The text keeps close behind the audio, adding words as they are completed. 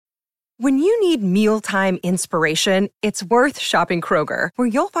When you need mealtime inspiration, it's worth shopping Kroger, where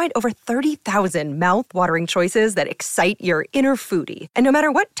you'll find over 30,000 mouth-watering choices that excite your inner foodie. And no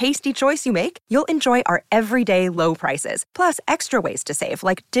matter what tasty choice you make, you'll enjoy our everyday low prices, plus extra ways to save,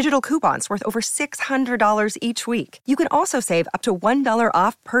 like digital coupons worth over $600 each week. You can also save up to $1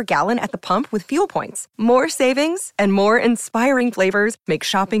 off per gallon at the pump with fuel points. More savings and more inspiring flavors make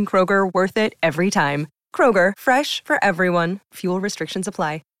shopping Kroger worth it every time. Kroger, fresh for everyone. Fuel restrictions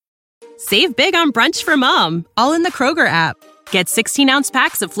apply. Save big on brunch for mom, all in the Kroger app. Get 16-ounce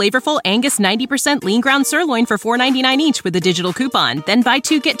packs of flavorful Angus 90% lean ground sirloin for $4.99 each with a digital coupon. Then buy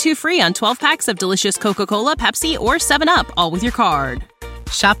 2, get 2 free on 12 packs of delicious Coca-Cola, Pepsi, or 7-Up, all with your card.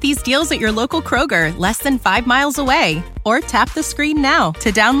 Shop these deals at your local Kroger, less than 5 miles away. Or tap the screen now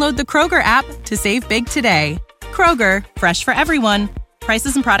to download the Kroger app to save big today. Kroger, fresh for everyone.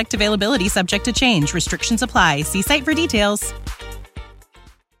 Prices and product availability subject to change. Restrictions apply. See site for details.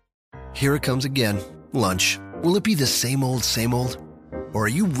 Here it comes again. Lunch. Will it be the same old, same old? Or are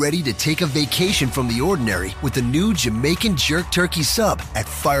you ready to take a vacation from the ordinary with the new Jamaican Jerk Turkey Sub at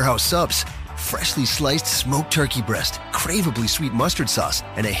Firehouse Subs? Freshly sliced smoked turkey breast, craveably sweet mustard sauce,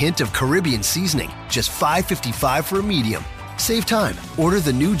 and a hint of Caribbean seasoning. Just $5.55 for a medium. Save time. Order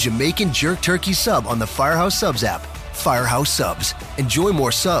the new Jamaican Jerk Turkey Sub on the Firehouse Subs app. Firehouse Subs. Enjoy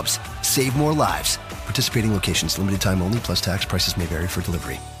more subs. Save more lives. Participating locations. Limited time only, plus tax. Prices may vary for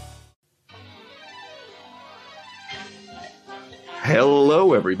delivery.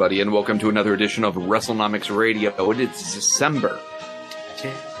 Hello, everybody, and welcome to another edition of WrestleNomics Radio. It's December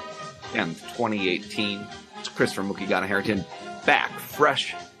 10th, 2018. It's Chris from Mookie Harrington, back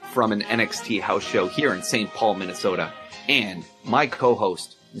fresh from an NXT house show here in St. Paul, Minnesota. And my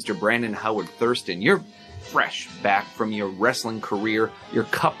co-host, Mr. Brandon Howard Thurston. You're fresh back from your wrestling career, your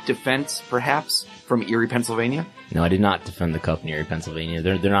cup defense, perhaps, from Erie, Pennsylvania? No, I did not defend the cup in Erie, Pennsylvania.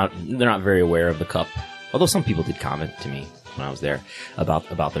 They're not very aware of the cup. Although some people did comment to me when I was there about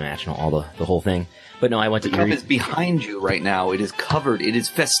the match and all the whole thing. But no, I went to Erie. The cup is behind you right now. It is covered. It is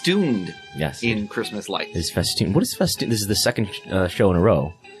festooned. Yes, in Christmas lights. It is festooned. What is festoon? This is the second show in a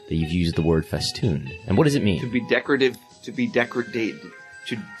row that you've used the word festooned. And what does it mean? To be decorative. To be decorated.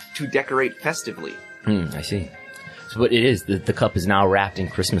 To decorate festively. I see. So, but it is the cup is now wrapped in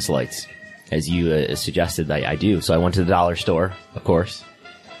Christmas lights, as you suggested that I do. So I went to the dollar store, of course,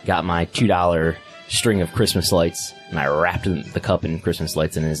 got my $2 string of Christmas lights, and I wrapped the cup in Christmas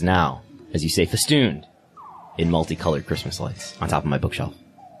lights, and it is now, as you say, festooned in multicolored Christmas lights on top of my bookshelf.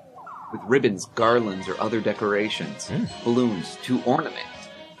 With ribbons, garlands, or other decorations, balloons to ornament,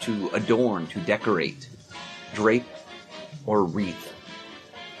 to adorn, to decorate, drape, or wreath.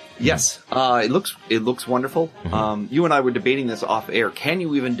 Yes, it looks wonderful. Mm-hmm. You and I were debating this off air. Can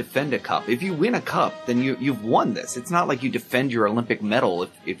you even defend a cup? If you win a cup, then you've won this. It's not like you defend your Olympic medal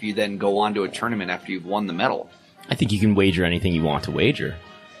if you then go on to a tournament after you've won the medal. I think you can wager anything you want to wager.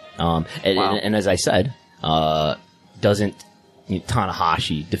 And as I said, doesn't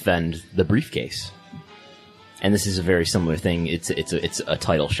Tanahashi defend the briefcase? And this is a very similar thing. It's a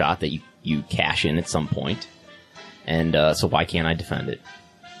title shot that you cash in at some point. And so why can't I defend it?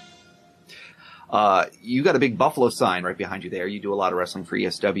 You got a big Buffalo sign right behind you there. You do a lot of wrestling for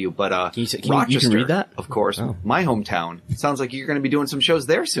ESW, but Rochester, you can read that? Of course, my hometown. It sounds like you're going to be doing some shows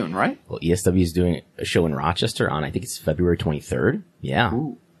there soon, right? Well, ESW is doing a show in Rochester on, I think it's February 23rd. Yeah.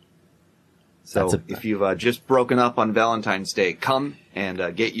 Ooh. So if you've just broken up on Valentine's Day, come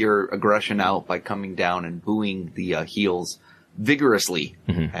and get your aggression out by coming down and booing the heels vigorously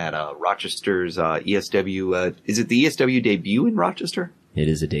at Rochester's ESW. Is it the ESW debut in Rochester? It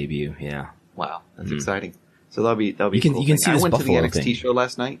is a debut, yeah. Wow, that's exciting. So that'll be you cool. You can see I this went Buffalo to the NXT thing. show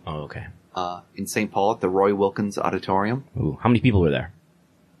last night. Oh, okay. In St. Paul at the Roy Wilkins Auditorium. Ooh, how many people were there?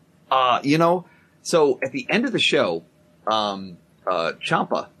 So at the end of the show,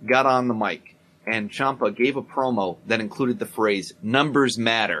 Ciampa got on the mic, and Ciampa gave a promo that included the phrase "numbers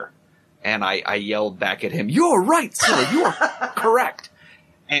matter," and I yelled back at him, "You're right, sir. You are correct."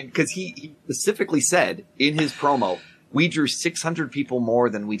 And because he specifically said in his promo, we drew 600 people more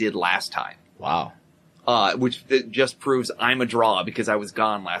than we did last time. Wow. Which just proves I'm a draw because I was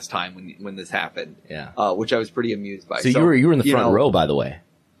gone last time when this happened. Yeah. Which I was pretty amused by. So you were in the front row, by the way.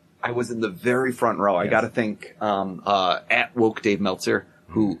 I was in the very front row. Yes. I got to thank at Woke Dave Meltzer,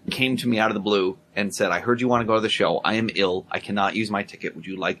 who came to me out of the blue and said, "I heard you want to go to the show. I am ill. I cannot use my ticket. Would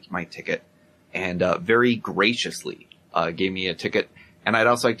you like my ticket?" And very graciously gave me a ticket. And I'd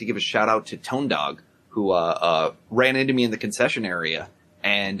also like to give a shout out to Tone Dog, who ran into me in the concession area,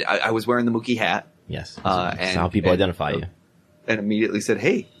 and I was wearing the Mookie hat. Yes, that's how people identify you. And immediately said,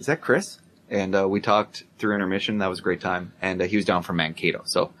 "Hey, is that Chris?" And we talked through intermission. That was a great time. And he was down from Mankato.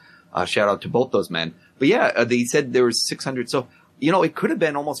 So shout out to both those men. But yeah, they said there was 600. So, it could have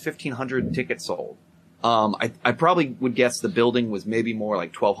been almost 1,500 tickets sold. I probably would guess the building was maybe more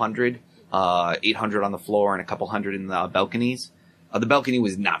like 1,200, 800 on the floor and a couple hundred in the balconies. The balcony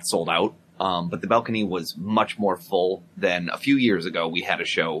was not sold out. But the balcony was much more full than a few years ago. We had a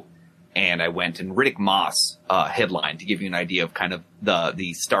show and I went, and Riddick Moss, headlined, to give you an idea of kind of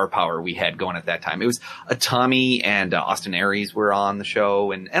the star power we had going at that time. It was Tommy and Austin Aries were on the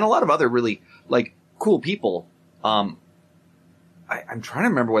show, and a lot of other really like cool people. I'm trying to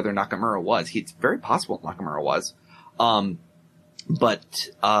remember whether Nakamura was. It's very possible Nakamura was. But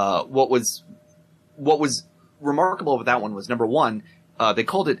what was remarkable about that one was, number one, they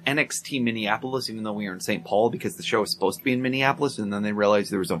called it NXT Minneapolis, even though we were in St. Paul, because the show was supposed to be in Minneapolis, and then they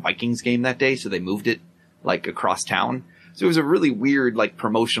realized there was a Vikings game that day, so they moved it like across town. So it was a really weird like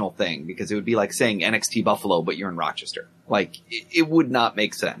promotional thing, because it would be like saying NXT Buffalo, but you're in Rochester. Like it would not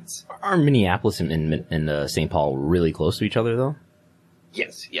make sense. Are Minneapolis and St. Paul really close to each other, though?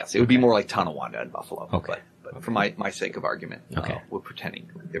 Yes. It would be more like Tonawanda and Buffalo. Okay. But for my sake of argument, okay, we're pretending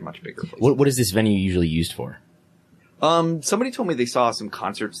they're much bigger places. What is this venue usually used for? Somebody told me they saw some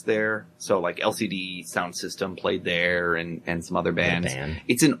concerts there. So like LCD Sound System played there and some other bands.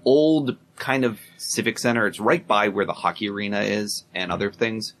 It's an old kind of civic center. It's right by where the hockey arena is and other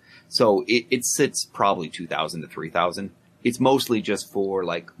things. So it sits probably 2,000 to 3,000. It's mostly just for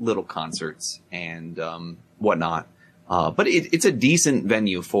like little concerts and, whatnot. But it's a decent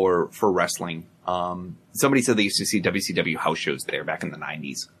venue for wrestling. Somebody said they used to see WCW house shows there back in the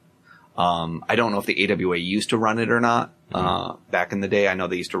 90s. I don't know if the AWA used to run it or not. Back in the day, I know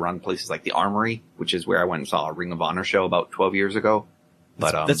they used to run places like the Armory, which is where I went and saw a Ring of Honor show about 12 years ago.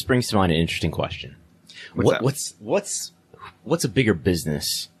 But, that brings to mind an interesting question. What's a bigger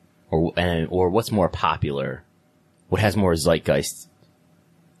business or what's more popular? What has more zeitgeist?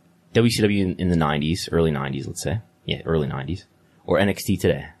 WCW in the 90s, early 90s, let's say. Yeah, early 90s. Or NXT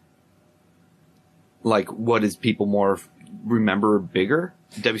today? Like, what is people more remember bigger?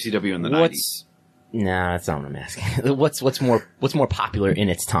 WCW in the 90s. Nah, that's not what I'm asking. What's more popular in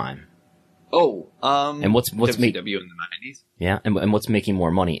its time? And what's WCW in the 90s? Yeah, and what's making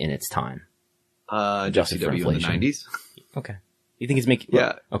more money in its time? WCW in the 90s. Okay. You think it's making?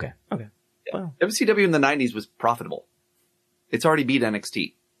 Yeah. Okay. Yeah. Well. WCW in the 90s was profitable. It's already beat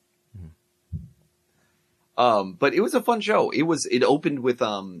NXT. But it was a fun show. It opened with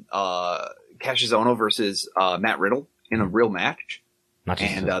Cassius Ohno versus Matt Riddle in a real match.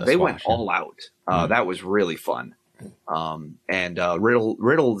 They went all out. That was really fun.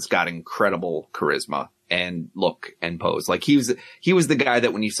 Riddle's got incredible charisma and look and pose. Like he was the guy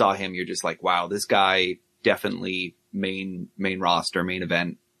that when you saw him, you're just like, wow, this guy definitely main roster, main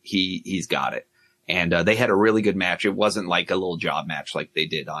event. He's got it. And they had a really good match. It wasn't like a little job match like they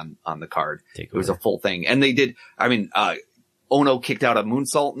did on the card. It was a full thing. And they did, Ohno kicked out a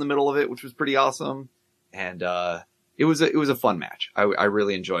moonsault in the middle of it, which was pretty awesome. And it was a fun match. I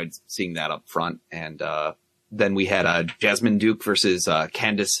really enjoyed seeing that up front. And then we had Jasmine Duke versus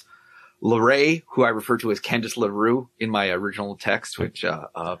Candice LeRae, who I refer to as Candice LaRue in my original text, which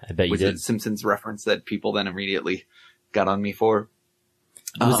I bet you was did. a Simpsons reference that people then immediately got on me for.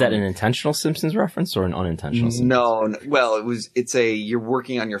 Was that an intentional Simpsons reference or an unintentional Simpsons? No. Well, you're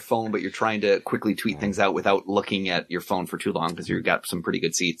working on your phone, but you're trying to quickly tweet things out without looking at your phone for too long because you've got some pretty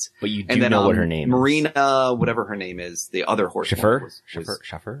good seats. But you do know what her name is. Marina, whatever her name is, the other horse.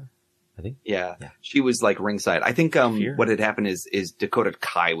 Schaffer, I think. Yeah. She was like ringside. I think, what had happened is Dakota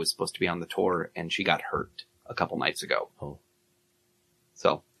Kai was supposed to be on the tour and she got hurt a couple nights ago. Oh.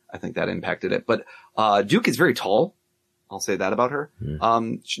 So I think that impacted it. But, Duke is very tall. I'll say that about her.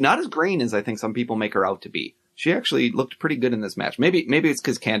 She's not as green as I think some people make her out to be. She actually looked pretty good in this match. Maybe it's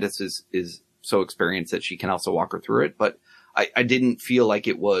because Candice is so experienced that she can also walk her through it. But I didn't feel like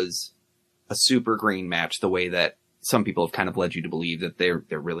it was a super green match the way that some people have kind of led you to believe that they're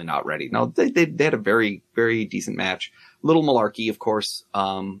really not ready. No, they had a very, very decent match. Little malarkey, of course.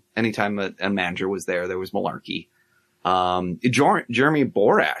 Anytime a manager was there was malarkey. Jeremy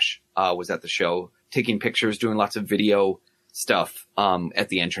Borash was at the show, taking pictures, doing lots of video stuff, at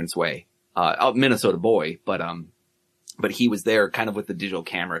the entranceway. Minnesota boy, but he was there kind of with the digital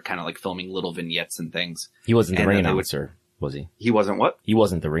camera, kind of like filming little vignettes and things. He wasn't the ring announcer, was he? He wasn't what? He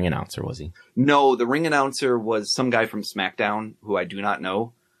wasn't the ring announcer, was he? No, the ring announcer was some guy from SmackDown who I do not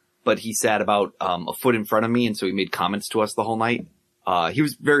know, but he sat about, a foot in front of me. And so he made comments to us the whole night. He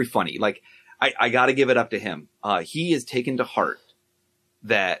was very funny. Like, I gotta give it up to him. He has taken to heart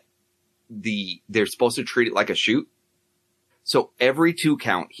that they're supposed to treat it like a shoot. So every 2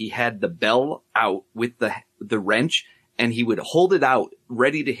 count, he had the bell out with the wrench and he would hold it out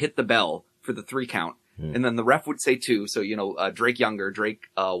ready to hit the bell for the 3 count. And then the ref would say 2. So, Drake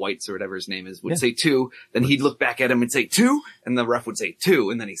Whites or whatever his name is would say 2. Then he'd look back at him and say 2. And the ref would say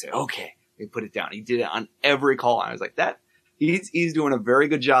 2. And then he'd say, okay, he'd put it down. He did it on every call. And I was like, he's doing a very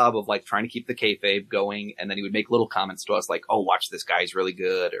good job of like trying to keep the kayfabe going. And then he would make little comments to us like, oh, watch this guy's really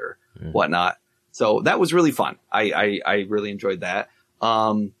good or whatnot. So that was really fun. I really enjoyed that.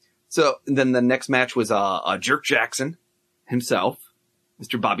 So then the next match was, Jerk Jackson himself,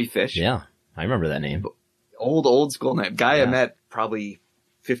 Mr. Bobby Fish. Yeah. I remember that name. Old school name. Guy I met probably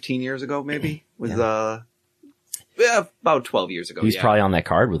 15 years ago, maybe. Was about 12 years ago. He was probably on that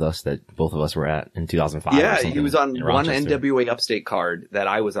card with us that both of us were at in 2005. Yeah, he was on one NWA Upstate card that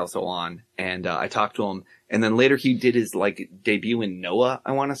I was also on, and I talked to him. And then later he did his like debut in Noah,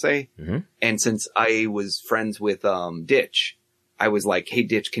 I want to say. Mm-hmm. And since I was friends with Ditch, I was like, "Hey,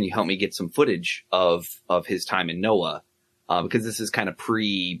 Ditch, can you help me get some footage of his time in Noah?" Because this is kind of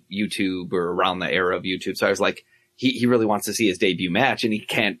pre-YouTube or around the era of YouTube. So I was like, he really wants to see his debut match and he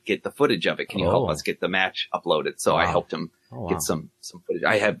can't get the footage of it. Can you help us get the match uploaded? So I helped him get some footage.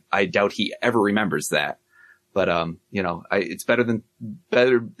 I doubt he ever remembers that, but, it's better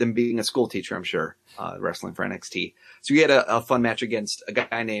than being a school teacher, I'm sure, wrestling for NXT. So we had a fun match against a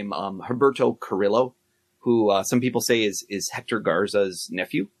guy named, Humberto Carrillo, who, some people say is Hector Garza's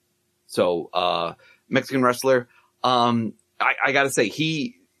nephew. So, Mexican wrestler. I gotta say,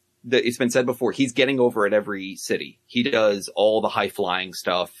 it's been said before, he's getting over at every city. He does all the high flying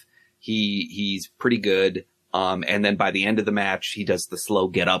stuff. He's pretty good. And then by the end of the match, he does the slow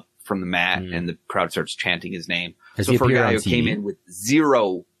get up from the mat and the crowd starts chanting his name. So for a guy who came in with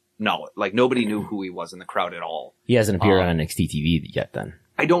zero knowledge, like nobody knew who he was in the crowd at all. He hasn't appeared on NXT TV yet then.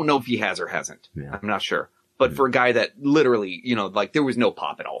 I don't know if he has or hasn't. Yeah. I'm not sure. But for a guy that literally, like there was no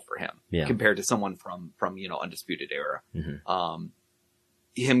pop at all for him compared to someone from, Undisputed Era. Mm-hmm.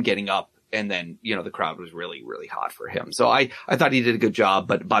 Him getting up and then, the crowd was really, really hot for him. So I thought he did a good job,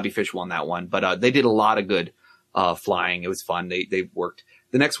 but Bobby Fish won that one. But, they did a lot of good, flying. It was fun. They worked.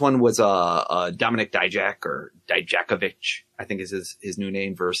 The next one was, Dominic Dijak or Dijakovic, I think is his new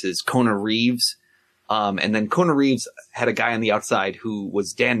name, versus Kona Reeves. And then Kona Reeves had a guy on the outside who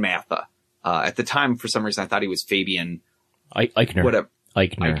was Dan Matha. At the time, for some reason, I thought he was Fabian Eichner. Whatever.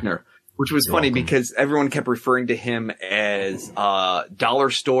 Eichner. Which was funny because everyone kept referring to him as Dollar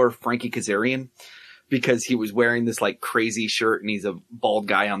Store Frankie Kazarian because he was wearing this like crazy shirt and he's a bald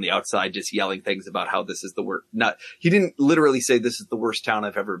guy on the outside just yelling things about how this is the worst. He didn't literally say this is the worst town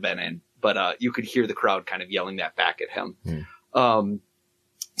I've ever been in, but you could hear the crowd kind of yelling that back at him.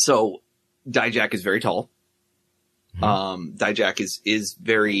 So Dijak is very tall. Dijak is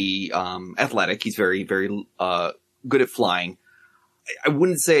very athletic. He's very, very good at flying. I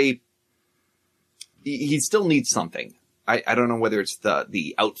wouldn't say he still needs something. I don't know whether it's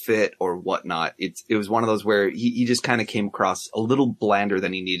the outfit or whatnot. It was one of those where he just kind of came across a little blander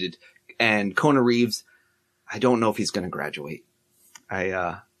than he needed. And Kona Reeves, I don't know if he's going to graduate.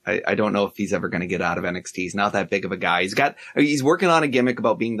 I don't know if he's ever going to get out of NXT. He's not that big of a guy. He's working on a gimmick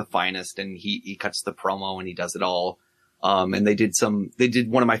about being the finest and he cuts the promo and he does it all. And they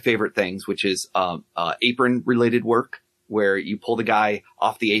did one of my favorite things, which is, apron related work where you pull the guy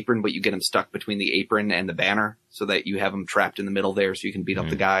off the apron, but you get him stuck between the apron and the banner so that you have him trapped in the middle there so you can beat up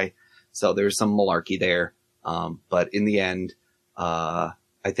the guy. So there's some malarkey there. But in the end, I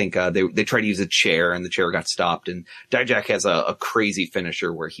think, they tried to use a chair and the chair got stopped and Dijak has a crazy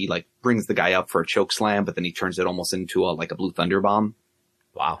finisher where he like brings the guy up for a choke slam, but then he turns it almost into a Blue Thunder Bomb.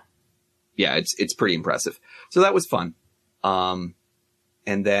 Wow. Yeah, it's pretty impressive. So that was fun.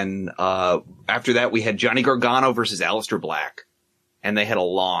 And then, after that we had Johnny Gargano versus Aleister Black and they had a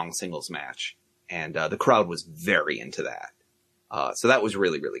long singles match and, the crowd was very into that. So that was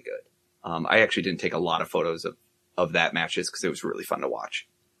really, really good. I actually didn't take a lot of photos of that matches because it was really fun to watch.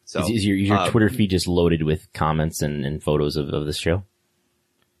 So is your Twitter feed just loaded with comments and photos of this show?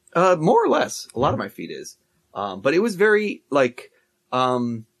 More or less. A lot of my feed is. But it was very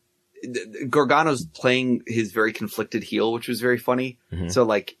Gargano's playing his very conflicted heel, which was very funny. Mm-hmm. So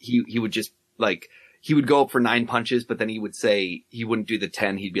he would just he would go up for 9 punches, but then he would say he wouldn't do the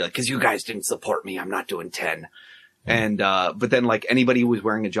 10. He'd be like, cause you guys didn't support me. I'm not doing 10. And, but then anybody who was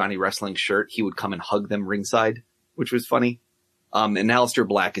wearing a Johnny Wrestling shirt, he would come and hug them ringside, which was funny. And Aleister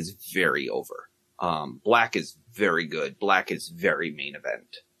Black is very over. Black is very good. Black is very main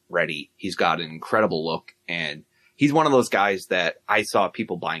event ready. He's got an incredible look and he's one of those guys that I saw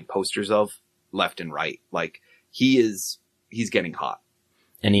people buying posters of left and right. He's getting hot.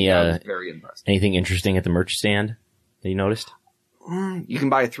 Very impressed. Anything interesting at the merch stand that you noticed? You can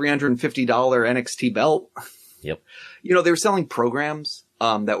buy a $350 NXT belt. Yep. You know, they were selling programs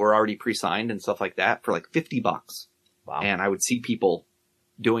that were already pre-signed and stuff like that for like $50. Wow. And I would see people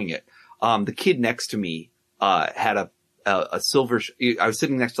doing it. The kid next to me had a silver. I was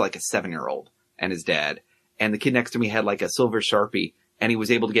sitting next to like a 7-year-old and his dad, and the kid next to me had like a silver Sharpie, and he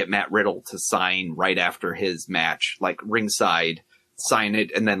was able to get Matt Riddle to sign right after his match, like ringside, sign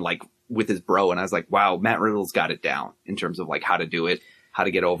it, and then like with his bro. And I was like, wow, Matt Riddle's got it down in terms of like how to do it, how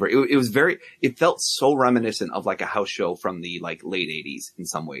to get over it. It felt so reminiscent of like a house show from the like late 80s in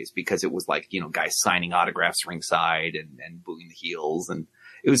some ways, because it was like, you know, guys signing autographs ringside and booing the heels, and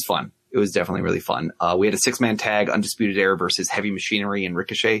it was fun. It was definitely really fun. We had a 6-man tag, Undisputed Era versus Heavy Machinery and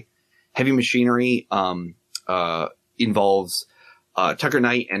Ricochet. Heavy Machinery involves Tucker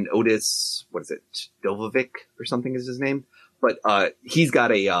Knight and Otis, what is it, Dovovic or something is his name. But he's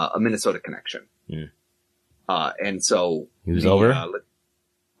got a Minnesota connection. Mm. And so... He was over?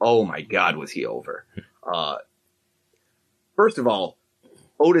 Oh my God, was he first of all,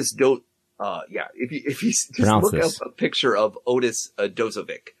 Otis if you just look up a picture of Otis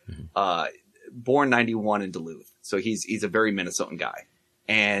Dozovic, born 91 in Duluth. So he's a very Minnesotan guy.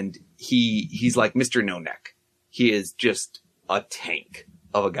 And he's like Mr. No Neck. He is just a tank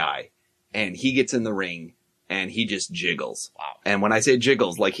of a guy. And he gets in the ring and he just jiggles. Wow. And when I say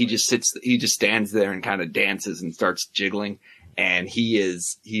jiggles, like he just stands there and kind of dances and starts jiggling. And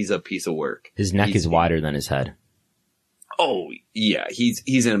he's a piece of work. His neck is wider than his head. Oh yeah.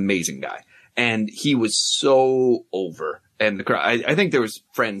 He's an amazing guy. And he was so over. And the crowd, I think there was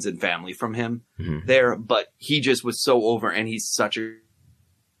friends and family from him there, but he just was so over, and he's such a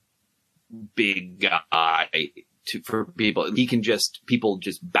big guy for people. People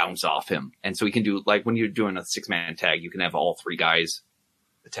just bounce off him. And so he can do, like when you're doing a 6-man tag, you can have all 3 guys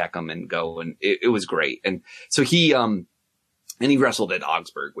attack him and go. And it was great. And so he wrestled at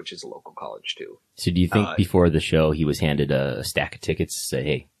Augsburg, which is a local college too. So do you think before the show he was handed a stack of tickets to say,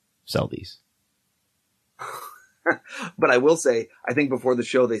 hey, sell these? But I will say, I think before the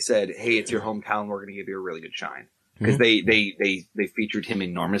show they said, hey, it's your hometown. We're going to give you a really good shine. Because they featured him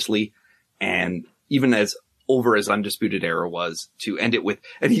enormously. And even as over as Undisputed Era was, to end it with,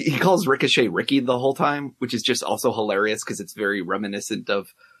 and he calls Ricochet Ricky the whole time, which is just also hilarious because it's very reminiscent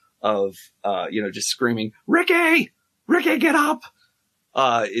of just screaming, Ricky, get up.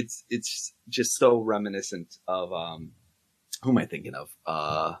 It's just so reminiscent of, who am I thinking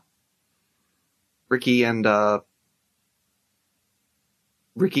of? Ricky and,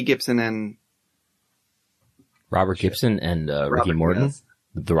 Ricky Gibson and Robert Gibson and Ricky Morton, yes.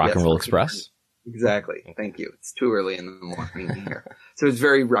 The Rock and Roll Express. Exactly. Thank you. It's too early in the morning here. So it's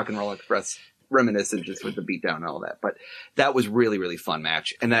very Rock and Roll Express reminiscent, just with the beatdown and all that. But that was really, really fun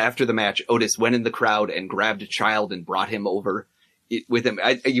match. And then after the match, Otis went in the crowd and grabbed a child and brought him over with him.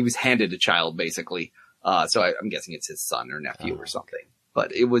 He was handed a child, basically. So I'm guessing it's his son or nephew or something.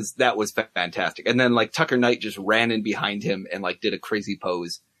 But that was fantastic. And then like Tucker Knight just ran in behind him and like did a crazy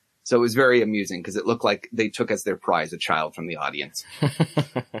pose. So it was very amusing because it looked like they took as their prize a child from the audience.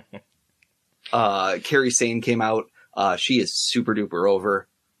 Kairi Sane came out. She is super duper over.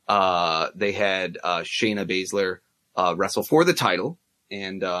 They had Shayna Baszler wrestle for the title.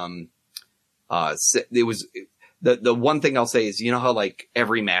 And it was the one thing I'll say is, you know how like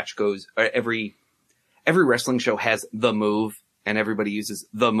every match goes, or every wrestling show has the move. And everybody uses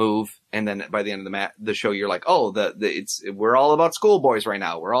the move, and then by the end of the show, you're like, "Oh, we're all about schoolboys right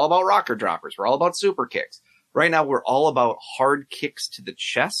now. We're all about rocker droppers. We're all about super kicks. Right now, we're all about hard kicks to the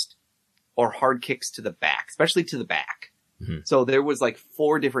chest or hard kicks to the back, especially to the back." Mm-hmm. So there was like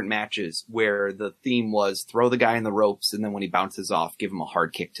 4 different matches where the theme was throw the guy in the ropes, and then when he bounces off, give him a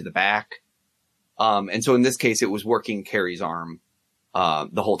hard kick to the back. And so in this case, it was working Kairi's arm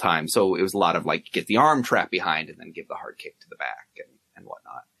the whole time. So it was a lot of like get the arm trap behind and then give the hard kick to the back and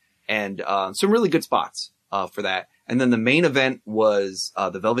whatnot. And some really good spots for that. And then the main event was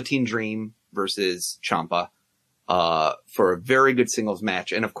the Velveteen Dream versus Ciampa for a very good singles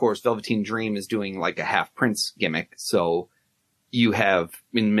match. And of course, Velveteen Dream is doing like a half Prince gimmick. So you have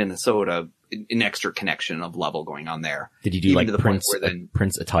in Minnesota an extra connection of level going on there. Did you do like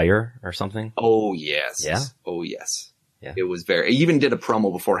Prince attire or something? Oh, yes. Yeah. Oh, yes. Yeah. It was he even did a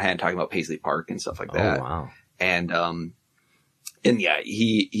promo beforehand talking about Paisley Park and stuff like that. Oh, wow. And yeah,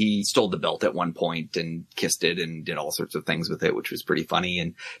 he stole the belt at one point and kissed it and did all sorts of things with it, which was pretty funny.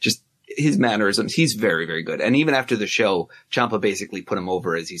 And just his mannerisms, he's very, very good. And even after the show, Ciampa basically put him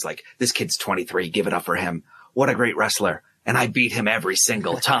over as he's like, this kid's 23, give it up for him. What a great wrestler. And I beat him every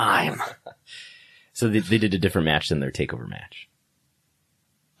single time. So they did a different match than their TakeOver match.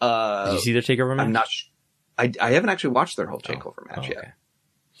 Did you see their TakeOver match? I'm not I haven't actually watched their whole TakeOver match yet.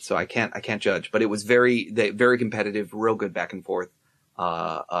 So I can't judge, but it was very competitive, real good back and forth.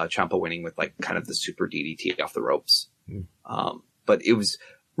 Ciampa winning with like kind of the super DDT off the ropes. But it was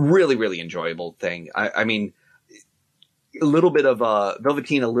really, really enjoyable thing. I mean, a little bit of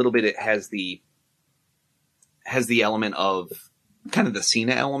Velveteen, a little bit, it has the element of kind of the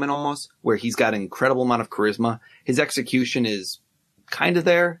Cena element almost, where he's got an incredible amount of charisma. His execution is kind of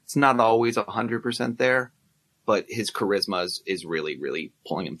there. It's not always 100% there, but his charisma is really, really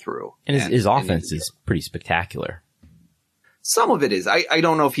pulling him through. And his offense is pretty spectacular. Some of it is. I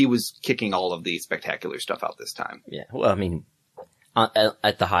don't know if he was kicking all of the spectacular stuff out this time. Yeah. Well, I mean,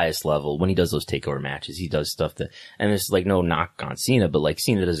 at the highest level, when he does those takeover matches, he does stuff that, and it's like no knock on Cena, but like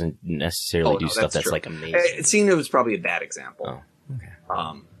Cena doesn't necessarily do stuff that's true. Like amazing. Cena was probably a bad example. Oh,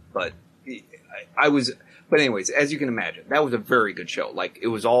 okay. But but anyways, as you can imagine, that was a very good show. Like it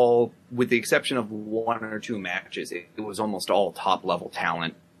was all, with the exception of 1 or 2 matches, it was almost all top level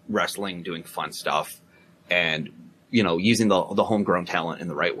talent wrestling, doing fun stuff, and using the homegrown talent in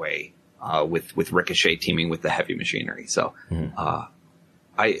the right way. With Ricochet teaming with the Heavy Machinery. So,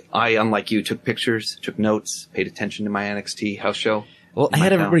 I, unlike you, took pictures, took notes, paid attention to my NXT house show. Well, I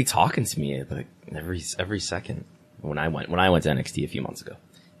had everybody talking to me like every second when I went to NXT a few months ago.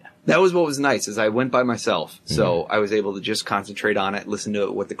 Yeah. That was what was nice, is I went by myself. So I was able to just concentrate on it, listen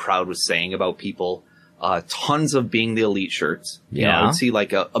to what the crowd was saying about people. Tons of Being the Elite shirts. I would see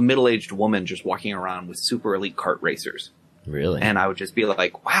like a middle-aged woman just walking around with Super Elite kart racers. Really? And I would just be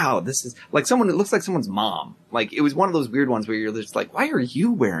like, wow, this is like it looks like someone's mom. Like it was one of those weird ones where you're just like, why are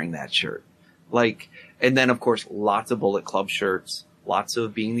you wearing that shirt? Like, and then of course, lots of Bullet Club shirts, lots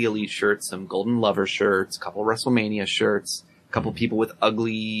of Being the Elite shirts, some Golden Lover shirts, a couple WrestleMania shirts, a couple people with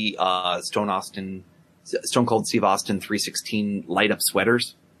ugly, Stone Cold Steve Austin 316 light up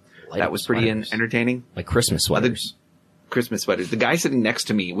sweaters. That was pretty entertaining. Like Christmas sweaters. Christmas sweaters. The guy sitting next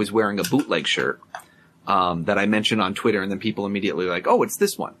to me was wearing a bootleg shirt. That I mentioned on Twitter, and then people immediately were like, oh, it's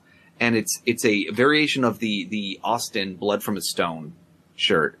this one. And it's a variation of the Austin Blood from a Stone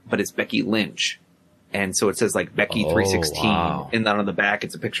shirt, but it's Becky Lynch. And so it says like Becky 316. Wow. And then on the back,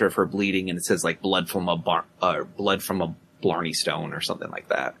 it's a picture of her bleeding, and it says like blood from a Blarney Stone or something like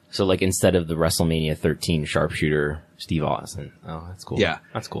that. So like instead of the WrestleMania 13 sharpshooter Steve Austin. Oh, that's cool. Yeah.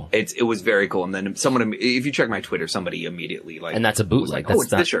 That's cool. It was very cool. And then someone, if you check my Twitter, somebody immediately like, and that's a bootleg. Like, it's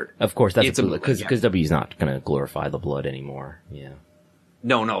the shirt. Of course, that's a bootleg because W's not going to glorify the blood anymore. Yeah.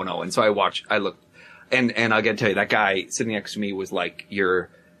 No. And so I looked, and I gotta tell you, that guy sitting next to me was like he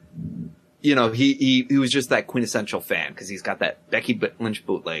was just that quintessential fan, because he's got that Becky Lynch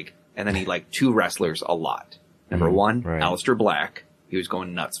bootleg, and then he liked 2 wrestlers a lot. Number 1, right. Aleister Black, he was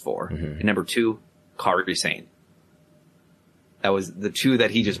going nuts for. And number 2, Kairi Sane. That was the 2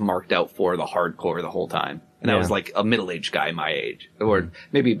 that he just marked out for the hardcore the whole time. And that was like a middle-aged guy my age, or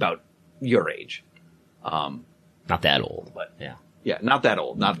maybe about your age. Not that old, but yeah. Yeah, not that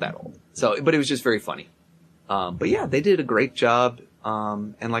old. So, but it was just very funny. But yeah, they did a great job.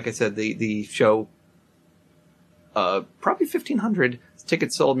 And like I said, the show, probably 1,500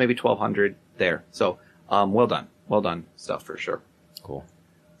 tickets sold, maybe 1,200 there. So, well done stuff for sure. Cool.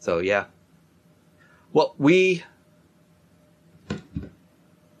 So yeah. Well, we're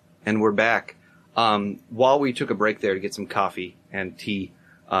back. While we took a break there to get some coffee and tea,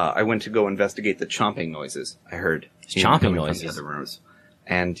 I went to go investigate the chomping noises I heard. Chomping noises? From the other rooms.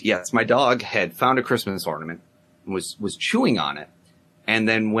 And yes, my dog had found a Christmas ornament, was chewing on it. And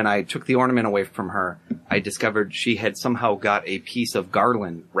then when I took the ornament away from her, I discovered she had somehow got a piece of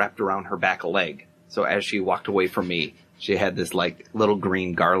garland wrapped around her back leg. So as she walked away from me, she had this like little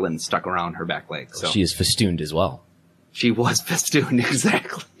green garland stuck around her back leg. So she is festooned as well. She was festooned,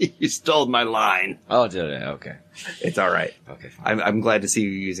 exactly. You stole my line. Oh, did I? Okay. It's all right. Okay, fine. I'm glad to see you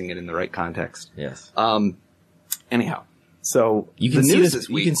using it in the right context. Yes. Anyhow, so you can see this.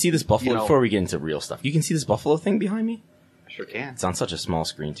 You can see this buffalo before we get into real stuff. You can see this buffalo thing behind me. I sure can. It's on such a small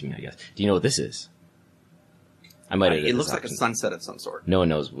screen to me, I guess. Do you know what this is? I might edit it looks this like a sunset of some sort. No one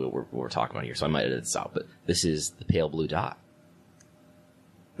knows what we're talking about here, so I might edit this out. But this is the pale blue dot.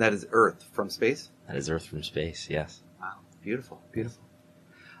 That is Earth from space? That is Earth from space, yes. Wow. Beautiful.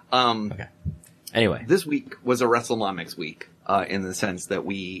 Okay. Anyway. This week was a WrestleNomics week, in the sense that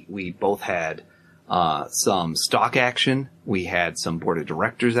we both had some stock action. We had some board of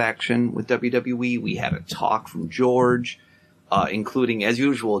directors action with WWE. We had a talk from George, including, as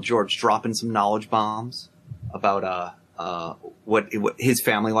usual, George dropping some knowledge bombs about what his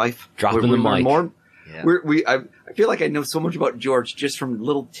family life. Dropping the mic. Yeah. I feel like I know so much about George just from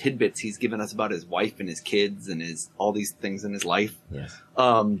little tidbits he's given us about his wife and his kids and all these things in his life. Yes.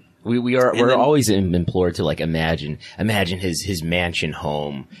 We're always implored to like imagine his mansion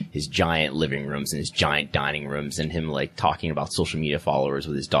home, his giant living rooms and his giant dining rooms, and him like talking about social media followers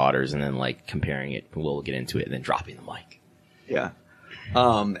with his daughters, and then like comparing it. We'll get into it, and then dropping the mic. Yeah.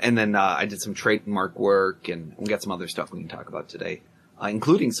 And then I did some trademark work, and we got some other stuff we can talk about today,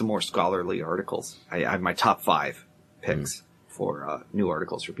 including some more scholarly articles. I have my top 5 picks for new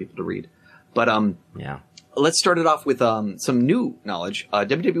articles for people to read. But let's start it off with some new knowledge.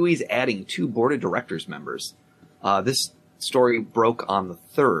 WWE is adding 2 board of directors members. This story broke on the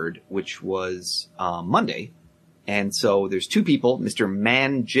 3rd, which was Monday. And so there's 2 people, Mr.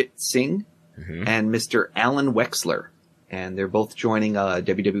 Manjit Singh and Mr. Alan Wexler. And they're both joining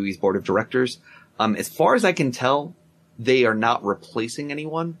WWE's board of directors. As far as I can tell, they are not replacing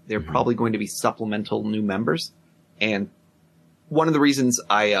anyone. They're probably going to be supplemental new members. And one of the reasons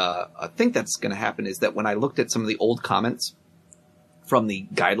I think that's going to happen is that when I looked at some of the old comments from the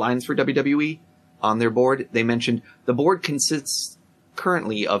guidelines for WWE on their board, they mentioned the board consists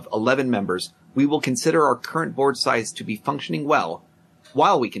currently of 11 members. We will consider our current board size to be functioning well.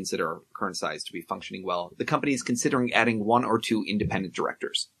 While we consider our current size to be functioning well, the company is considering adding 1 or 2 independent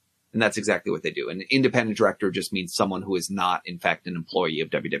directors. And that's exactly what they do. An independent director just means someone who is not, in fact, an employee of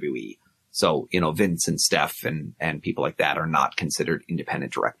WWE. So, Vince and Steph and people like that are not considered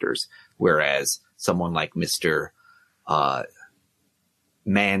independent directors. Whereas someone like Mr.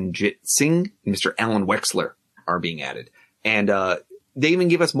 Manjit Singh, Mr. Alan Wexler are being added. And they even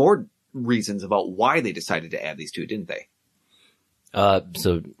give us more reasons about why they decided to add these 2, didn't they?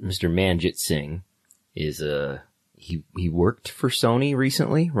 So Mr. Manjit Singh is he worked for Sony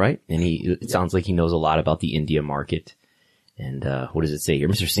recently, right? And it sounds like he knows a lot about the India market. And what does it say here?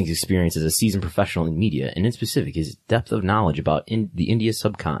 Mr. Singh's experience as a seasoned professional in media, and in specific, his depth of knowledge about the India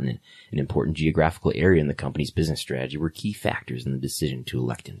subcontinent, an important geographical area in the company's business strategy, were key factors in the decision to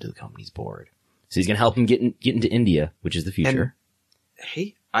elect him to the company's board. So he's going to help him get into India, which is the future. And,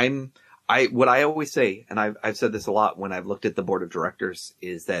 hey, what I always say, and I've said this a lot when I've looked at the board of directors,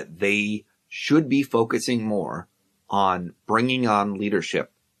 is that they should be focusing more on bringing on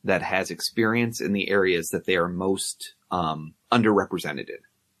leadership that has experience in the areas that they are most underrepresented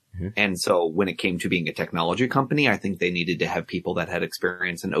in. And so when it came to being a technology company, I think they needed to have people that had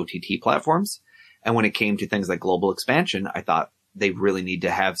experience in OTT platforms. And when it came to things like global expansion, I thought they really need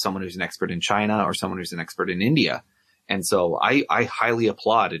to have someone who's an expert in China or someone who's an expert in India. And so I highly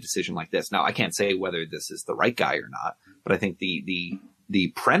applaud a decision like this. Now, I can't say whether this is the right guy or not, but I think the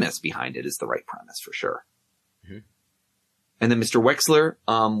premise behind it is the right premise for sure. And then Mr. Wexler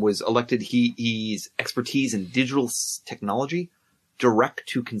was elected. He's expertise in digital technology, direct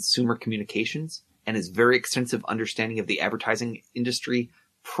to consumer communications, and his very extensive understanding of the advertising industry,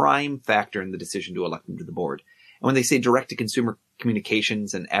 prime factor in the decision to elect him to the board. And when they say direct to consumer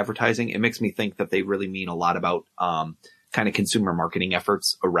communications and advertising, it makes me think that they really mean a lot about kind of consumer marketing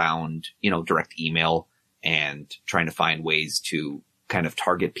efforts around, direct email and trying to find ways to kind of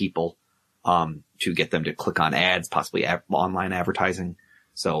target people to get them to click on ads, possibly online advertising.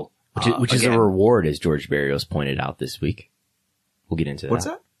 So, which is a reward, as George Barrios pointed out this week. We'll get into that. What's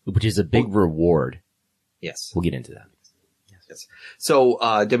that? Which is a big reward. Yes. We'll get into that. Yes. So,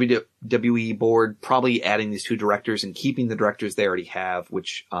 WWE board probably adding these 2 directors and keeping the directors they already have,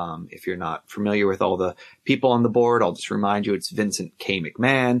 which, if you're not familiar with all the people on the board, I'll just remind you, it's Vincent K.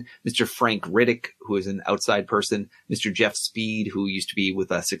 McMahon, Mr. Frank Riddick, who is an outside person, Mr. Jeff Speed, who used to be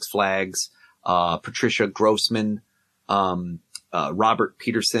with Six Flags, Patricia Grossman, Robert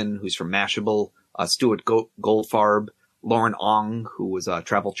Peterson, who's from Mashable, Stuart Goldfarb, Lauren Ong, who was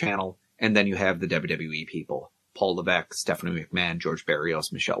Travel Channel, and then you have the WWE people. Paul Levesque, Stephanie McMahon, George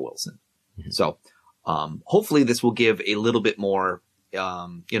Barrios, Michelle Wilson. So, hopefully this will give a little bit more,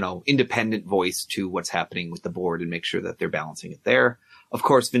 independent voice to what's happening with the board and make sure that they're balancing it there. Of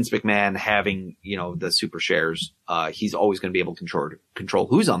course, Vince McMahon having, the super shares, he's always going to be able to control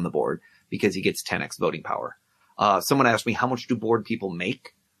who's on the board because he gets 10x voting power. Someone asked me, how much do board people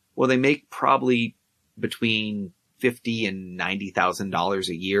make? Well, they make probably between $50,000 and $90,000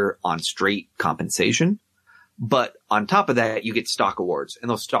 a year on straight compensation. But on top of that, you get stock awards, and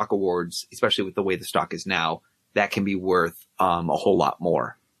those stock awards, especially with the way the stock is now, that can be worth a whole lot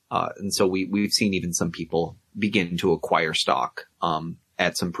more. And so we've seen even some people begin to acquire stock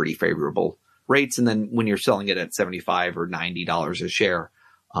at some pretty favorable rates. And then when you're selling it at $75 or $90 a share,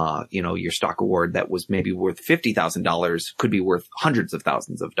 your stock award that was maybe worth $50,000 could be worth hundreds of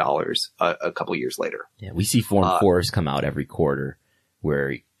thousands of dollars a couple years later. Yeah, we see Form 4s come out every quarter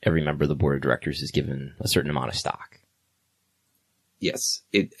where every member of the board of directors is given a certain amount of stock. Yes.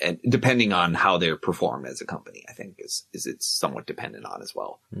 And depending on how they're performed as a company, I think is it's somewhat dependent on as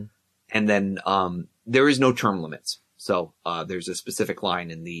well. And then, there is no term limits. So, there's a specific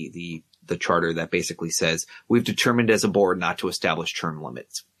line in the charter that basically says we've determined as a board not to establish term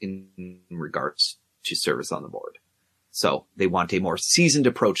limits in regards to service on the board. So they want a more seasoned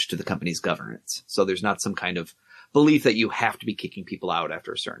approach to the company's governance. So there's not some kind of belief that you have to be kicking people out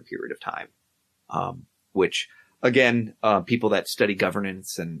after a certain period of time. Which again, people that study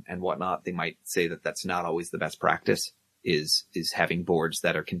governance and whatnot, they might say that that's not always the best practice is having boards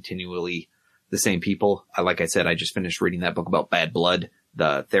that are continually the same people. Like I said, I just finished reading that book about Bad Blood,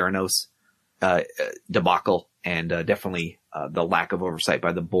 the Theranos, debacle, and definitely the lack of oversight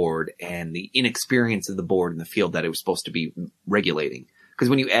by the board and the inexperience of the board in the field that it was supposed to be regulating. Because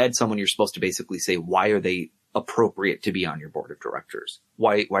when you add someone, you're supposed to basically say, why are they appropriate to be on your board of directors?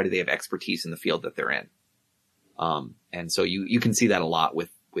 Why do they have expertise in the field that they're in? And so you can see that a lot with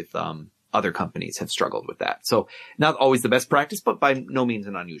other companies have struggled with that. So not always the best practice, but by no means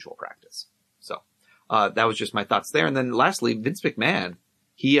an unusual practice. So that was just my thoughts there. And then lastly, Vince McMahon,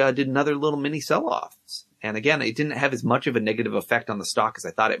 he did another little mini sell-offs. And again, it didn't have as much of a negative effect on the stock as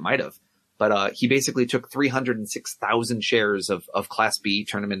I thought it might have. But he basically took 306,000 shares of Class B,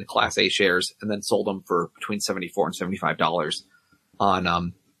 turned them into Class A shares, and then sold them for between $74 and $75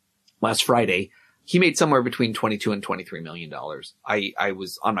 on last Friday. He made somewhere between $22 and $23 million. I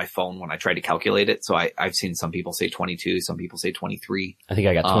was on my phone when I tried to calculate it, so I've seen some people say 22, some people say 23. I think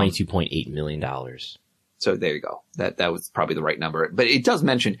I got $22.8 million. So there you go. That was probably the right number. But it does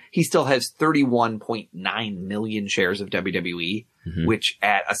mention he still has 31.9 million shares of WWE, which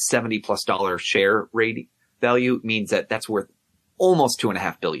at a $70+ share rate value means that that's worth almost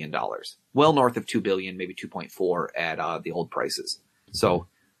 $2.5 billion. Well north of $2 billion, maybe 2.4 at the old prices. So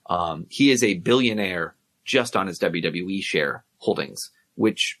he is a billionaire just on his WWE share holdings,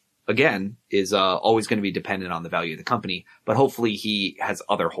 which again is always going to be dependent on the value of the company, but hopefully he has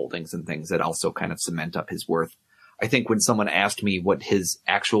other holdings and things that also kind of cement up his worth. I think when someone asked me what his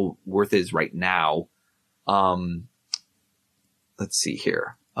actual worth is right now, let's see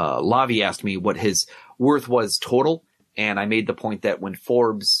here. Lavi asked me what his worth was total, and I made the point that when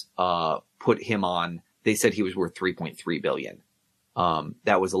Forbes put him on, they said he was worth $3.3 billion.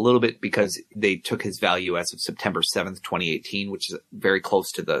 That was a little bit because they took his value as of September 7th, 2018, which is very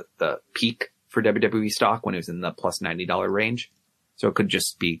close to the peak for WWE stock when it was in the plus $90 range. So it could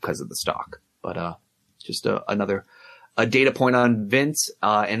just be because of the stock, but, just another data point on Vince.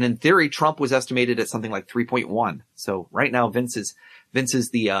 And in theory, Trump was estimated at something like 3.1. So right now, Vince is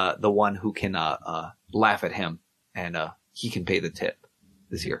the one who can, laugh at him and, he can pay the tip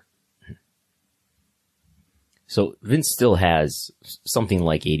this year. So Vince still has something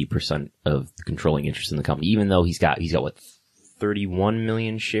like 80% of the controlling interest in the company, even though he's got what, 31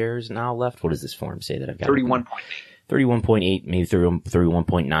 million shares now left? What does this form say that I've got? 31.8. 31.8, maybe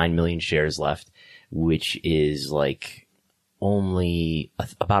 31.9 million shares left, which is like only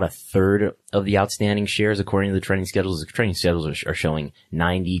about a third of the outstanding shares according to the trading schedules. The trading schedules are showing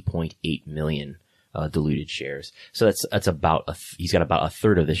 90.8 million diluted shares. So that's about he's got about a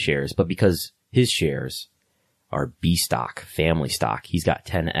third of the shares, but because his shares are B stock, family stock, he's got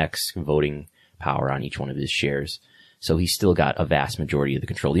 10x voting power on each one of his shares. So he's still got a vast majority of the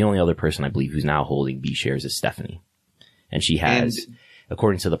control. The only other person I believe who's now holding B shares is Stephanie. And she has,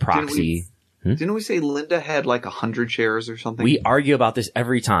 according to the proxy. Didn't we say Linda had like 100 shares or something? We argue about this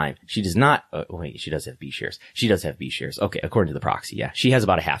every time. She does not, wait, she does have B shares. She does have B shares. Okay, according to the proxy, yeah. She has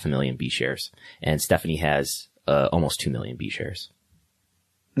about 500,000 B shares. And Stephanie has almost 2 million B shares.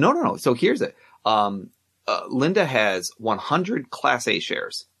 No. So here's it. Linda has 100 Class A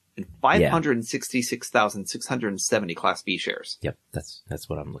shares and 566,670 Class B shares. Yep, that's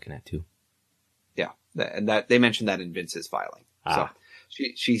what I'm looking at too. Yeah, and that they mentioned that in Vince's filing. So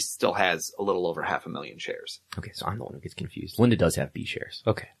she still has a little over 500,000 shares. Okay, so I'm the one who gets confused. Linda does have B shares.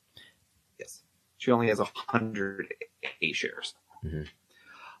 Okay. Yes, she only has 100 A shares. Mm-hmm.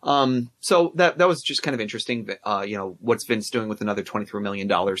 So that was just kind of interesting. What's Vince doing with another $23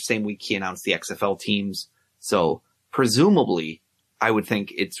 million? Same week he announced the XFL teams. So presumably I would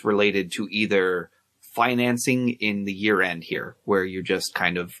think it's related to either financing in the year end here, where you're just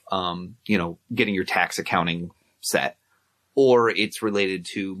kind of, getting your tax accounting set, or it's related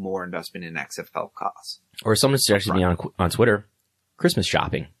to more investment in XFL costs. Or someone suggested me on Twitter, Christmas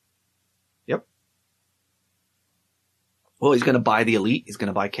shopping. Yep. Well, he's going to buy the Elite. He's going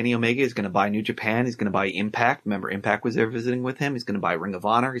to buy Kenny Omega. He's going to buy New Japan. He's going to buy Impact. Remember, Impact was there visiting with him. He's going to buy Ring of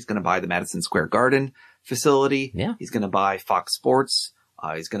Honor. He's going to buy the Madison Square Garden facility. Yeah. He's going to buy Fox Sports.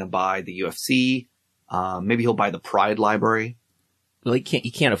 He's going to buy the UFC. Maybe he'll buy the Pride Library. Well, he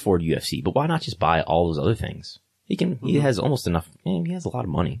can't afford UFC, but why not just buy all those other things? He has almost enough. He has a lot of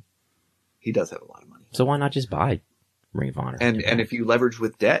money. He does have a lot of money. So why not just buy Ring of Honor? And if you leverage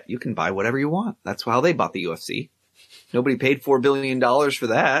with debt, you can buy whatever you want. That's how they bought the UFC. Nobody paid $4 billion for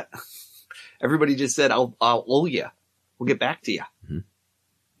that. Everybody just said, I'll owe you. We'll get back to you. Mm-hmm.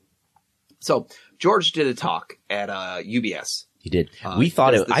 So George did a talk at UBS. He did. We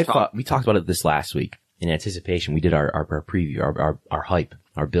talked about it this last week in anticipation. We did our preview, our hype,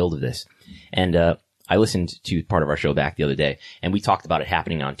 our build of this. And I listened to part of our show back the other day, and we talked about it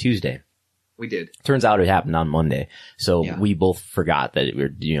happening on Tuesday. We did. Turns out it happened on Monday. So we both forgot that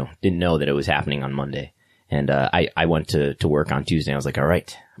didn't know that it was happening on Monday. And I went to work on Tuesday. I was like, all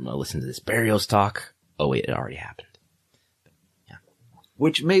right, I'm going to listen to this Barrios talk. Oh, wait, it already happened. Yeah.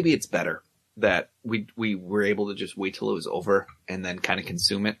 Which maybe it's better that we were able to just wait till it was over and then kind of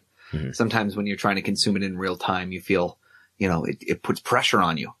consume it. Mm-hmm. Sometimes when you're trying to consume it in real time, you feel, it puts pressure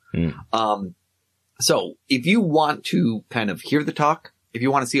on you. Mm. So if you want to kind of hear the talk, if you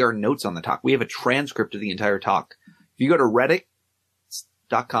want to see our notes on the talk, we have a transcript of the entire talk. If you go to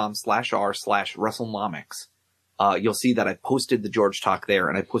reddit.com/r/WrestleNomics, you'll see that I posted the George talk there,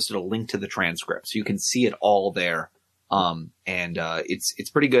 and I posted a link to the transcript. So you can see it all there. It's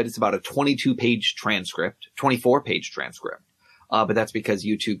pretty good. It's about a 24-page transcript. But that's because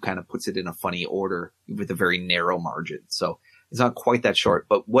YouTube kind of puts it in a funny order with a very narrow margin. So it's not quite that short.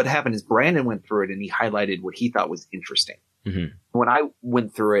 But what happened is Brandon went through it and he highlighted what he thought was interesting. Mm-hmm. When I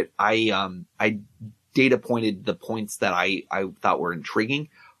went through it, I data pointed the points that I thought were intriguing.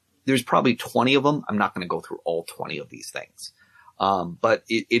 There's probably 20 of them. I'm not going to go through all 20 of these things. But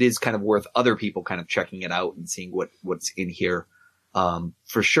it is kind of worth other people kind of checking it out and seeing what's in here.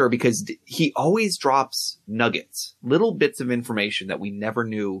 For sure, because he always drops nuggets, little bits of information that we never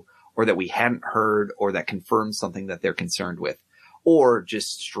knew or that we hadn't heard or that confirms something that they're concerned with, or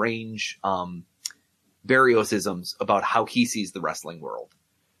just strange, Barrios-isms about how he sees the wrestling world.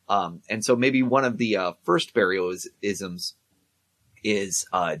 And so maybe one of the, first Barrios-isms is,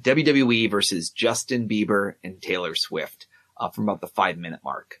 WWE versus Justin Bieber and Taylor Swift, from about the 5-minute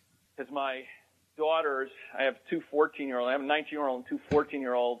mark. Because my daughters, I have two 14-year-olds. I have a 19-year-old and two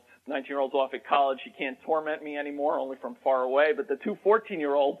 14-year-olds. 19-year-old's off at college. She can't torment me anymore, only from far away. But the two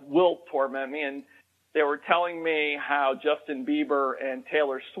 14-year-olds will torment me. And they were telling me how Justin Bieber and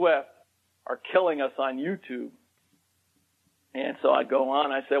Taylor Swift are killing us on YouTube. And so I go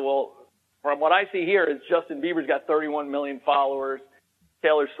on. I say, well, from what I see here is Justin Bieber's got 31 million followers.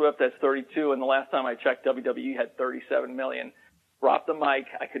 Taylor Swift has 32. And the last time I checked, WWE had 37 million. Drop the mic,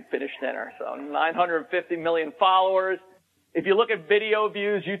 I could finish dinner. So 950 million followers. If you look at video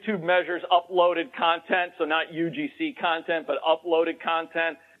views, YouTube measures uploaded content, so not UGC content, but uploaded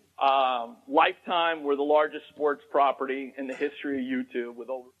content. Lifetime, we're the largest sports property in the history of YouTube with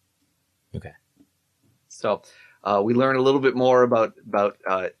over. Okay. So we learn a little bit more about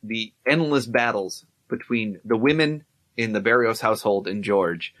the endless battles between the women in the Barrios household and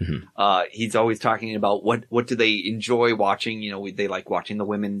George. Mm-hmm. He's always talking about what do they enjoy watching. They like watching the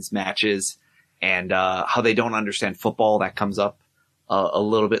women's matches and how they don't understand football. That comes up a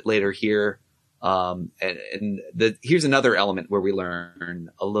little bit later here. Here's another element where we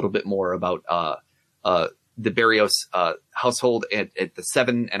learn a little bit more about the Barrios household at the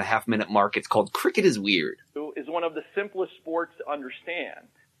 7.5 minute mark. It's called Cricket is Weird. Is one of the simplest sports to understand,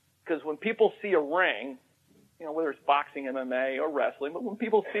 because when people see a ring, whether it's boxing, MMA, or wrestling, but when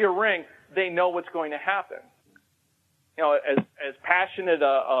people see a ring, they know what's going to happen. As passionate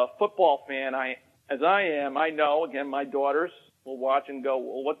a football fan as I am, I know, again, my daughters will watch and go,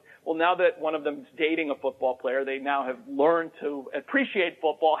 well, now that one of them is dating a football player, they now have learned to appreciate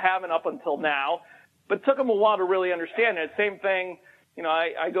football, haven't up until now, but it took them a while to really understand it. Same thing,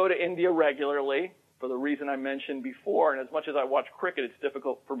 I go to India regularly for the reason I mentioned before, and as much as I watch cricket, it's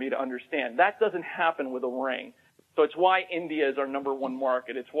difficult for me to understand. That doesn't happen with a ring. So it's why India is our number one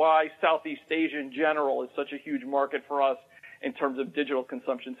market. It's why Southeast Asia in general is such a huge market for us in terms of digital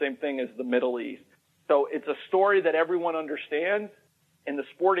consumption. Same thing as the Middle East. So it's a story that everyone understands. In the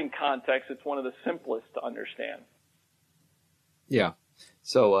sporting context, it's one of the simplest to understand. Yeah.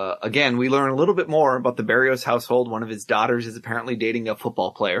 So, again, we learn a little bit more about the Barrios household. One of his daughters is apparently dating a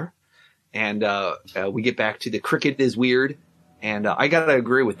football player. And we get back to the cricket is weird. And I got to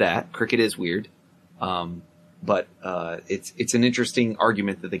agree with that. Cricket is weird. But it's an interesting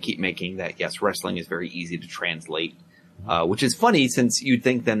argument that they keep making that, yes, wrestling is very easy to translate, which is funny since you'd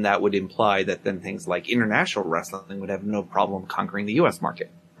think then that would imply that then things like international wrestling would have no problem conquering the U.S. market,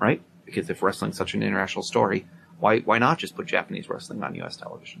 right? Because if wrestling's such an international story, Why not just put Japanese wrestling on U.S.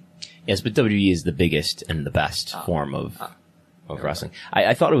 television? Yes, but WWE is the biggest and the best form of wrestling.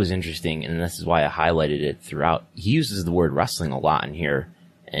 I thought it was interesting, and this is why I highlighted it throughout. He uses the word wrestling a lot in here,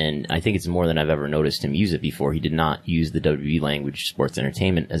 and I think it's more than I've ever noticed him use it before. He did not use the WWE language, sports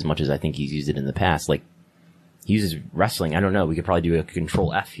entertainment, as much as I think he's used it in the past. Like, he uses wrestling. I don't know. We could probably do a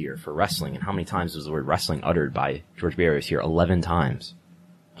control F here for wrestling. And how many times was the word wrestling uttered by George Barrios here? 11 times.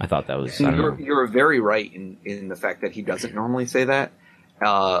 I thought that was, You're very right in the fact that he doesn't normally say that.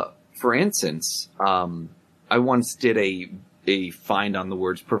 For instance, I once did a find on the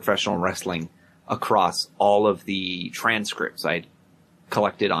words professional wrestling across all of the transcripts I'd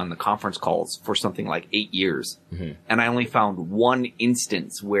collected on the conference calls for something like 8 years. Mm-hmm. And I only found one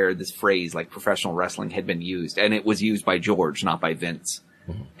instance where this phrase, like professional wrestling, had been used. And it was used by George, not by Vince.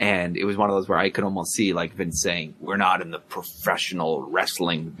 Mm-hmm. And it was one of those where I could almost see like Vince saying, "We're not in the professional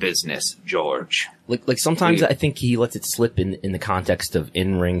wrestling business, George." Like sometimes I think he lets it slip in the context of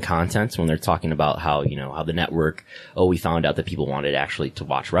in-ring content when they're talking about how the network, we found out that people wanted actually to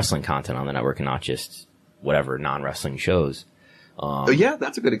watch wrestling content on the network and not just whatever non-wrestling shows. Yeah,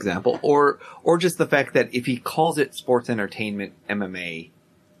 that's a good example. Or just the fact that if he calls it sports entertainment, MMA,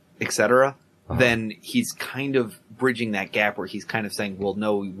 etc., then he's kind of bridging that gap where he's kind of saying, well,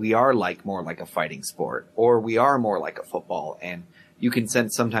 no, we are more like a fighting sport, or we are more like a football. And you can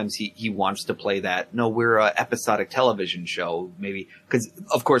sense sometimes he wants to play that. No, we're a episodic television show, maybe. Because,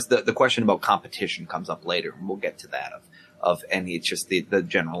 of course, the question about competition comes up later, and we'll get to that and it's just the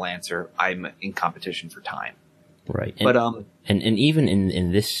general answer. I'm in competition for time. Right. But, and even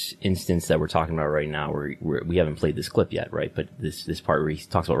in this instance that we're talking about right now, where we haven't played this clip yet, right? But this part where he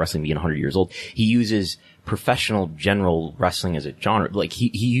talks about wrestling being 100 years old, he uses professional general wrestling as a genre. Like he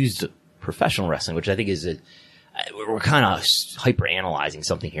used professional wrestling, which I think is we're kind of hyper analyzing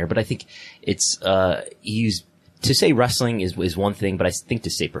something here, but I think it's, he used, to say wrestling is one thing, but I think to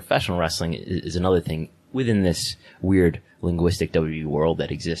say professional wrestling is another thing within this weird linguistic WWE world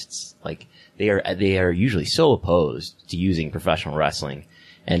that exists. Like, they are usually so opposed to using professional wrestling.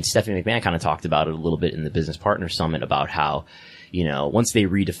 And Stephanie McMahon kind of talked about it a little bit in the Business Partner Summit about how, once they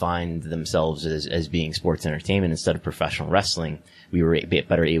redefined themselves as being sports entertainment instead of professional wrestling, we were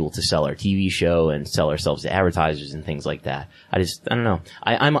better able to sell our TV show and sell ourselves to advertisers and things like that. I don't know.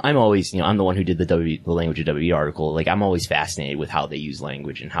 I'm always, I'm the one who did the language of WWE article. Like, I'm always fascinated with how they use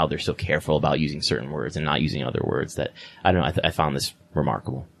language and how they're so careful about using certain words and not using other words that, I don't know, I found this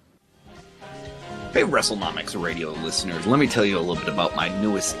remarkable. Hey, WrestleNomics radio listeners, let me tell you a little bit about my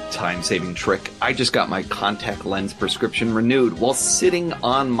newest time-saving trick. I just got my contact lens prescription renewed while sitting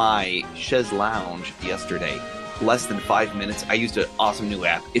on my chaise lounge yesterday. Less than 5 minutes, I used an awesome new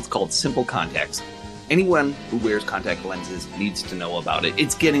app. It's called Simple Contacts. Anyone who wears contact lenses needs to know about it.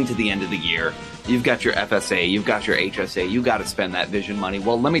 It's getting to the end of the year. You've got your FSA, you've got your HSA, you got to spend that vision money.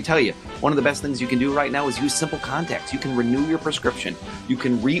 Well, let me tell you, one of the best things you can do right now is use Simple Contacts. You can renew your prescription. You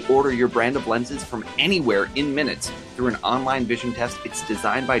can reorder your brand of lenses from anywhere in minutes through an online vision test. It's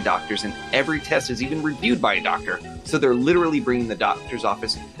designed by doctors, and every test is even reviewed by a doctor. So they're literally bringing the doctor's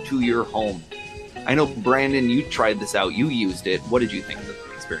office to your home. I know, Brandon, you tried this out. You used it. What did you think of the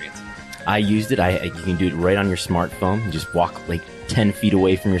experience? I used it. You can do it right on your smartphone. You just walk like 10 feet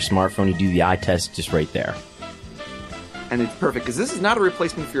away from your smartphone. You do the eye test just right there. And it's perfect because this is not a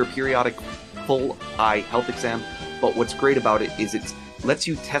replacement for your periodic full eye health exam. But what's great about it is it lets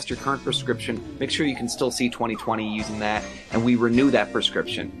you test your current prescription, make sure you can still see 20/20 using that, and we renew that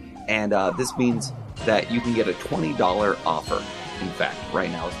prescription. And this means that you can get a $20 offer. In fact,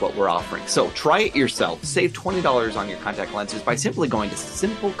 right now is what we're offering. So try it yourself. Save $20 on your contact lenses by simply going to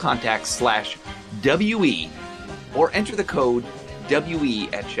simplecontacts/WE or enter the code WE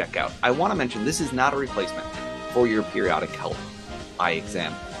at checkout. I want to mention this is not a replacement for your periodic health eye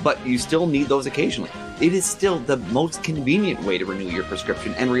exam, but you still need those occasionally. It is still the most convenient way to renew your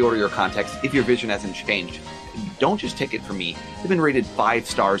prescription and reorder your contacts if your vision hasn't changed. Don't just take it from me. They've been rated 5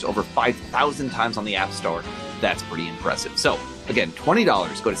 stars over 5,000 times on the App Store. That's pretty impressive. So, again,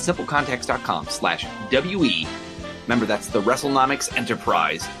 $20. Go to simplecontacts.com/WE. Remember, that's the WrestleNomics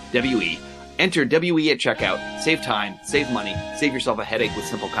Enterprise, WE. Enter WE at checkout. Save time, save money, save yourself a headache with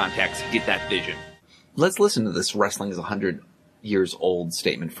Simple Contacts. Get that vision. Let's listen to this wrestling is 100 years old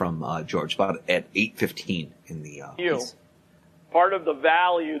statement from George, about at 8:15 in the piece. Part of the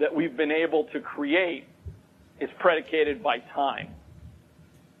value that we've been able to create is predicated by time.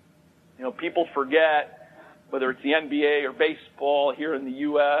 People forget, whether it's the NBA or baseball here in the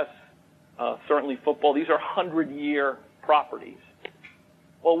U.S., certainly football, these are 100-year properties.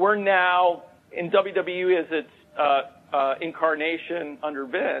 Well, we're now, in WWE, as it's incarnation under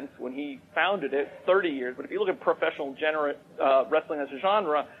Vince when he founded it, 30 years. But if you look at professional wrestling as a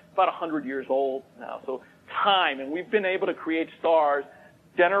genre, it's about 100 years old now. So time, and we've been able to create stars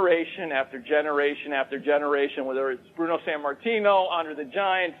generation after generation after generation, whether it's Bruno Sammartino, Andre the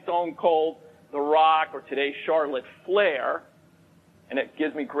Giant, Stone Cold, The Rock, or today Charlotte Flair. And it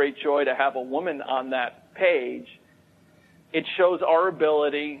gives me great joy to have a woman on that page. It shows our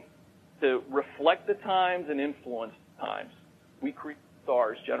ability to reflect the times and influence the times. We create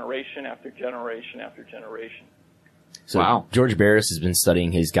stars generation after generation after generation. So wow. George Barris has been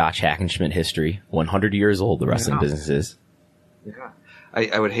studying his Gotch Hackenschmidt history. 100 years old, the wrestling business is. Yeah.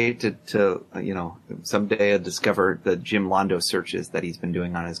 I would hate to someday discover the Jim Londo searches that he's been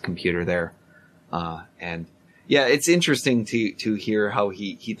doing on his computer there. And yeah, it's interesting to hear how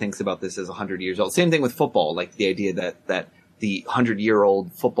he thinks about this as 100 years old. Same thing with football, like the idea that the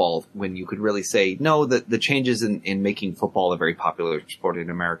 100-year-old football, when you could really say, no, the changes in making football a very popular sport in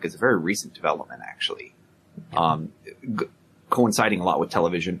America is a very recent development, actually. Coinciding a lot with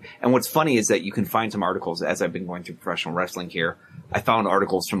television. And what's funny is that you can find some articles as I've been going through professional wrestling here. I found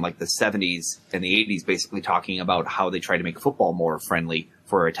articles from like the 70s and the 80s basically talking about how they try to make football more friendly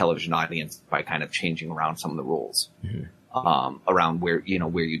for a television audience by kind of changing around some of the rules. Around where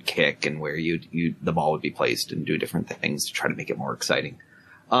you'd kick and where the ball would be placed and do different things to try to make it more exciting.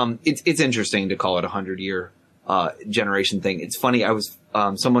 It's interesting to call it a 100-year generation thing. It's funny. I was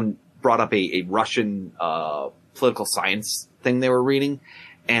someone brought up a Russian political science thing they were reading,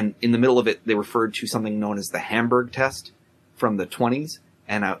 and in the middle of it, they referred to something known as the Hamburg test from the 20s,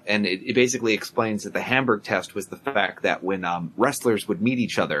 and it basically explains that the Hamburg test was the fact that when wrestlers would meet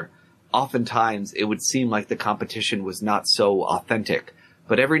each other, oftentimes it would seem like the competition was not so authentic,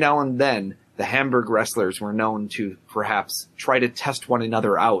 but every now and then the Hamburg wrestlers were known to perhaps try to test one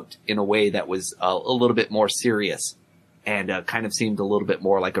another out in a way that was a little bit more serious and kind of seemed a little bit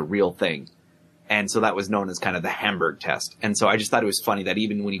more like a real thing. And so that was known as kind of the Hamburg test. And so I just thought it was funny that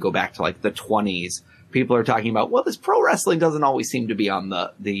even when you go back to like the 20s, people are talking about, well, this pro wrestling doesn't always seem to be on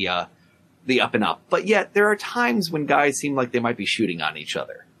the up and up. But yet there are times when guys seem like they might be shooting on each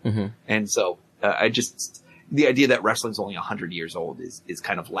other. Mm-hmm. And so the idea that wrestling's only 100 years old is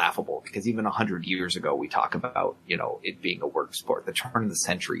kind of laughable, because even 100 years ago, we talk about, it being a work sport. The turn of the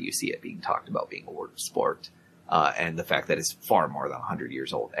century, you see it being talked about being a work sport. And the fact that it's far more than 100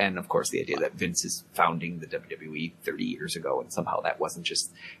 years old. And of course, the idea that Vince is founding the WWE 30 years ago, and somehow that wasn't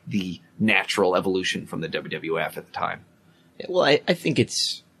just the natural evolution from the WWF at the time. Well, I think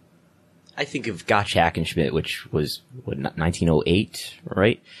of Gotch Hackenschmidt, which was 1908,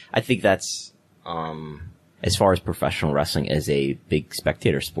 right? I think that's, as far as professional wrestling as a big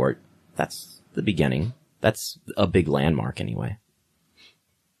spectator sport, that's the beginning. That's a big landmark anyway.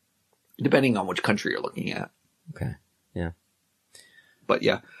 Depending on which country you're looking at. Okay. Yeah. But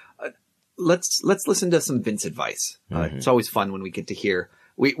yeah, let's listen to some Vince advice. It's always fun when we get to hear,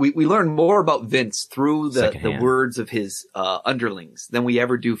 we learn more about Vince through the words of his underlings than we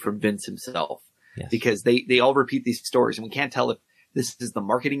ever do from Vince himself. Yes. Because they all repeat these stories, and we can't tell if this is the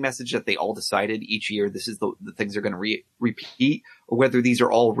marketing message that they all decided each year this is the things they're going to repeat, or whether these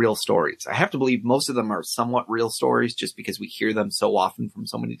are all real stories. I have to believe most of them are somewhat real stories, just because we hear them so often from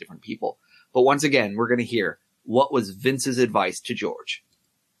so many different people. But once again, we're going to hear what was Vince's advice to George.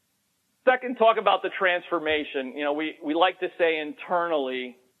 Second, talk about the transformation. We like to say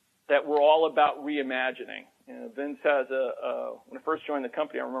internally that we're all about reimagining. Vince has when I first joined the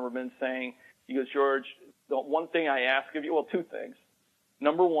company, I remember Vince saying, he goes, George, the one thing I ask of you, well, two things.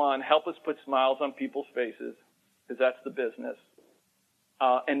 Number one, help us put smiles on people's faces, because that's the business.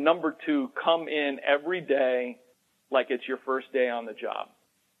 And number two, come in every day like it's your first day on the job.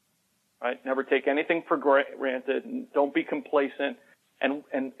 Right? Never take anything for granted, and don't be complacent, and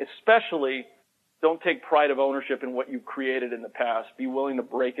especially don't take pride of ownership in what you created in the past. Be willing to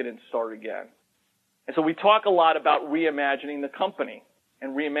break it and start again. And so we talk a lot about reimagining the company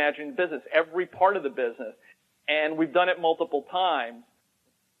and reimagining the business, every part of the business. And we've done it multiple times.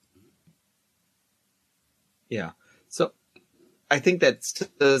 Yeah. So I think that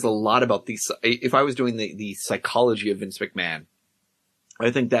says a lot about these. If I was doing the psychology of Vince McMahon, I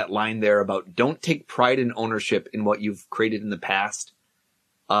think that line there about don't take pride and ownership in what you've created in the past.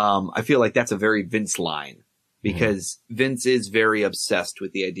 I feel like that's a very Vince line, because Vince is very obsessed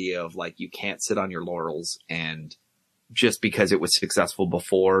with the idea of like, you can't sit on your laurels, and just because it was successful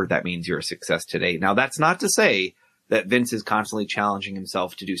before, that means you're a success today. Now, that's not to say that Vince is constantly challenging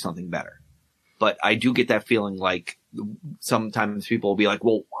himself to do something better, but I do get that feeling like sometimes people will be like,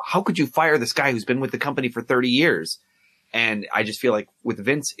 well, how could you fire this guy who's been with the company for 30 years? And I just feel like with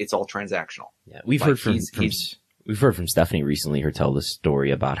Vince, it's all transactional. Yeah, we've heard from We've heard from Stephanie recently, her tell the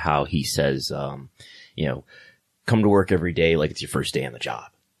story about how he says, come to work every day like it's your first day on the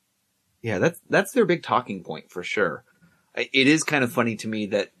job. Yeah, that's their big talking point for sure. It is kind of funny to me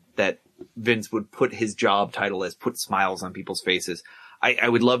that Vince would put his job title as put smiles on people's faces. I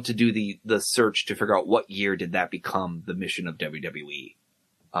would love to do the search to figure out what year did that become the mission of WWE.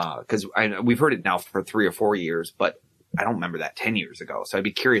 Cause we've heard it now for 3 or 4 years, but I don't remember that 10 years ago. So I'd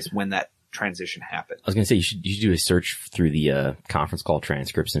be curious when that transition happened. I was going to say, you should do a search through the conference call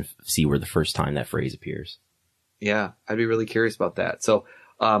transcripts and see where the first time that phrase appears. Yeah, I'd be really curious about that. So,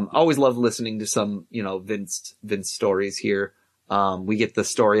 always love listening to some, Vince stories here. We get the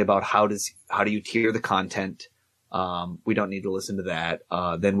story about how do you tier the content? We don't need to listen to that.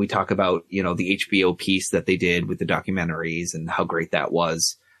 Then we talk about, the HBO piece that they did with the documentaries and how great that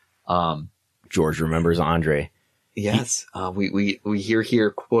was. George remembers Andre. Yes. We hear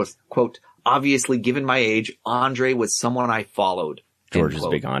here, quote, obviously given my age, Andre was someone I followed. George is a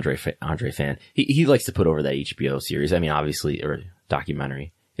big Andre fan. He likes to put over that HBO series. I mean, obviously, or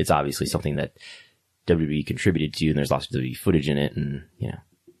documentary. It's obviously something that WWE contributed to, and there's lots of WWE footage in it, and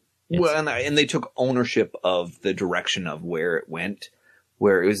Well, and they took ownership of the direction of where it went,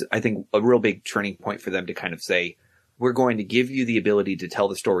 where it was, I think, a real big turning point for them to kind of say, we're going to give you the ability to tell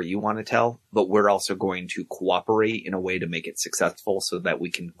the story you want to tell, but we're also going to cooperate in a way to make it successful so that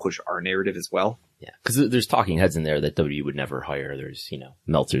we can push our narrative as well. Yeah, because there's talking heads in there that WWE would never hire. There's,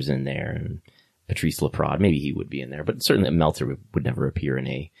 Meltzer's in there and Patrice LaPrade. Maybe he would be in there, but certainly Meltzer would never appear in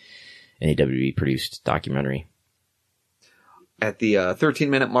a WWE produced documentary. At the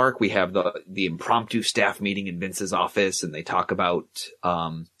 13-minute mark, we have the impromptu staff meeting in Vince's office, and they talk about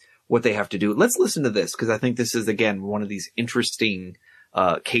what they have to do. Let's listen to this, because I think this is, again, one of these interesting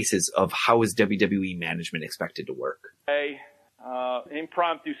cases of how is WWE management expected to work.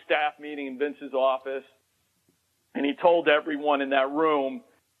 Impromptu staff meeting in Vince's office, and he told everyone in that room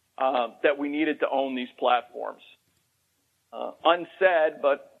that we needed to own these platforms. Unsaid,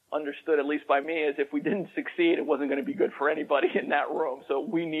 but understood, at least by me, is if we didn't succeed, it wasn't going to be good for anybody in that room. So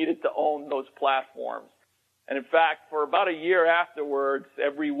we needed to own those platforms. And in fact, for about a year afterwards,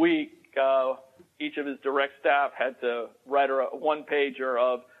 every week, each of his direct staff had to write a one-pager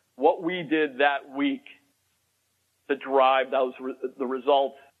of what we did that week to drive the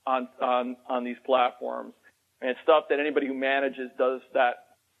results on these platforms. And it's stuff that anybody who manages does that,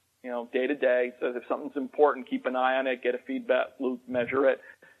 day to day. So if something's important, keep an eye on it, get a feedback loop, measure it.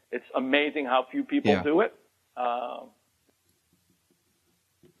 It's amazing how few people do it.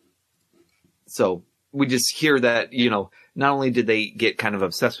 So we just hear that, not only did they get kind of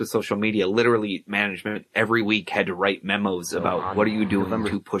obsessed with social media, literally management every week had to write memos about what are you doing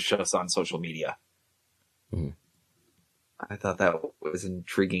to push us on social media. Mm-hmm. I thought that was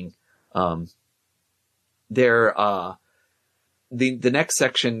intriguing. The next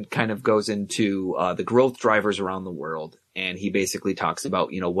section kind of goes into the growth drivers around the world, and he basically talks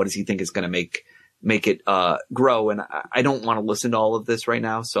about, what does he think is going to make it grow. And I don't want to listen to all of this right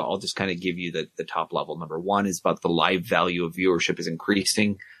now, so I'll just kind of give you the top level. Number one is about the live value of viewership is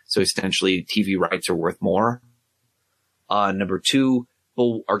increasing, so essentially TV rights are worth more. Number two,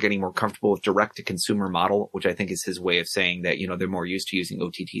 people are getting more comfortable with direct-to-consumer model, which I think is his way of saying that, they're more used to using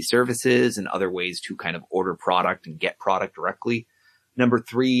OTT services and other ways to kind of order product and get product directly. Number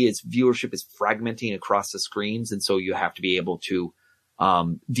three is viewership is fragmenting across the screens, and so you have to be able to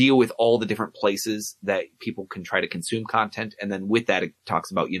deal with all the different places that people can try to consume content. And then with that, it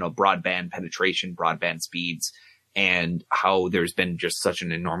talks about, broadband penetration, broadband speeds, and how there's been just such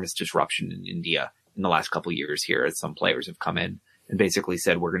an enormous disruption in India in the last couple of years here as some players have come in and basically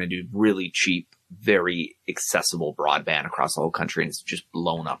said, we're going to do really cheap, very accessible broadband across the whole country. And it's just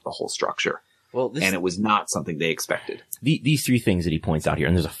blown up the whole structure. And it was not something they expected. These three things that he points out here,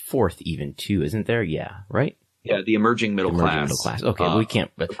 and there's a fourth even too, isn't there? Yeah, right? Yeah, the emerging middle class. Okay, but we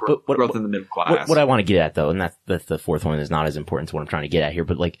can't. But growth in the middle class. What I want to get at, though, and that's the fourth one, is not as important to what I'm trying to get at here.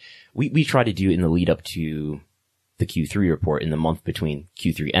 But we try to do in the lead up to the Q3 report, in the month between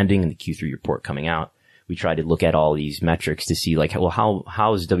Q3 ending and the Q3 report coming out, we try to look at all these metrics to see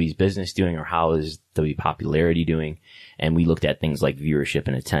how is W's business doing, or how is W popularity doing? And we looked at things like viewership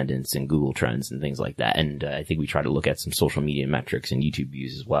and attendance and Google Trends and things like that. And I think we try to look at some social media metrics and YouTube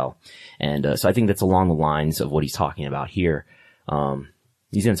views as well. And so I think that's along the lines of what he's talking about here.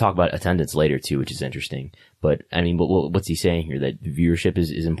 He's going to talk about attendance later too, which is interesting. But I mean, what's he saying here? That viewership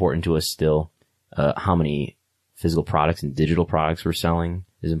is important to us still. How many physical products and digital products we're selling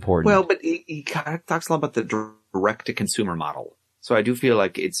is important. Well, but he kind of talks a lot about the direct to consumer model. So I do feel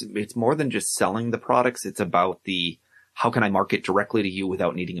like it's more than just selling the products. It's about how can I market directly to you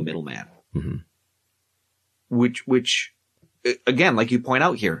without needing a middleman? Mm-hmm. which again, like you point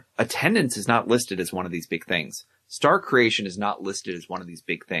out here, attendance is not listed as one of these big things. Star creation is not listed as one of these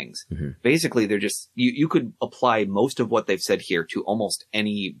big things. Mm-hmm. Basically, they're just, you could apply most of what they've said here to almost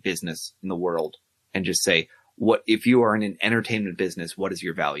any business in the world and just say, what, if you are in an entertainment business, what is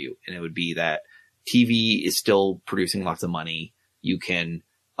your value? And it would be that TV is still producing lots of money. You can,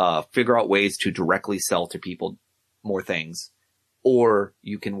 figure out ways to directly sell to people more things, or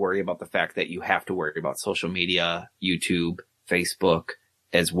you can worry about the fact that you have to worry about social media, YouTube, Facebook,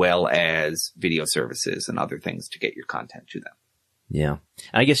 as well as video services and other things to get your content to them. Yeah.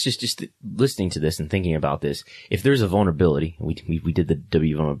 I guess just listening to this and thinking about this, if there's a vulnerability, we did the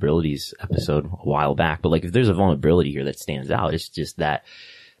W vulnerabilities episode a while back, but like if there's a vulnerability here that stands out, it's just that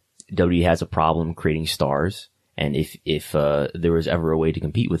WWE has a problem creating stars. And if there was ever a way to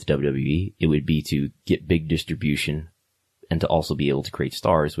compete with WWE, it would be to get big distribution and to also be able to create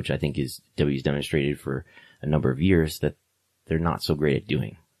stars, which I think is WWE's demonstrated for a number of years that they're not so great at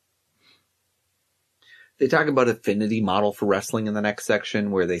doing. They talk about affinity model for wrestling in the next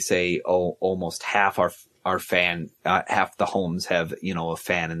section, where they say, almost half our fan, half the homes have, a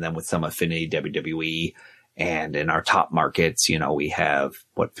fan in them with some affinity WWE. And in our top markets, we have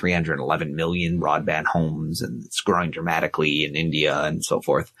 311 million broadband homes, and it's growing dramatically in India and so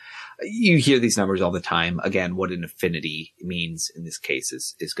forth. You hear these numbers all the time. Again, what an affinity means in this case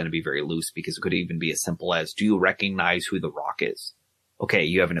is going to be very loose, because it could even be as simple as, do you recognize who The Rock is? Okay,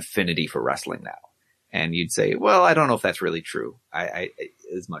 you have an affinity for wrestling now. And you'd say, well, I don't know if that's really true. I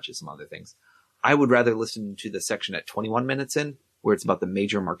as much as some other things. I would rather listen to the section at 21 minutes in, where it's about the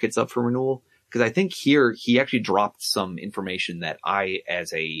major markets up for renewal. Because I think here he actually dropped some information that I,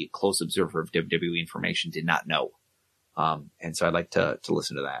 as a close observer of WWE information, did not know. And so I'd like to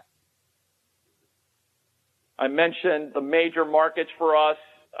listen to that. I mentioned the major markets for us,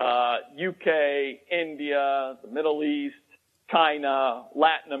 UK, India, the Middle East, China,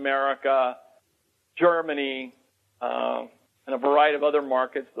 Latin America, Germany, and a variety of other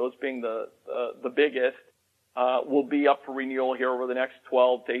markets, those being the biggest, will be up for renewal here over the next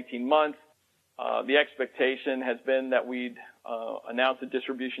 12 to 18 months. The expectation has been that we'd announce a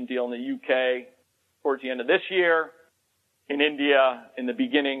distribution deal in the UK towards the end of this year. In India, in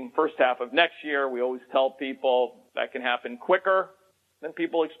the first half of next year. We always tell people that can happen quicker than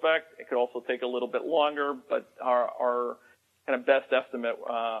people expect. It could also take a little bit longer, but our kind of best estimate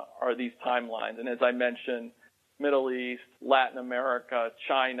are these timelines. And as I mentioned, Middle East, Latin America,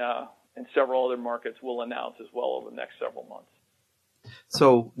 China, and several other markets we'll announce as well over the next several months.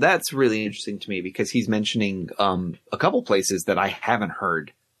 So that's really interesting to me, because he's mentioning a couple places that I haven't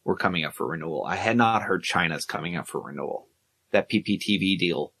heard were coming up for renewal. I had not heard China's coming up for renewal. That PPTV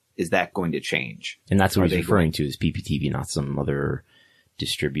deal, is that going to change? And that's what he's referring to, is PPTV, not some other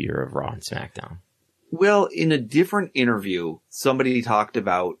distributor of Raw and SmackDown. Well, in a different interview, somebody talked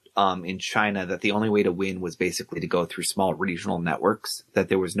about in China that the only way to win was basically to go through small regional networks, that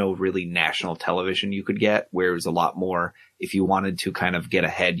there was no really national television you could get, where it was a lot more, if you wanted to kind of get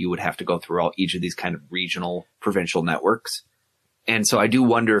ahead, you would have to go through each of these kind of regional provincial networks. And so I do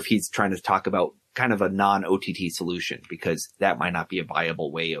wonder if he's trying to talk about kind of a non-OTT solution, because that might not be a viable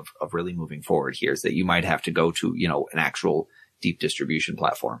way of really moving forward here, is that you might have to go to, an actual deep distribution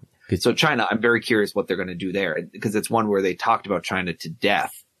platform. So China, I'm very curious what they're going to do there, because it's one where they talked about China to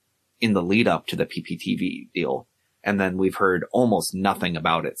death in the lead up to the PPTV deal. And then we've heard almost nothing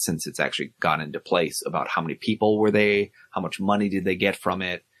about it since it's actually gone into place, about how many people were they, how much money did they get from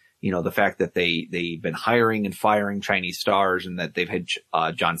it. The fact that they've been hiring and firing Chinese stars, and that they've had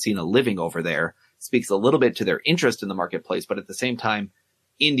John Cena living over there, speaks a little bit to their interest in the marketplace. But at the same time,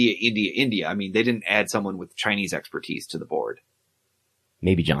 India. I mean, they didn't add someone with Chinese expertise to the board.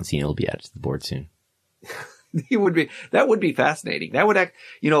 Maybe John Cena will be added to the board soon. That would be fascinating. That would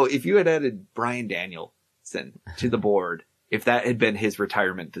if you had added Bryan Danielson to the board, if that had been his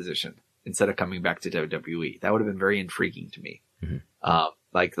retirement position instead of coming back to WWE, that would have been very intriguing to me. Mm-hmm.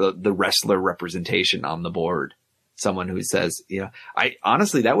 Like the wrestler representation on the board, someone who says,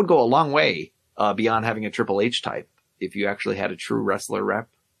 that would go a long way, beyond having a Triple H type. If you actually had a true wrestler rep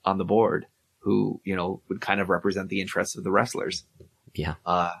on the board who, would kind of represent the interests of the wrestlers. Yeah.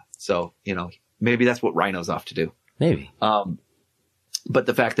 So, maybe that's what Rhino's off to do. Maybe. But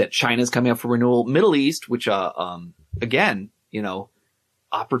the fact that China's coming up for renewal, Middle East, which, again,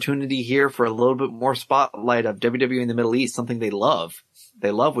 opportunity here for a little bit more spotlight of WWE in the Middle East, something they love.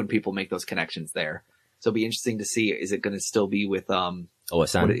 They love when people make those connections there. So it'll be interesting to see, is it going to still be with,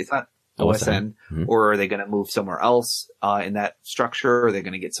 OSN? It's not OSN, mm-hmm. Or are they going to move somewhere else, in that structure? Are they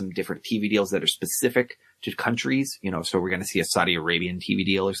going to get some different TV deals that are specific to countries? So we're going to see a Saudi Arabian TV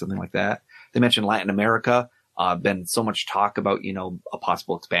deal or something like that. They mentioned Latin America. Been so much talk about, a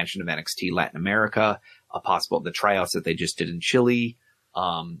possible expansion of NXT Latin America, the tryouts that they just did in Chile.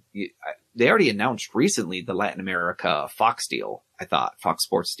 They already announced recently the Latin America Fox deal, I thought, Fox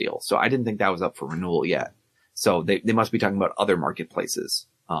Sports deal. So I didn't think that was up for renewal yet. So they must be talking about other marketplaces,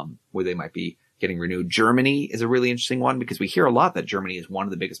 where they might be getting renewed. Germany is a really interesting one because we hear a lot that Germany is one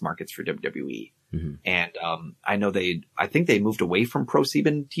of the biggest markets for WWE. Mm-hmm. And, I think they moved away from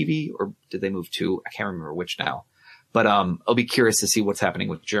ProSieben TV, or did they move to, I can't remember which now, but, I'll be curious to see what's happening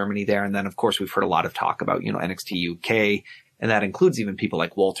with Germany there. And then of course we've heard a lot of talk about, NXT UK, and that includes even people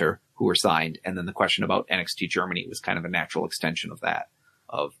like Walter who were signed. And then the question about NXT Germany was kind of a natural extension of that,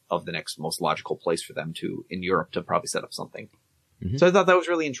 of the next most logical place for them in Europe to probably set up something. Mm-hmm. So I thought that was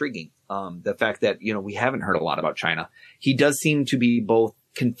really intriguing. The fact that, we haven't heard a lot about China. He does seem to be both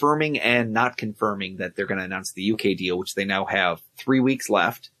confirming and not confirming that they're going to announce the UK deal, which they now have 3 weeks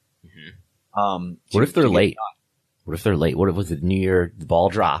left. Mm-hmm. What if they're late? What if they're late? What if with the New Year, the ball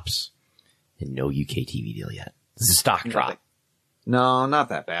drops and no UK TV deal yet? This is a stock drop. No, not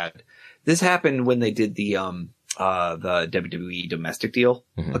that bad. This happened when they did the WWE domestic deal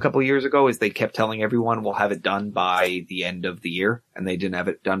a couple of years ago. Is they kept telling everyone we'll have it done by the end of the year, and they didn't have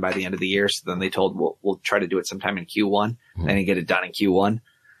it done by the end of the year. So then they told we'll try to do it sometime in Q1, and then get it done in Q1.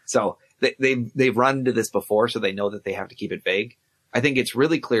 So they've run into this before, so they know that they have to keep it vague. I think it's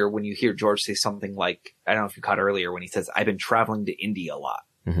really clear when you hear George say something like, I don't know if you caught earlier when he says, "I've been traveling to India a lot,"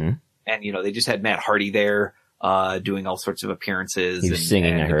 and they just had Matt Hardy there doing all sorts of appearances. He was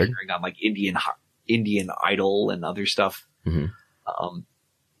singing, I heard, on like Indian Idol and other stuff.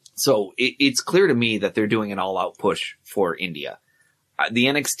 So it's clear to me that they're doing an all-out push for India. The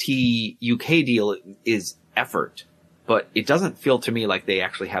NXT UK deal is effort, but it doesn't feel to me like they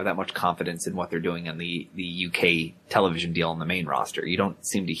actually have that much confidence in what they're doing on the UK television deal on the main roster. You don't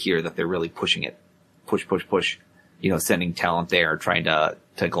seem to hear that they're really pushing it. Push, sending talent there, trying to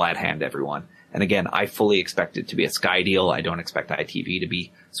glad hand everyone. And again, I fully expect it to be a Sky deal. I don't expect ITV to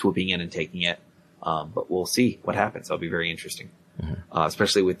be swooping in and taking it. But we'll see what happens. That'll be very interesting.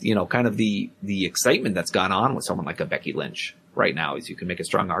 Especially with, kind of the excitement that's gone on with someone like a Becky Lynch right now, is you can make a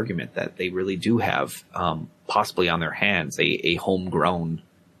strong argument that they really do have, possibly on their hands, a homegrown,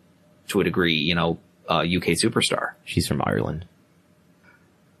 to a degree, UK superstar. She's from Ireland.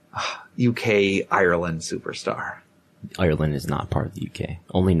 UK Ireland superstar. Ireland is not part of the UK.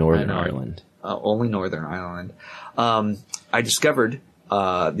 Only Northern Ireland. Only Northern Ireland. I discovered,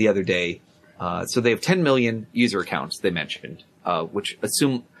 the other day, so they have 10 million user accounts, they mentioned, which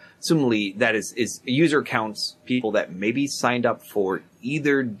assumably that is user accounts, people that maybe signed up for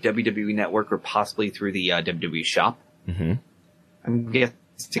either WWE Network or possibly through the WWE shop. Mm-hmm. I'm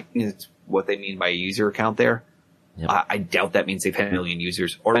guessing it's what they mean by a user account there. Yep. I doubt that means they've had 10 million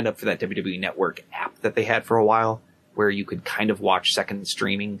users or signed up for that WWE Network app that they had for a while, where you could kind of watch second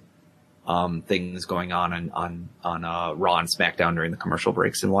streaming things going on Raw and SmackDown during the commercial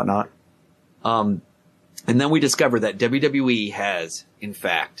breaks and whatnot. And then we discover that WWE has, in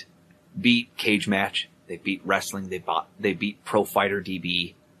fact, beat Cage Match. They beat wrestling. They beat Pro Fighter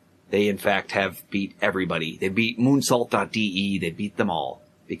DB. They, in fact, have beat everybody. They beat Moonsault.de. They beat them all.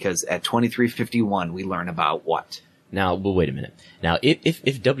 Because at 2351, we learn about what? Now, but wait a minute. Now, if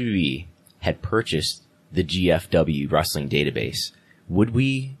WWE had purchased the GFW wrestling database, would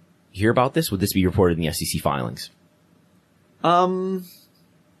we hear about this? Would this be reported in the SEC filings?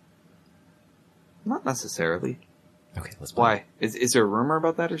 Not necessarily. Okay, let's play. Why? Is there a rumor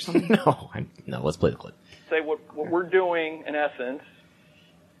about that or something? No, let's play the clip. Say what we're doing, in essence,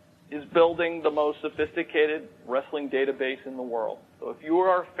 is building the most sophisticated wrestling database in the world. So if you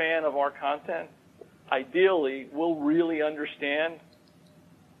are a fan of our content, ideally, we'll really understand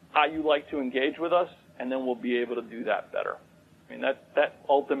how you like to engage with us, and then we'll be able to do that better. I mean, that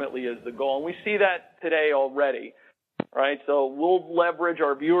ultimately is the goal. And we see that today already, right? So we'll leverage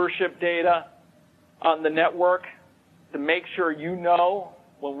our viewership data on the network to make sure you know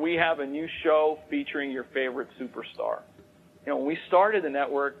when we have a new show featuring your favorite superstar. When we started the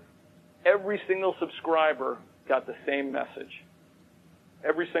network, every single subscriber got the same message.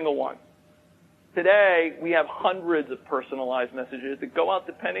 Every single one. Today, we have hundreds of personalized messages that go out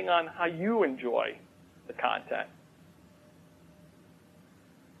depending on how you enjoy the content.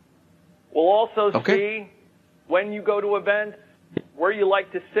 We'll also see when you go to events, where you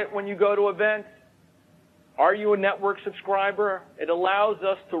like to sit when you go to events. Are you a network subscriber? It allows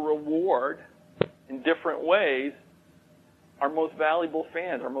us to reward in different ways our most valuable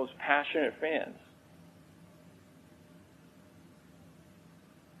fans, our most passionate fans.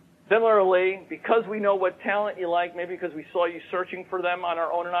 Similarly, because we know what talent you like, maybe because we saw you searching for them on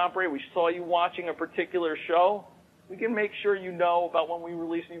our own and operate, we saw you watching a particular show, we can make sure you know about when we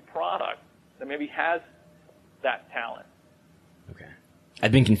release new product that maybe has that talent. Okay.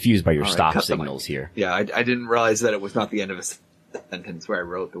 I've been confused by your All right, stop cut the mic. signals here. Yeah, I didn't realize that it was not the end of a sentence where I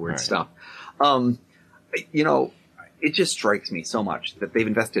wrote the word Right. stop. You know, it just strikes me so much that they've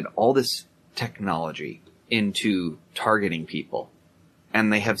invested all this technology into targeting people,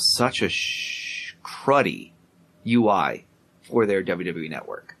 and they have such a cruddy UI for their WWE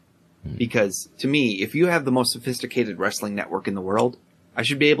network. Because to me, if you have the most sophisticated wrestling network in the world, I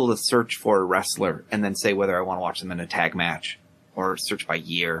should be able to search for a wrestler and then say whether I want to watch them in a tag match, or search by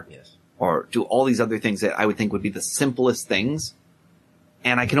year, Yes. or do all these other things that I would think would be the simplest things.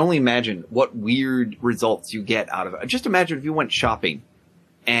 And I can only imagine what weird results you get out of it. Just imagine if you went shopping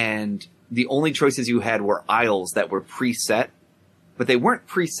and the only choices you had were aisles that were preset, but they weren't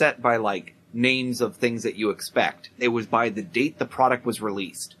preset by like names of things that you expect. It was by the date the product was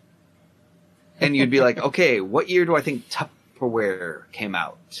released. And you'd be like, okay, what year do I think Tupperware came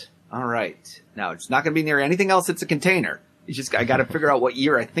out? All right. Now it's not going to be near anything else. It's a container. It's just, I got to figure out what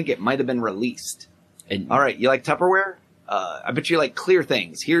year I think it might have been released. And All right. You like Tupperware? I bet you like clear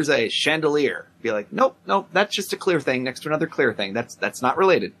things. Here's a chandelier. Be like, nope, that's just a clear thing next to another clear thing. That's not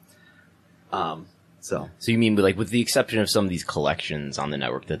related. So So you mean like with the exception of some of these collections on the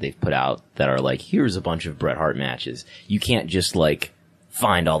network that they've put out that are like, here's a bunch of Bret Hart matches. You can't just like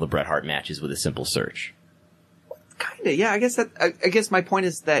find all the Bret Hart matches with a simple search. kinda, yeah, I guess my point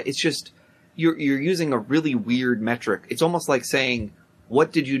is that it's just, you're using a really weird metric. It's almost like saying,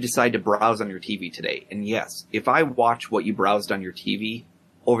 what did you decide to browse on your TV today? And yes, if I watch what you browsed on your TV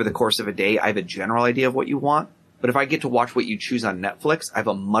over the course of a day, I have a general idea of what you want. But if I get to watch what you choose on Netflix, I have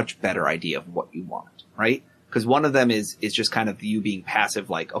a much better idea of what you want, right? Because one of them is just kind of you being passive,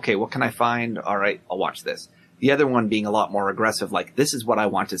 like, okay, what can I find? All right, I'll watch this. The other one being a lot more aggressive, like, this is what I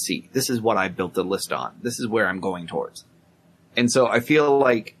want to see. This is what I built a list on. This is where I'm going towards. And so I feel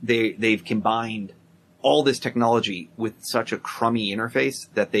like they've combined all this technology with such a crummy interface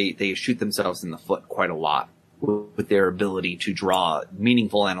that they shoot themselves in the foot quite a lot with their ability to draw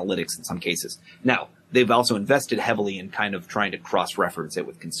meaningful analytics in some cases. Now, they've also invested heavily in kind of trying to cross-reference it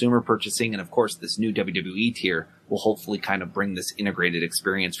with consumer purchasing. And of course, this new WWE tier will hopefully kind of bring this integrated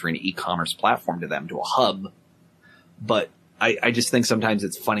experience for an e-commerce platform to them, to a hub. But I just think sometimes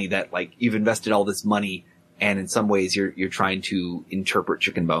it's funny that like you've invested all this money and in some ways you're trying to interpret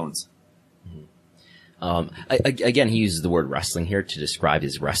chicken bones. Again, he uses the word wrestling here to describe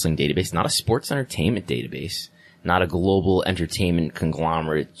his wrestling database, not a sports entertainment database, not a global entertainment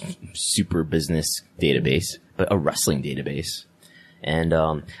conglomerate super business database, but a wrestling database. And,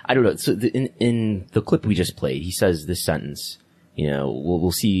 I don't know. So in the clip we just played, he says this sentence, you know,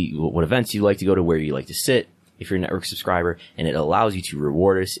 we'll see what events you like to go to, where you like to sit if you're a network subscriber, and it allows you to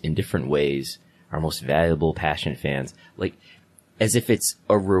reward us in different ways, our most valuable, passionate fans. Like, as if it's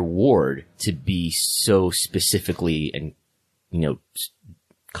a reward to be so specifically and, you know,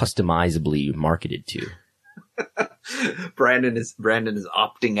 customizably marketed to. Brandon is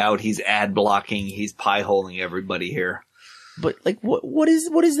opting out. He's ad blocking. He's pie holing everybody here. But like, what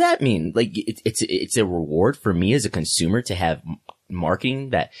does that mean? Like, it's a reward for me as a consumer to have marketing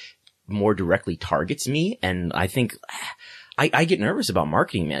that more directly targets me. And I think I get nervous about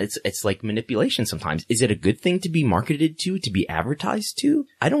marketing, man. It's like manipulation sometimes. Is it a good thing to be marketed to be advertised to?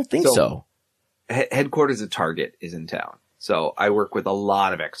 I don't think so. Headquarters of Target is in town. So I work with a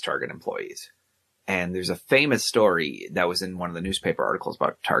lot of ex-Target employees. And there's a famous story that was in one of the newspaper articles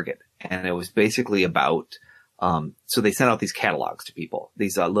about Target. And it was basically about, so they sent out these catalogs to people,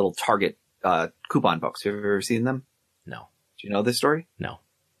 these little Target coupon books. Have you ever seen them? No. Do you know this story? No.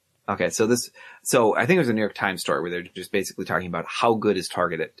 Okay, so I think it was a New York Times story where they're just basically talking about how good is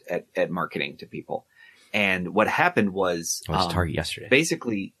Target at marketing to people. And what happened was, I was Target yesterday.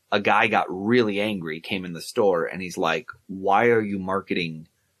 Basically, a guy got really angry, came in the store, and he's like, why are you marketing,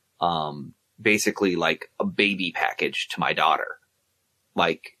 basically like a baby package to my daughter?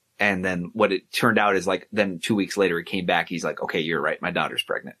 Like, and then what it turned out is like, then 2 weeks later he came back, he's like, okay, you're right, my daughter's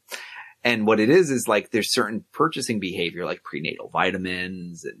pregnant. And what it is like there's certain purchasing behavior like prenatal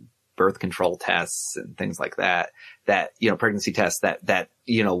vitamins and birth control tests and things like that, you know, pregnancy tests that,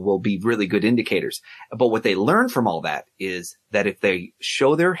 you know, will be really good indicators. But what they learn from all that is that if they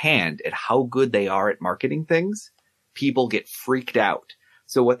show their hand at how good they are at marketing things, people get freaked out.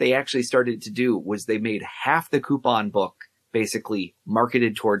 So what they actually started to do was they made half the coupon book basically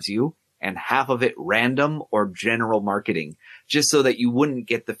marketed towards you, and half of it random or general marketing, just so that you wouldn't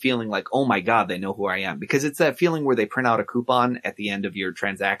get the feeling like, oh my God, they know who I am. Because it's that feeling where they print out a coupon at the end of your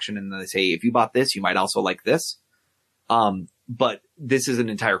transaction and they say, if you bought this, you might also like this. But this is an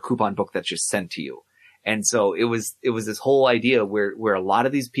entire coupon book that's just sent to you. And so it was this whole idea where a lot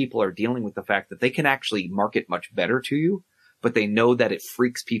of these people are dealing with the fact that they can actually market much better to you, but they know that it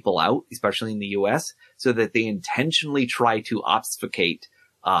freaks people out, especially in the US, so that they intentionally try to obfuscate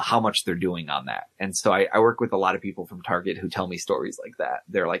how much they're doing on that. And so I work with a lot of people from Target who tell me stories like that.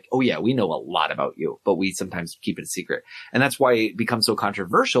 They're like, oh yeah, we know a lot about you, but we sometimes keep it a secret. And that's why it becomes so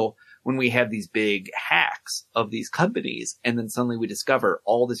controversial when we have these big hacks of these companies. And then suddenly we discover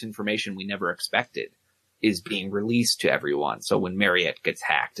all this information we never expected is being released to everyone. So when Marriott gets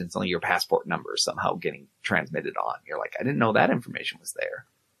hacked and suddenly your passport number is somehow getting transmitted on, you're like, I didn't know that information was there.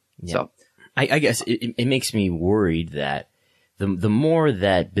 Yeah. So I guess it makes me worried that the more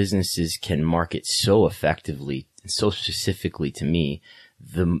that businesses can market so effectively and so specifically to me,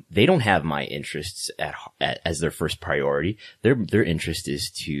 they don't have my interests as their first priority. Their interest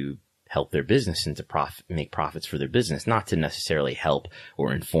is to help their business and to make profits for their business, not to necessarily help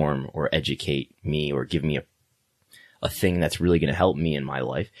or inform or educate me or give me a thing that's really going to help me in my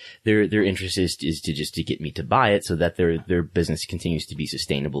life. Their interest is to get me to buy it so that their business continues to be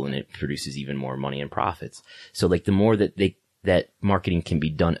sustainable and it produces even more money and profits. So like the more that marketing can be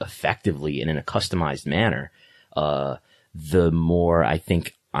done effectively and in a customized manner, the more I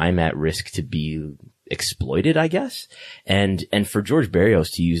think I'm at risk to be exploited, I guess. And for George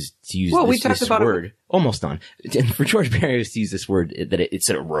Barrios to use this word, almost done. And for George Barrios to use this word that it's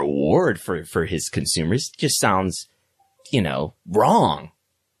a reward for his consumers just sounds, wrong.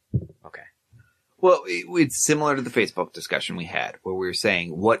 Okay. Well, it's similar to the Facebook discussion we had where we were saying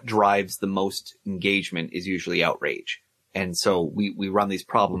what drives the most engagement is usually outrage. And so we run these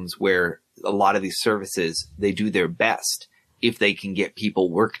problems where a lot of these services, they do their best if they can get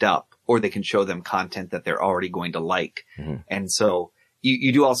people worked up or they can show them content that they're already going to like. Mm-hmm. And so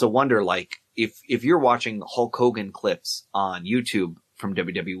you do also wonder, like, if you're watching Hulk Hogan clips on YouTube from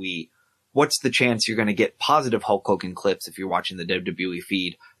WWE, what's the chance you're going to get positive Hulk Hogan clips if you're watching the WWE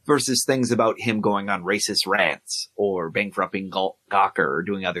feed versus things about him going on racist rants or bankrupting Gawker or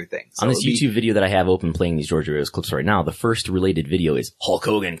doing other things? So on this YouTube video that I have open playing these George Barrios clips right now, the first related video is Hulk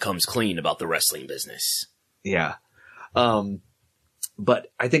Hogan comes clean about the wrestling business. Yeah.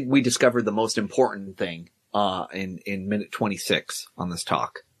 But I think we discovered the most important thing in minute 26 on this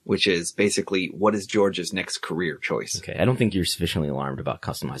talk, which is basically what is George's next career choice? Okay, I don't think you're sufficiently alarmed about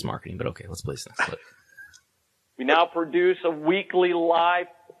customized marketing, but okay, let's play this next clip. We now produce a weekly live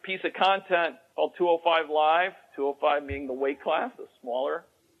piece of content called 205 Live, 205 being the weight class, the smaller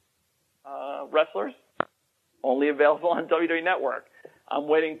wrestlers, only available on WWE Network. I'm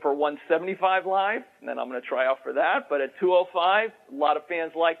waiting for 175 Live, and then I'm going to try out for that. But at 205, a lot of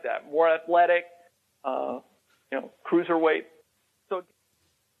fans like that. More athletic, cruiserweight.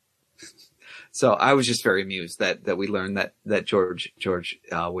 So I was just very amused that we learned that George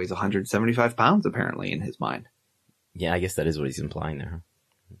weighs 175 pounds apparently in his mind. Yeah, I guess that is what he's implying there.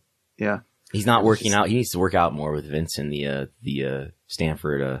 Yeah. He's not working out. He needs to work out more with Vince in the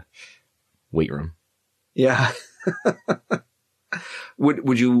Stanford weight room. Yeah.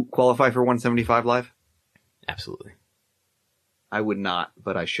 Would you qualify for 175 Live? Absolutely. I would not,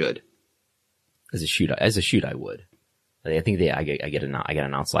 but I should. As a shoot, I would. I think I got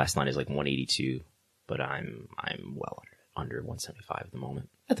announced last night as like 182, but I'm well under 175 at the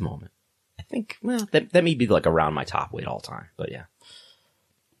moment. I think that may be like around my top weight all time, but yeah.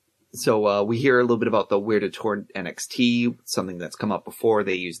 So we hear a little bit about the where to tour NXT, something that's come up before.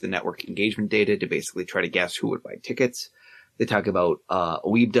 They use the network engagement data to basically try to guess who would buy tickets. They talk about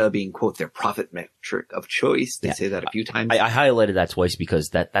OIBDA being, quote, their profit metric of choice. They say that a few times. I highlighted that twice because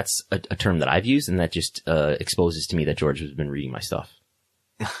that's a term that I've used, and that just exposes to me that George has been reading my stuff.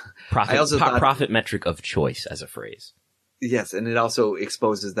 Profit metric of choice as a phrase. Yes, and it also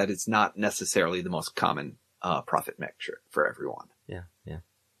exposes that it's not necessarily the most common profit metric for everyone. Yeah.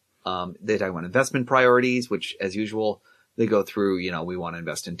 They talk about investment priorities, which, as usual, they go through, we want to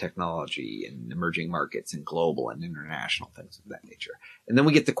invest in technology and emerging markets and global and international things of that nature. And then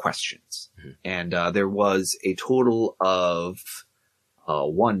we get the questions. Mm-hmm. And there was a total of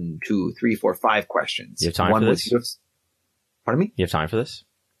 1, 2, 3, 4, 5 questions. You have time for this? Pardon me? You have time for this?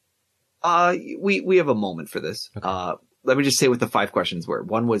 We have a moment for this. Okay. Let me just say what the 5 questions were.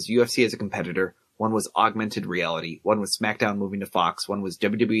 One was UFC as a competitor. One was augmented reality. One was SmackDown moving to Fox. One was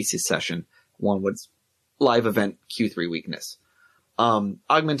WWE Secession. One was live event Q3 weakness.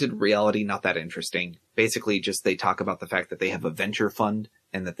 Augmented reality, not that interesting. Basically, just they talk about the fact that they have a venture fund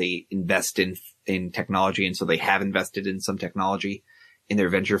and that they invest in technology. And so they have invested in some technology in their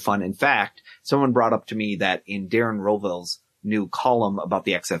venture fund. In fact, someone brought up to me that in Darren Rovell's new column about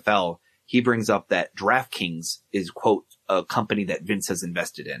the XFL, he brings up that DraftKings is, quote, a company that Vince has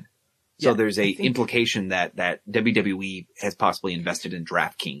invested in. So there's a implication that WWE has possibly invested in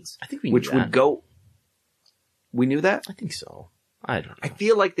DraftKings. I think we knew that. We knew that? I think so. I don't know. I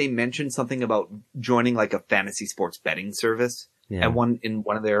feel like they mentioned something about joining like a fantasy sports betting service in one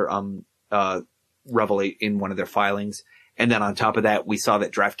of their in one of their filings. And then on top of that, we saw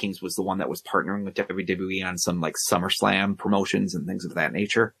that DraftKings was the one that was partnering with WWE on some like SummerSlam promotions and things of that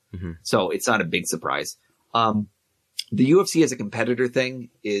nature. Mm-hmm. So it's not a big surprise. The UFC as a competitor thing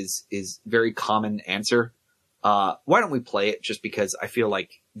is very common answer. Why don't we play it? Just because I feel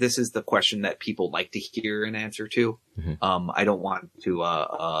like this is the question that people like to hear an answer to. Mm-hmm. I don't want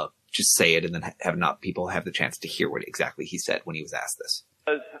to just say it and then have not people have the chance to hear what exactly he said when he was asked this.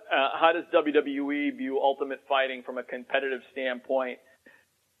 How does WWE view Ultimate Fighting from a competitive standpoint?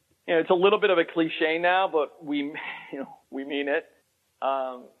 You know, it's a little bit of a cliche now, but we mean it.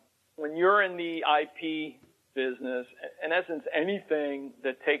 When you're in the IP business, in essence, anything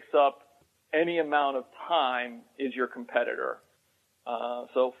that takes up any amount of time is your competitor.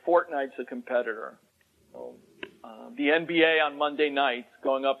 So Fortnite's a competitor. So, the NBA on Monday nights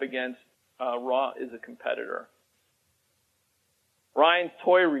going up against Raw is a competitor. Ryan's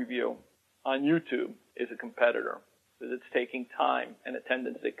toy review on YouTube is a competitor because it's taking time and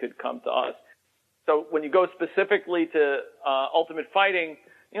attendance that could come to us. So when you go specifically to Ultimate Fighting,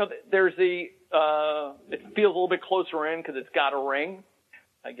 you know, there's it feels a little bit closer in because it's got a ring,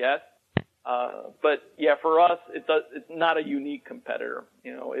 I guess. But yeah, for us, it's not a unique competitor.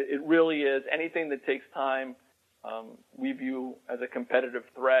 You know, it really is anything that takes time. We view as a competitive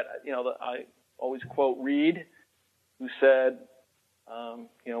threat. You know, I always quote Reed, who said,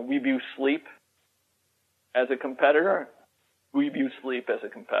 you know, we view sleep as a competitor. We view sleep as a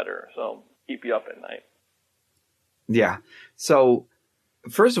competitor. So keep you up at night. Yeah. So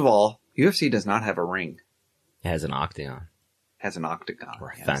first of all, UFC does not have a ring. It has an octagon.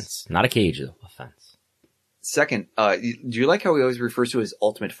 Or a fence. Not a cage, though. A fence. Second, do you like how he always refers to it as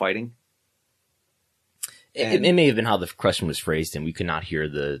Ultimate Fighting? It may have been how the question was phrased, and we could not hear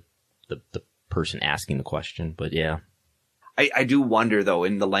the person asking the question, but yeah. I do wonder, though,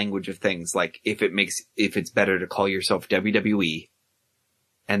 in the language of things, like if it's better to call yourself WWE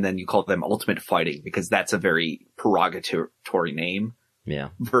and then you call them Ultimate Fighting, because that's a very derogatory name. Yeah.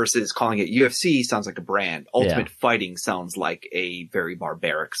 Versus calling it UFC sounds like a brand. Ultimate Fighting sounds like a very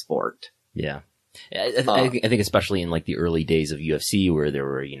barbaric sport. Yeah. I think especially in like the early days of UFC where there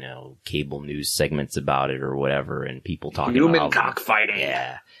were, you know, cable news segments about it or whatever and people talking about human cockfighting.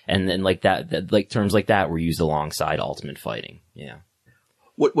 Yeah. And then like that, like terms like that were used alongside Ultimate Fighting. Yeah.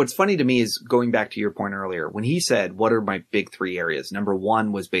 What's funny to me is going back to your point earlier, when he said, what are my big three areas? Number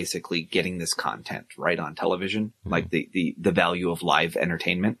one was basically getting this content right on television, mm-hmm. like the value of live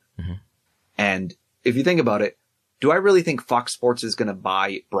entertainment. Mm-hmm. And if you think about it, do I really think Fox Sports is going to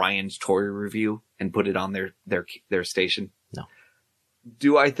buy Brian's toy review and put it on their station? No.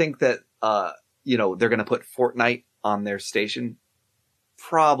 Do I think that, you know, they're going to put Fortnite on their station?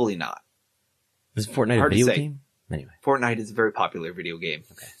 Probably not. Is Fortnite a video game? Anyway. Fortnite is a very popular video game.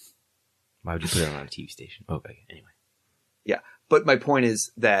 Okay. Why would you put it on a TV station? Okay. Anyway. Yeah. But my point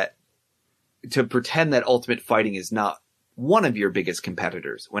is that to pretend that Ultimate Fighting is not one of your biggest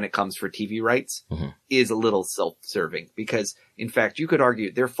competitors when it comes for TV rights mm-hmm. is a little self-serving because, in fact, you could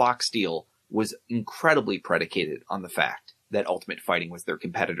argue their Fox deal was incredibly predicated on the fact that Ultimate Fighting was their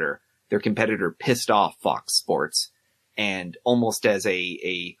competitor. Their competitor pissed off Fox Sports and almost as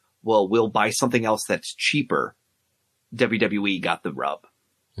well, we'll buy something else that's cheaper. WWE got the rub.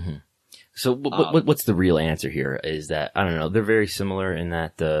 Mm-hmm. So what's the real answer here is that, I don't know, they're very similar in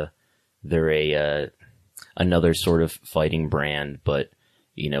that they're another sort of fighting brand, but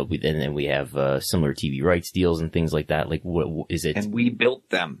you know, and then we have similar TV rights deals and things like that. Like, what is it? And we built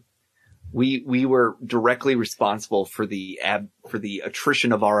them. We were directly responsible for the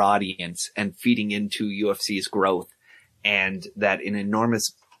attrition of our audience and feeding into UFC's growth, and that an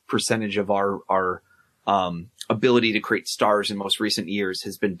enormous percentage of our ability to create stars in most recent years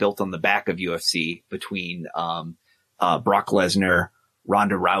has been built on the back of UFC between Brock Lesnar,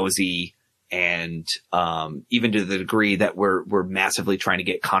 Ronda Rousey, and even to the degree that we're massively trying to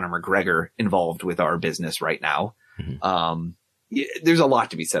get Conor McGregor involved with our business right now. Mm-hmm. There's a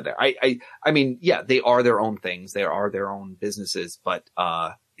lot to be said there. I mean, yeah, they are their own things. They are their own businesses, but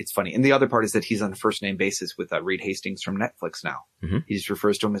it's funny. And the other part is that he's on a first name basis with Reed Hastings from Netflix now. Mm-hmm. He just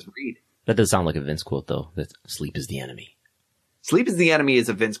refers to him as Reed. That does sound like a Vince quote, though, that sleep is the enemy. Sleep is the enemy is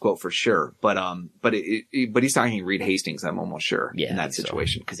a Vince quote for sure, but he's talking Reed Hastings. I'm almost sure in that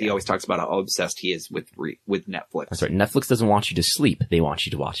situation because he always talks about how obsessed he is with Netflix. That's right. Netflix doesn't want you to sleep; they want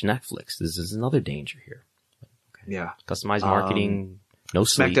you to watch Netflix. This is another danger here. Okay. Yeah, customized marketing, no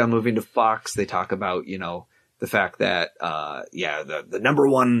sleep. SmackDown moving to Fox. They talk about the fact that the number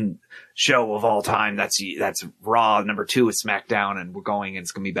one show of all time that's Raw. Number 2 is SmackDown, and we're going, and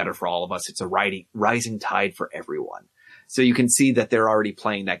it's going to be better for all of us. It's a rising tide for everyone. So you can see that they're already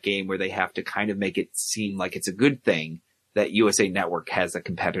playing that game where they have to kind of make it seem like it's a good thing that USA Network has a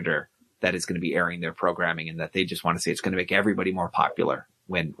competitor that is going to be airing their programming, and that they just want to say it's going to make everybody more popular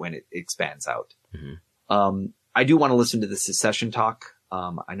when it expands out. Mm-hmm. I do want to listen to the Secession talk.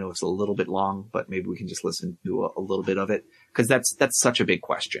 I know it's a little bit long, but maybe we can just listen to a little bit of it, because that's such a big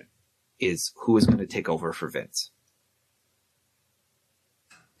question, is who is going to take over for Vince?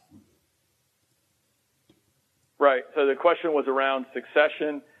 Right. So the question was around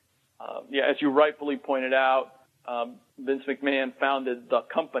succession. As you rightfully pointed out, Vince McMahon founded the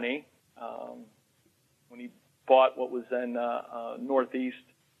company when he bought what was then Northeast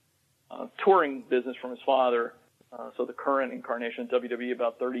touring business from his father. So the current incarnation of WWE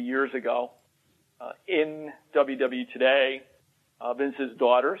about 30 years ago. In WWE today, Vince's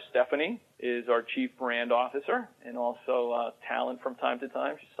daughter, Stephanie, is our chief brand officer and also talent from time to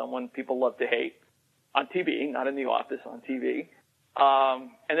time. She's someone people love to hate. On TV, not in the office, on TV.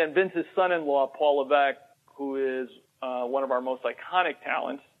 And then Vince's son-in-law, Paul Levesque, who is one of our most iconic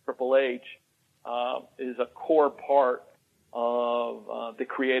talents, Triple H, is a core part of the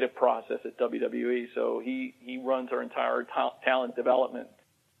creative process at WWE. So he runs our entire talent development.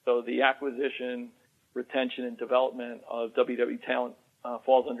 So the acquisition, retention, and development of WWE talent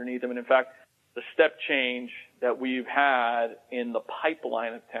falls underneath him. And in fact, the step change that we've had in the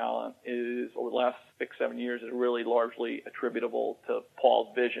pipeline of talent is over the last 6-7 years is really largely attributable to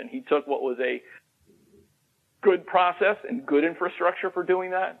Paul's vision. He took what was a good process and good infrastructure for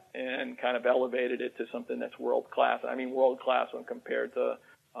doing that and kind of elevated it to something that's world class. I mean, world class when compared to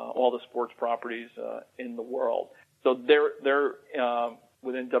all the sports properties in the world. So they're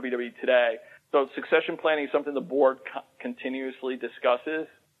within WWE today. So succession planning is something the board continuously discusses.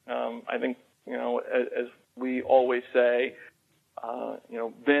 I think, as we always say,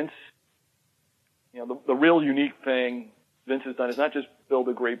 Vince, the real unique thing Vince has done is not just build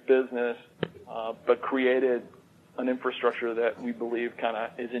a great business, but created an infrastructure that we believe kind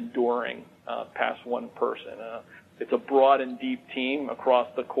of is enduring past one person. It's a broad and deep team across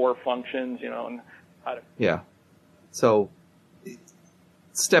the core functions, Yeah. So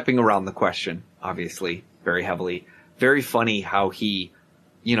stepping around the question, obviously, very heavily, very funny how he,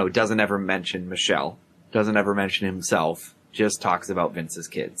 doesn't ever mention Michelle, doesn't ever mention himself, just talks about Vince's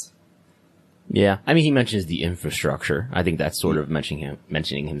kids. Yeah. I mean, he mentions the infrastructure. I think that's sort of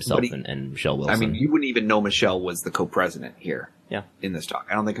mentioning himself and Michelle Wilson. I mean, you wouldn't even know Michelle was the co-president here. Yeah. In this talk.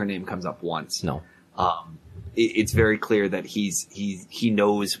 I don't think her name comes up once. No. It's very clear that he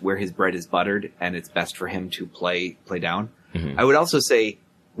knows where his bread is buttered, and it's best for him to play down. Mm-hmm. I would also say,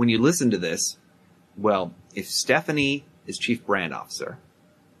 when you listen to this, well, if Stephanie is chief brand officer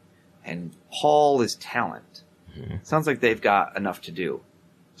and Paul is talent, sounds like they've got enough to do.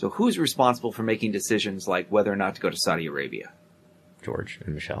 So who's responsible for making decisions like whether or not to go to Saudi Arabia? George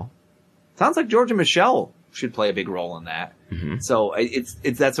and Michelle. Sounds like George and Michelle should play a big role in that. Mm-hmm. So it's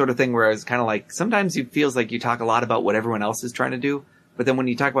that sort of thing where it's kind of like, sometimes it feels like you talk a lot about what everyone else is trying to do, but then when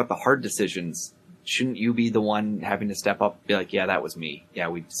you talk about the hard decisions, shouldn't you be the one having to step up and be like, yeah, that was me. Yeah,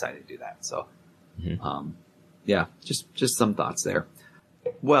 we decided to do that. So, just some thoughts there.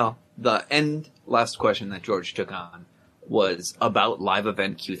 Well, the last question that George took on was about live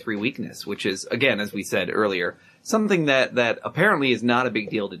event Q3 weakness, which is, again, as we said earlier, something that apparently is not a big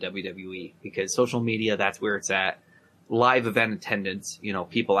deal to WWE, because social media, that's where it's at. Live event attendance,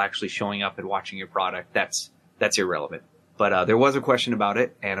 people actually showing up and watching your product, that's irrelevant. But there was a question about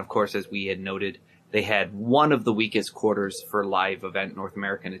it, and of course, as we had noted, they had one of the weakest quarters for live event North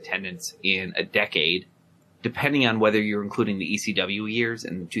American attendance in a decade, depending on whether you're including the ECW years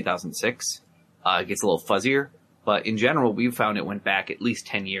in 2006. It gets a little fuzzier. But in general, we've found it went back at least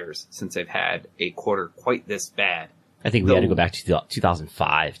 10 years since they've had a quarter quite this bad. I think we had to go back to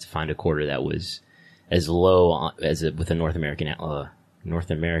 2005 to find a quarter that was as low with a North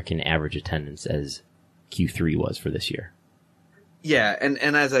American average attendance as Q3 was for this year. Yeah, and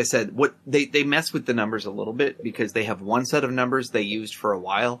as I said, what they mess with the numbers a little bit because they have one set of numbers they used for a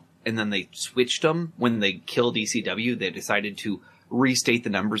while, and then they switched them when they killed ECW. They decided to restate the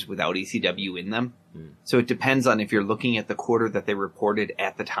numbers without ECW in them. So it depends on if you're looking at the quarter that they reported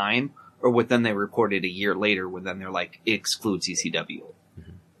at the time or what then they reported a year later when then they're like, it excludes ECW.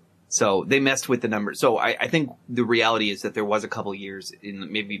 Mm-hmm. So they messed with the numbers. So I think the reality is that there was a couple years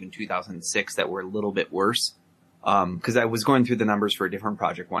in maybe even 2006 that were a little bit worse. Cause I was going through the numbers for a different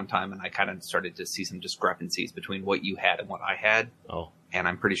project one time and I kind of started to see some discrepancies between what you had and what I had. Oh. And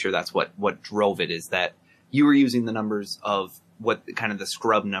I'm pretty sure that's what drove it, is that you were using the numbers of what kind of the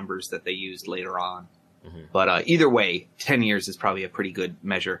scrub numbers that they used later on. Mm-hmm. But either way, 10 years is probably a pretty good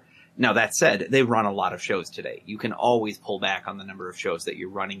measure. Now, that said, they run a lot of shows today. You can always pull back on the number of shows that you're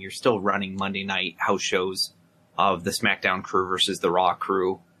running. You're still running Monday night house shows of the SmackDown crew versus the Raw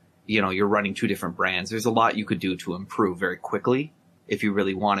crew. You know, you're running two different brands. There's a lot you could do to improve very quickly if you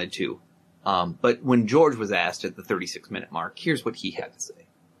really wanted to. But when George was asked at the 36-minute mark, here's what he had to say.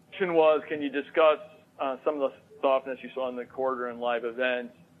 The question was, can you discuss some of the softness you saw in the quarter and live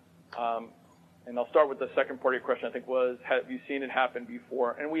events? And I'll start with the second part of your question, I think, was, have you seen it happen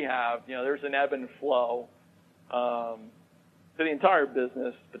before? And we have. You know, there's an ebb and flow to the entire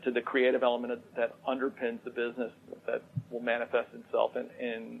business, but to the creative element that underpins the business that will manifest itself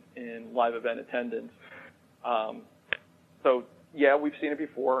in live event attendance. So, yeah, we've seen it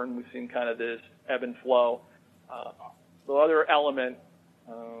before, and we've seen kind of this ebb and flow. The other element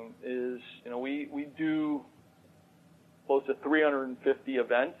is, you know, we do close to 350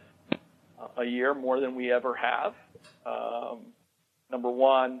 events a year, more than we ever have. Number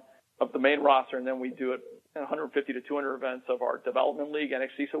one, of the main roster, and then we do it 150 to 200 events of our development league,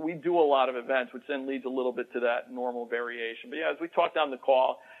 NXT. So we do a lot of events, which then leads a little bit to that normal variation. But yeah, as we talked down the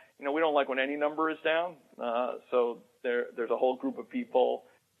call, you know, we don't like when any number is down. So there's a whole group of people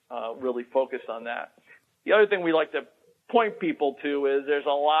really focused on that. The other thing we like to point people to is there's a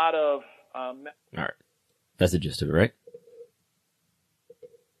lot of all right. That's the gist of it, right?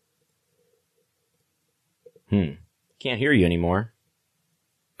 Can't hear you anymore.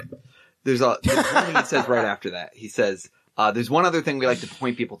 There's one thing he says right after that. He says, there's one other thing we like to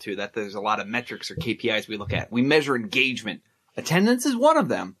point people to, that there's a lot of metrics or KPIs we look at. We measure engagement. Attendance is one of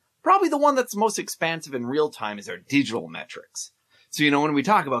them. Probably the one that's most expansive in real time is our digital metrics. So, you know, when we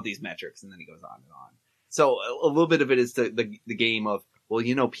talk about these metrics, and then he goes on and on. So a little bit of it is the game of, well,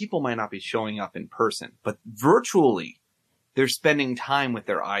 you know, people might not be showing up in person, but virtually they're spending time with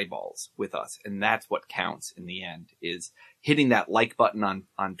their eyeballs with us. And that's what counts in the end, is hitting that like button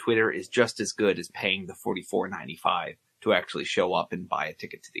on Twitter is just as good as paying the $44.95 to actually show up and buy a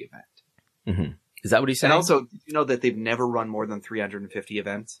ticket to the event. Mm-hmm. Is that what he's saying? And also, you know that they've never run more than 350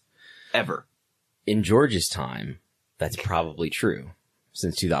 events ever. In George's time, that's probably true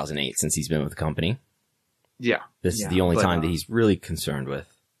since 2008, since he's been with the company. Yeah. This is the only time that he's really concerned with,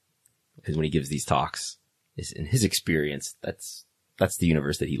 because when he gives these talks, is in his experience, that's the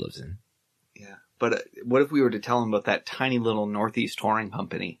universe that he lives in. Yeah. But what if we were to tell him about that tiny little Northeast touring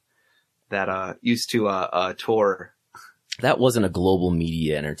company that used to tour? That wasn't a global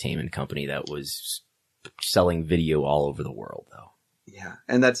media entertainment company that was selling video all over the world, though. Yeah.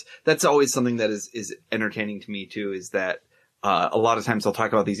 And that's always something that is entertaining to me too, is that a lot of times I'll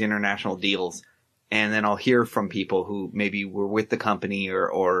talk about these international deals, and then I'll hear from people who maybe were with the company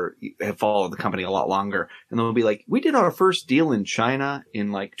or have followed the company a lot longer, and they'll be like, we did our first deal in China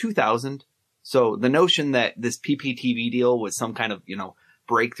in like 2000. So the notion that this PPTV deal was some kind of, you know,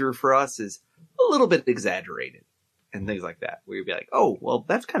 breakthrough for us is a little bit exaggerated, and things like that, where you'd be like, oh, well,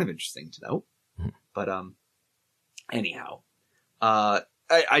 that's kind of interesting to know. But anyhow,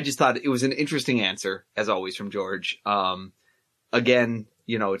 I just thought it was an interesting answer, as always, from George. Again,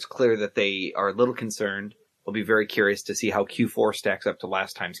 you know, it's clear that they are a little concerned. I'll be very curious to see how Q4 stacks up to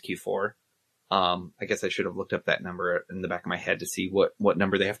last time's Q4. I guess I should have looked up that number in the back of my head to see what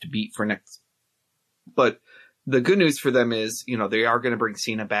number they have to beat for next. But the good news for them is, you know, they are going to bring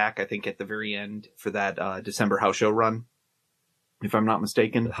Cena back, I think, at the very end for that December house show run, if I'm not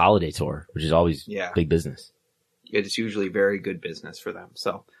mistaken. The holiday tour, which is always big business. It is usually very good business for them.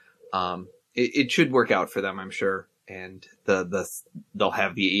 So it should work out for them, I'm sure. And they'll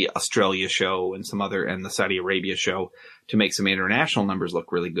have the Australia show and and the Saudi Arabia show to make some international numbers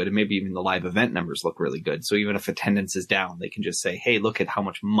look really good, and maybe even the live event numbers look really good. So even if attendance is down, they can just say, "Hey, look at how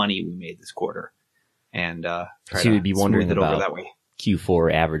much money we made this quarter," and try to be wondering smooth it over that way.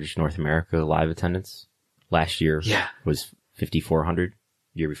 Q4 average North America live attendance last year was 5,400.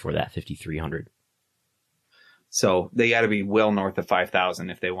 Year before that, 5,300. So they got to be well north of 5,000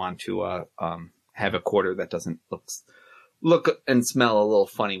 if they want to have a quarter that doesn't look and smell a little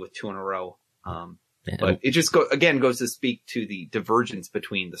funny with two in a row. But it just goes to speak to the divergence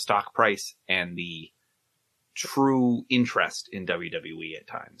between the stock price and the true interest in WWE at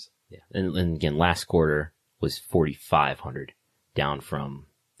times. Yeah. And again, last quarter was 4,500, down from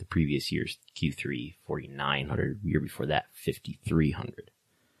The previous year's Q3, 4,900. Year before that, 5,300.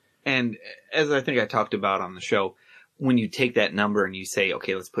 And as I think I talked about on the show, when you take that number and you say,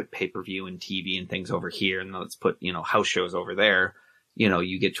 okay, let's put pay-per-view and TV and things over here, and let's put, house shows over there,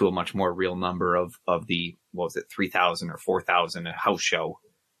 you get to a much more real number of the, 3,000 or 4,000 a house show,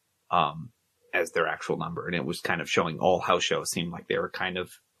 as their actual number. And it was kind of showing all house shows seemed like they were kind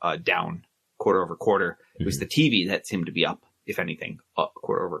of, down quarter over quarter. It was the TV that seemed to be up, if anything, up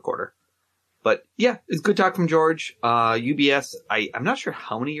quarter over quarter. But yeah, it's good talk from George. UBS, I'm not sure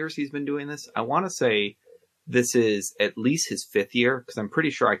how many years he's been doing this. I want to say this is at least his 5th year, because I'm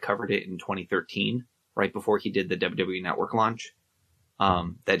pretty sure I covered it in 2013, right before he did the WWE Network launch,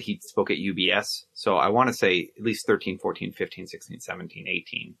 that he spoke at UBS. So I want to say at least 13, 14, 15, 16, 17,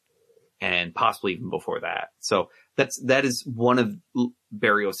 18, and possibly even before that. So that is one of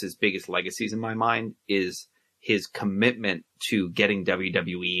Barrios' biggest legacies in my mind, is his commitment to getting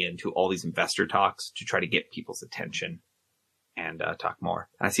WWE into all these investor talks to try to get people's attention and talk more.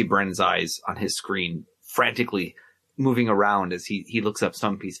 And I see Brennan's eyes on his screen frantically moving around as he looks up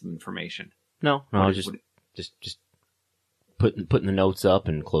some piece of information. No, just putting the notes up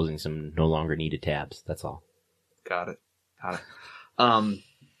and closing some no longer needed tabs. That's all. Got it.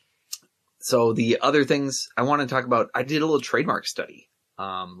 So the other things I want to talk about, I did a little trademark study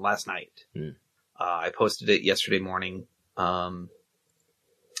last night. I posted it yesterday morning. And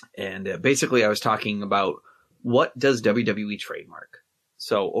basically I was talking about, what does WWE trademark?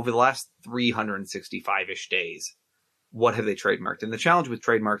 So over the last 365-ish days, what have they trademarked? And the challenge with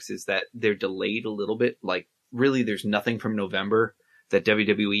trademarks is that they're delayed a little bit. Like, really, there's nothing from November that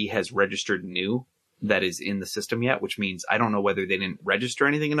WWE has registered new that is in the system yet, which means I don't know whether they didn't register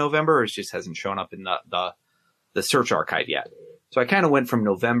anything in November or it just hasn't shown up in the search archive yet. So I kind of went from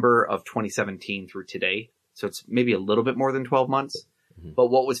November of 2017 through today. So it's maybe a little bit more than 12 months. Mm-hmm. But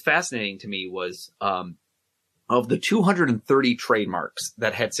what was fascinating to me was, of the 230 trademarks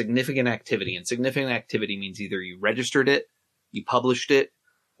that had significant activity, and significant activity means either you registered it, you published it,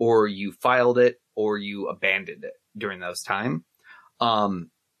 or you filed it, or you abandoned it during those time.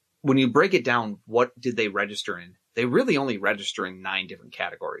 When you break it down, what did they register in? They really only register in 9 different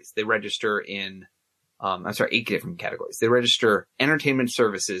categories. They register in, 8 different categories. They register entertainment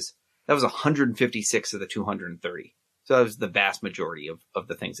services. That was 156 of the 230. So that was the vast majority of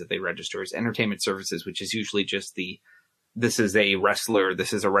the things that they register as entertainment services, which is usually just this is a wrestler,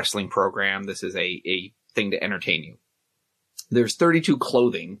 this is a wrestling program, this is a thing to entertain you. There's 32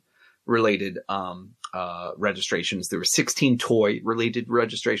 clothing related registrations. There were 16 toy related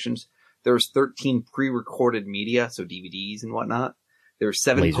registrations. There was 13 pre-recorded media, so DVDs and whatnot. There were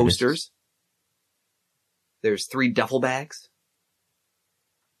 7 Laserdiscs. posters. There's 3 duffel bags.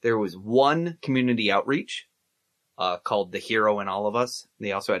 There was 1 community outreach called The Hero in All of Us.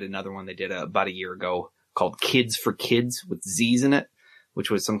 They also had another one they did about a year ago called Kids for Kids with Z's in it, which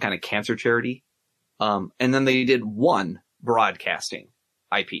was some kind of cancer charity. And then they did 1 broadcasting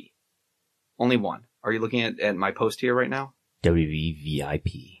IP. Only 1. Are you looking at my post here right now?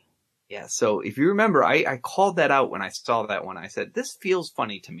 WVVIP. Yeah, so if you remember, I called that out when I saw that one. I said, this feels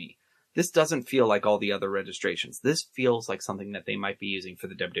funny to me. This doesn't feel like all the other registrations. This feels like something that they might be using for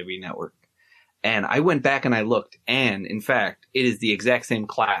the WWE Network. And I went back and I looked, and in fact, it is the exact same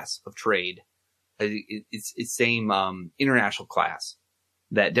class of trade. It's same international class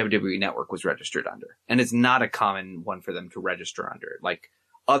that WWE Network was registered under. And it's not a common one for them to register under. Like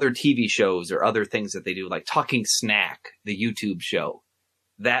other TV shows or other things that they do, like Talking Snack, the YouTube show,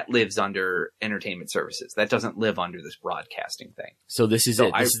 that lives under entertainment services. That doesn't live under this broadcasting thing. So this is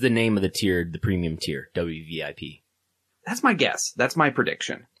it. This is the name of the tier, the premium tier, WVIP. That's my guess. That's my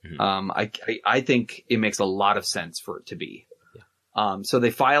prediction. Mm-hmm. I think it makes a lot of sense for it to be. Yeah. So they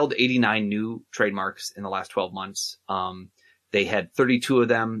filed 89 new trademarks in the last 12 months. They had 32 of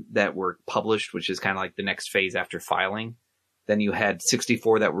them that were published, which is kind of like the next phase after filing. Then you had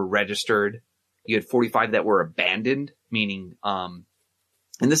 64 that were registered. You had 45 that were abandoned, meaning, and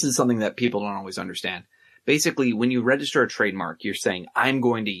this is something that people don't always understand. Basically, when you register a trademark, you're saying, I'm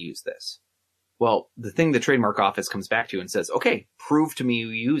going to use this. Well, the thing the trademark office comes back to and says, okay, prove to me you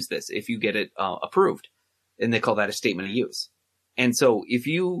use this if you get it approved. And they call that a statement of use. And so if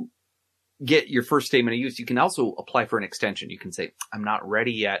you get your first statement of use, you can also apply for an extension. You can say, I'm not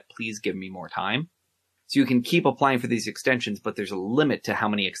ready yet. Please give me more time. So you can keep applying for these extensions, but there's a limit to how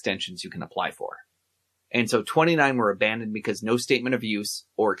many extensions you can apply for. And so 29 were abandoned because no statement of use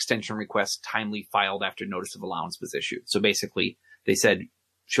or extension request timely filed after notice of allowance was issued. So basically they said,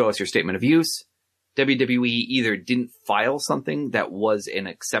 show us your statement of use. WWE either didn't file something that was an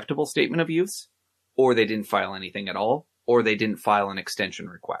acceptable statement of use, or they didn't file anything at all, or they didn't file an extension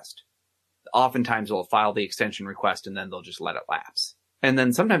request. Oftentimes they'll file the extension request and then they'll just let it lapse. And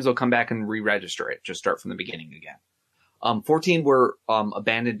then sometimes they'll come back and re-register it, just start from the beginning again. 14 were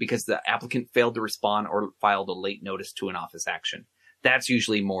abandoned because the applicant failed to respond or filed a late notice to an office action. That's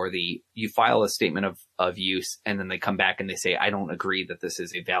usually more you file a statement of use and then they come back and they say, I don't agree that this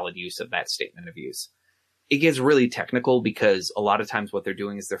is a valid use of that statement of use. It gets really technical because a lot of times what they're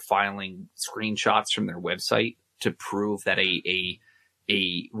doing is they're filing screenshots from their website to prove that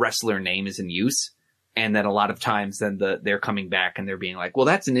a wrestler name is in use. And then a lot of times then they're coming back and they're being like, well,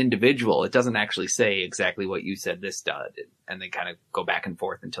 that's an individual. It doesn't actually say exactly what you said this does. And they kind of go back and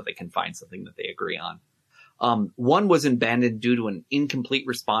forth until they can find something that they agree on. One was abandoned due to an incomplete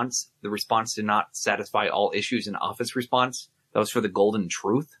response. The response did not satisfy all issues in office response. That was for the Golden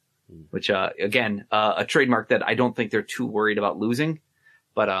Truth, which, again, a trademark that I don't think they're too worried about losing.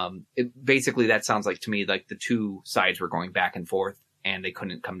 But, basically that sounds like to me, like the two sides were going back and forth and they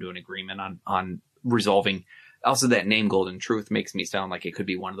couldn't come to an agreement on resolving. Also, that name Golden Truth makes me sound like it could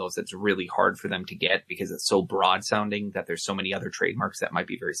be one of those that's really hard for them to get because it's so broad sounding that there's so many other trademarks that might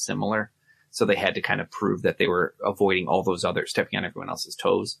be very similar. So they had to kind of prove that they were avoiding all those others, stepping on everyone else's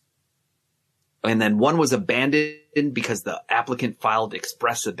toes. And then one was abandoned because the applicant filed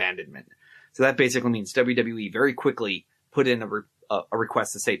express abandonment. So that basically means WWE very quickly put in a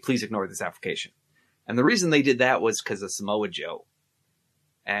request to say, please ignore this application. And the reason they did that was because of Samoa Joe.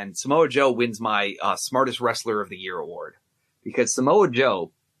 And Samoa Joe wins my Smartest Wrestler of the Year award. Because Samoa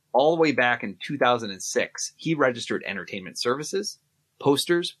Joe, all the way back in 2006, he registered entertainment services,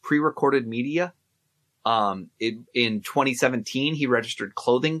 posters, pre-recorded media. In 2017, he registered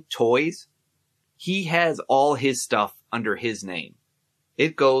clothing, toys. He has all his stuff under his name.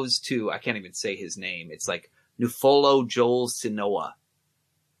 It goes to, I can't even say his name. It's like Nufolo Joel Sinoa.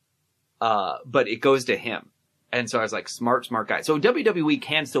 But it goes to him. And so I was like, smart guy. So WWE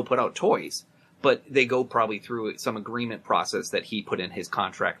can still put out toys, but they go probably through some agreement process that he put in his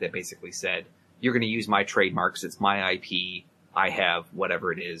contract that basically said, you're going to use my trademarks. It's my IP. I have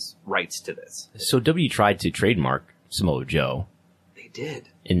whatever it is, rights to this. So W tried to trademark Samoa Joe. They did.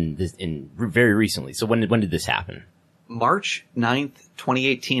 In very recently. So when did this happen? March 9th,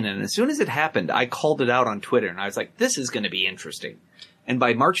 2018. And as soon as it happened, I called it out on Twitter and I was like, this is going to be interesting. And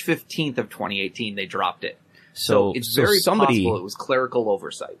by March 15th of 2018 they dropped it. So it's very possible it was clerical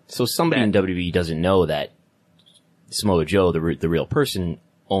oversight. So somebody in WWE doesn't know that Samoa Joe, the real person,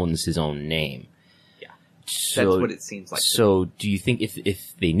 owns his own name. Yeah. So, that's what it seems like. So do you think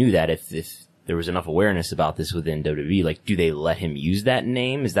if they knew that, if there was enough awareness about this within WWE, like, do they let him use that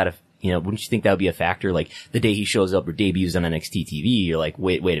name? Is that wouldn't you think that would be a factor? Like, the day he shows up or debuts on NXT TV, you're like,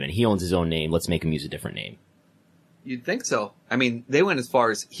 wait a minute, he owns his own name. Let's make him use a different name. You'd think so. I mean, they went as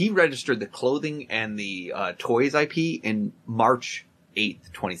far as he registered the clothing and the toys IP in March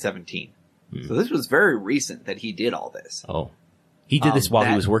 8th, 2017. So this was very recent that he did all this. Oh. He did this while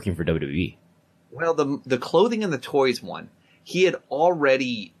he was working for WWE. Well, the clothing and the toys one, he had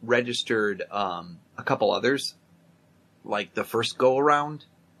already registered a couple others, like the first go around,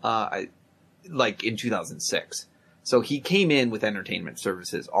 like in 2006. So he came in with entertainment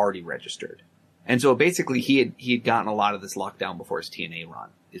services already registered. And so basically he had gotten a lot of this locked down before his TNA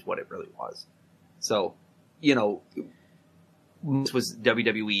run is what it really was. So, this was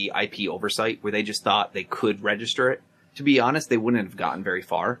WWE IP oversight where they just thought they could register it. To be honest, they wouldn't have gotten very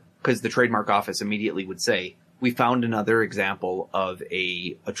far because the trademark office immediately would say, we found another example of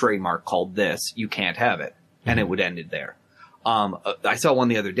a trademark called this. You can't have it. And it would end it there. I saw one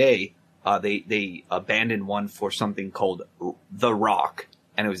the other day. They abandoned one for something called The Rock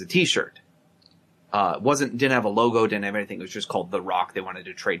and it was a t-shirt. Didn't have a logo, didn't have anything. It was just called The Rock. They wanted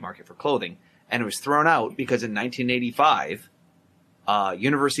to trademark it for clothing. And it was thrown out because in 1985,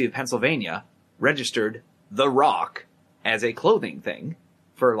 University of Pennsylvania registered The Rock as a clothing thing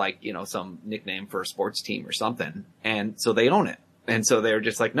for some nickname for a sports team or something. And so they own it. And so they're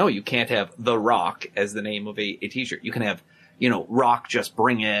just like, no, you can't have The Rock as the name of a t-shirt. You can have, Rock Just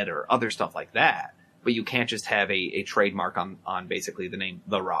Bring It or other stuff like that. But you can't just have a trademark on basically the name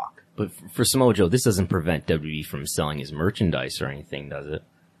The Rock. But for Samoa Joe, this doesn't prevent WWE from selling his merchandise or anything, does it?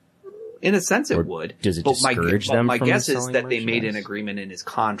 In a sense, it would. Does it discourage them from my guess is selling that they made an merchandise? agreement in his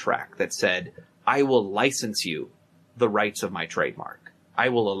contract that said, I will license you the rights of my trademark. I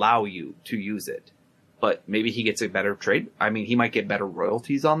will allow you to use it. But maybe he gets a better trade. I mean, he might get better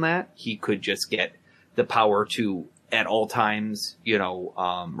royalties on that. He could just get the power to, at all times,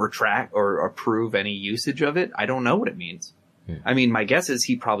 retract or approve any usage of it. I don't know what it means. I mean, my guess is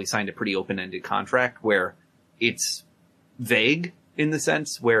he probably signed a pretty open-ended contract where it's vague, in the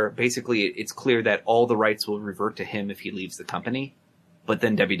sense where basically it's clear that all the rights will revert to him if he leaves the company, but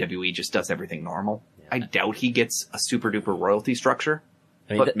then WWE just does everything normal. Yeah. I doubt he gets a super duper royalty structure.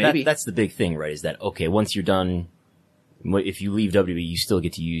 I mean, but maybe that's the big thing, right? Is that, okay, once you're done, if you leave WWE, you still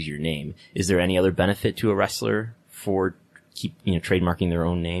get to use your name. Is there any other benefit to a wrestler for trademarking their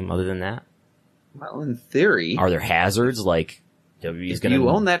own name other than that? Well, in theory, are there hazards like WWE is going to? You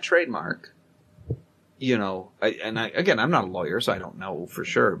own that trademark. Again, I'm not a lawyer, so I don't know for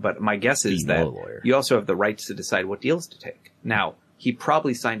sure. But my guess is that you also have the rights to decide what deals to take. Now, he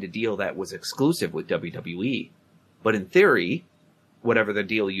probably signed a deal that was exclusive with WWE, but in theory, whatever the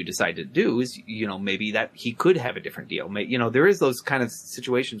deal you decide to do is, maybe that he could have a different deal. There is those kind of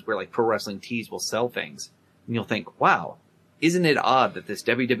situations where like Pro Wrestling Tees will sell things, and you'll think, wow, isn't it odd that this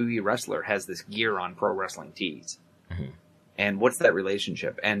WWE wrestler has this gear on Pro Wrestling Tees? Mm-hmm. And what's that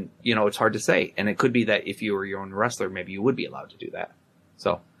relationship? And, it's hard to say. And it could be that if you were your own wrestler, maybe you would be allowed to do that.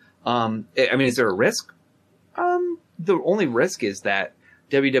 So, is there a risk? The only risk is that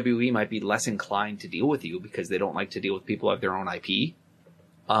WWE might be less inclined to deal with you because they don't like to deal with people who have their own IP.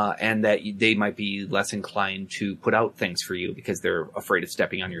 And that they might be less inclined to put out things for you because they're afraid of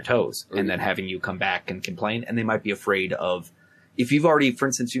stepping on your toes and then having you come back and complain. And they might be afraid of, if you've already, for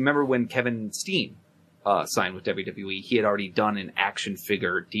instance, you remember when Kevin Steen signed with WWE, he had already done an action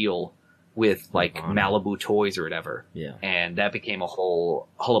figure deal with like Malibu Toys or whatever. Yeah. And that became a whole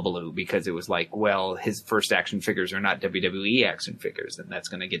hullabaloo because it was like, well, his first action figures are not WWE action figures, and that's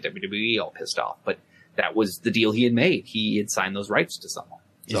going to get WWE all pissed off. But that was the deal he had made. He had signed those rights to someone.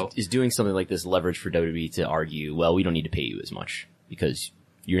 So is doing something like this leverage for WWE to argue, well, we don't need to pay you as much because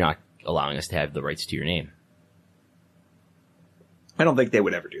you're not allowing us to have the rights to your name? I don't think they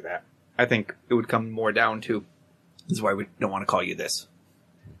would ever do that. I think it would come more down to, this is why we don't want to call you this.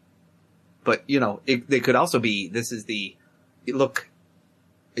 But, they could also be, look,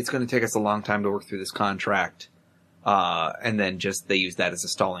 it's going to take us a long time to work through this contract. And then they use that as a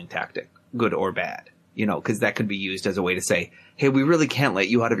stalling tactic, good or bad, because that could be used as a way to say, hey, we really can't let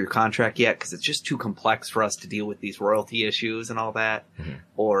you out of your contract yet because it's just too complex for us to deal with these royalty issues and all that. Mm-hmm.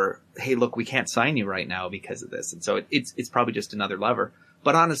 Or, hey, look, we can't sign you right now because of this. And so it's probably just another lever.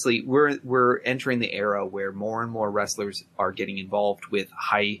 But honestly, we're entering the era where more and more wrestlers are getting involved with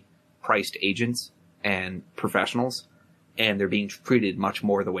high-priced agents and professionals, and they're being treated much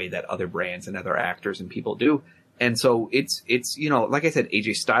more the way that other brands and other actors and people do. And so it's like I said,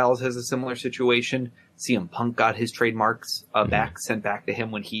 AJ Styles has a similar situation. CM Punk got his trademarks sent back to him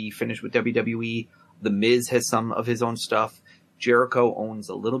when he finished with WWE. The Miz has some of his own stuff. Jericho owns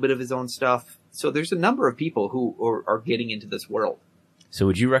a little bit of his own stuff. So there's a number of people who are getting into this world. So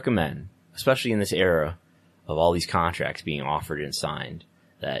would you recommend, especially in this era of all these contracts being offered and signed,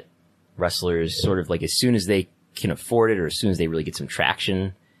 that wrestlers sort of like as soon as they can afford it or as soon as they really get some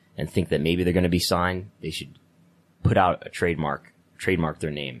traction and think that maybe they're going to be signed, they should put out a trademark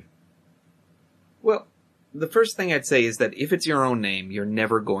their name? Well, the first thing I'd say is that if it's your own name, you're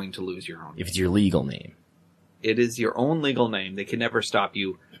never going to lose your own name. If it's your legal name. It is your own legal name. They can never stop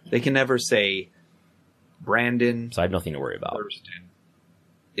you. They can never say Brandon. So I have nothing to worry about. Thurston.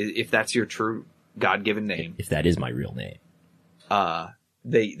 If that's your true God-given name. If that is my real name.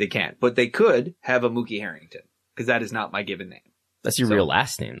 They can't. But they could have a Mookie Harrington, because that is not my given name. That's your real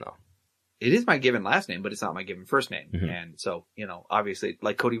last name, though. It is my given last name, but it's not my given first name. Mm-hmm. And so, obviously,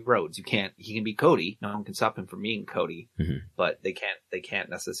 like Cody Rhodes, he can be Cody. No one can stop him from being Cody. Mm-hmm. But they can't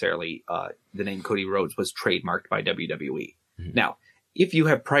necessarily, the name Cody Rhodes was trademarked by WWE. Mm-hmm. Now, if you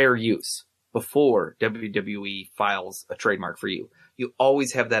have prior use before WWE files a trademark for you, you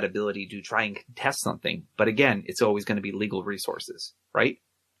always have that ability to try and contest something. But again, it's always going to be legal resources, right?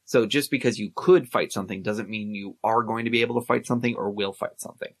 So just because you could fight something doesn't mean you are going to be able to fight something or will fight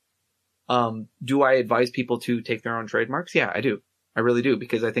something. Do I advise people to take their own trademarks? Yeah, I do. I really do.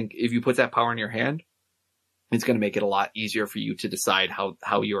 Because I think if you put that power in your hand, it's going to make it a lot easier for you to decide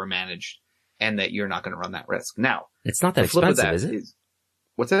how you are managed and that you're not going to run that risk. Now, it's not that expensive, is it?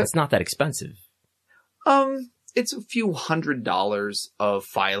 What's that? It's not that expensive. It's a few $100s of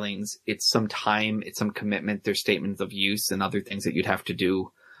filings. It's some time. It's some commitment. There's statements of use and other things that you'd have to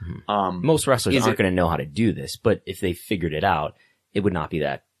do. Mm-hmm. Most wrestlers aren't going to know how to do this, but if they figured it out, it would not be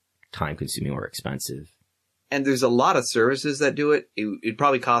that time consuming or expensive. And there's a lot of services that do it. It'd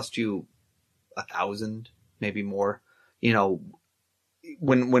probably cost you $1,000, maybe more.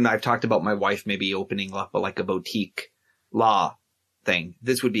 When I've talked about my wife maybe opening up like a boutique law thing,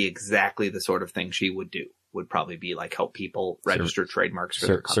 this would be exactly the sort of thing she would do. Would probably be like help people register trademarks for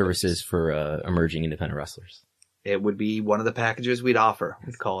their services for emerging independent wrestlers. It would be one of the packages we'd offer.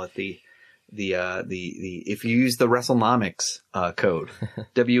 We'd call it the if you use the WrestleNomics code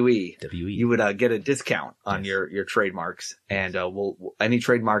WE, you would get a discount on your trademarks, and any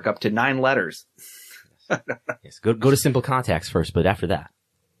trademark up to 9 letters. Yes, go to Simple Contacts first, but after that.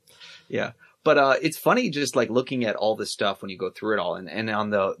 Yeah. But it's funny just like looking at all this stuff when you go through it all, and on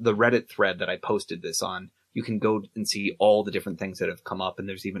the Reddit thread that I posted this on, you can go and see all the different things that have come up, and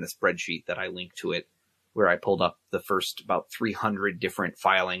there's even a spreadsheet that I linked to it where I pulled up the first about 300 different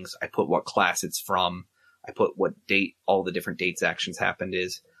filings. I put what class it's from. I put what date all the different dates actions happened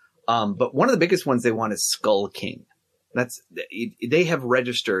is. But one of the biggest ones they want is Skull King. They have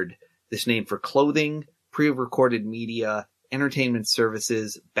registered this name for clothing, pre-recorded media, entertainment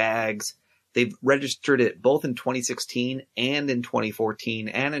services, bags. They've registered it both in 2016 and in 2014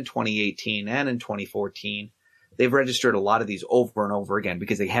 and in 2018 and in 2014. They've registered a lot of these over and over again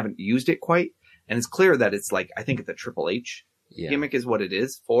because they haven't used it quite. And it's clear that it's like, I think it's a Triple H gimmick is what it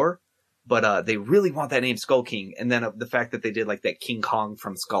is for. But they really want that name Skull King. And then the fact that they did like that King Kong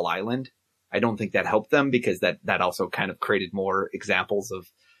from Skull Island, I don't think that helped them because that also kind of created more examples of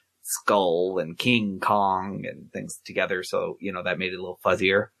Skull and King Kong and things together. So, that made it a little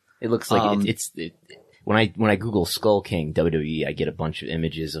fuzzier. It looks like when I Google Skull King WWE, I get a bunch of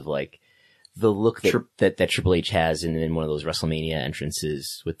images of like the look that Triple H has in one of those WrestleMania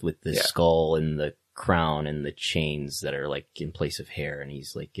entrances with the skull and the crown and the chains that are like in place of hair, and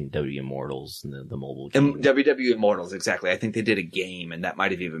he's like in WWE Immortals and the mobile game. And WWE Immortals, exactly. I think they did a game, and that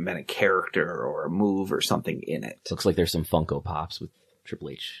might have even been a character or a move or something in it. Looks like there's some Funko Pops with Triple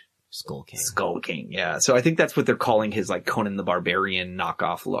H. Skull King, yeah. So I think that's what they're calling his like Conan the Barbarian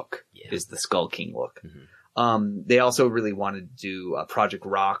knockoff look, is the Skull King look. Mm-hmm. They also really wanted to do Project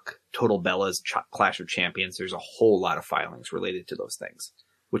Rock, Total Bellas, Clash of Champions. There's a whole lot of filings related to those things,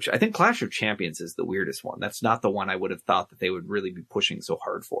 which I think Clash of Champions is the weirdest one. That's not the one I would have thought that they would really be pushing so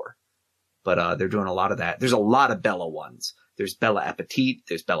hard for. But they're doing a lot of that. There's a lot of Bella ones. There's Bella Appetit,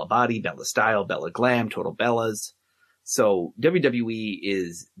 there's Bella Body, Bella Style, Bella Glam, Total Bellas. So WWE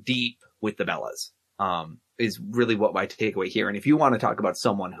is deep with the Bellas, is really what my takeaway here. And if you want to talk about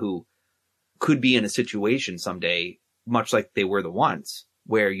someone who could be in a situation someday, much like they were the once,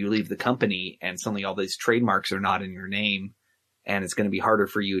 where you leave the company and suddenly all these trademarks are not in your name, and it's going to be harder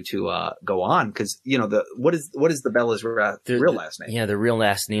for you to go on because what is the Bella's real last name? Yeah, the real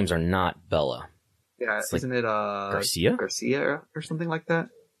last names are not Bella. Yeah, isn't it Garcia or something like that?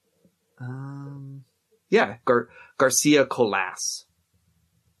 Yeah, Garcia Colas.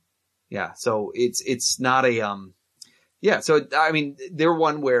 Yeah, so it's not a so I mean they're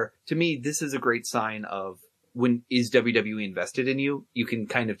one where to me this is a great sign of when is WWE invested in you. You can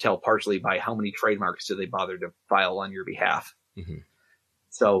kind of tell partially by how many trademarks do they bother to file on your behalf. Mm-hmm.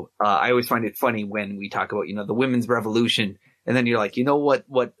 So I always find it funny when we talk about the women's revolution, and then you're like, what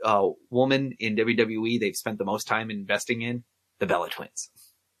woman in WWE they've spent the most time investing in? The Bella Twins.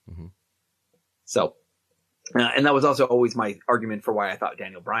 Mm-hmm. So. And that was also always my argument for why I thought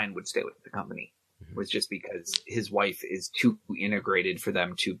Daniel Bryan would stay with the company, was just because his wife is too integrated for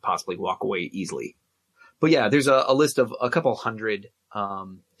them to possibly walk away easily. But yeah, there's a list of a couple hundred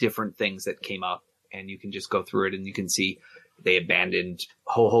different things that came up, and you can just go through it and you can see they abandoned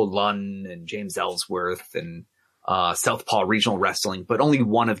Ho Ho Lun and James Ellsworth and Southpaw Regional Wrestling, but only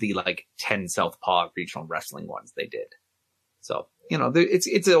one of the 10 Southpaw Regional Wrestling ones they did. So,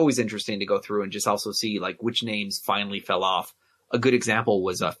 it's always interesting to go through and just also see which names finally fell off. A good example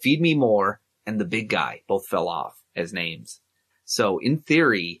was Feed Me More and The Big Guy both fell off as names. So in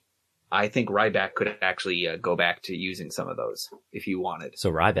theory, I think Ryback could actually go back to using some of those if you wanted.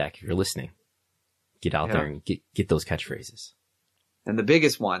 So Ryback, if you're listening, get out there and get those catchphrases. And the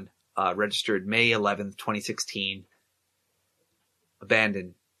biggest one, registered May 11th, 2016,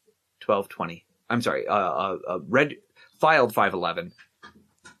 abandoned 12/20. I'm sorry, filed 5/11,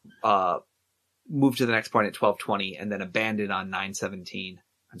 moved to the next point at 12/20, and then abandoned on 9/17.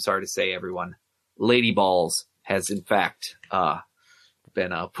 I'm sorry to say, everyone, Lady Balls has in fact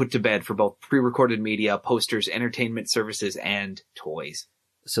been put to bed for both pre-recorded media, posters, entertainment services, and toys.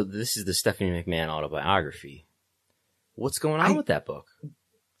 So this is the Stephanie McMahon autobiography. What's going on with that book?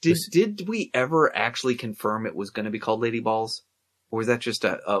 Did we ever actually confirm it was going to be called Lady Balls, or was that just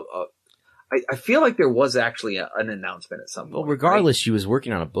I feel like there was actually an announcement at some point. Well, regardless, right? She was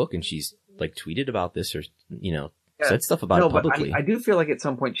working on a book and she's tweeted about this or, said stuff about it publicly. But I do feel like at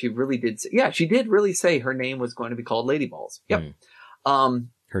some point she really did. She did really say her name was going to be called Lady Balls. Yep.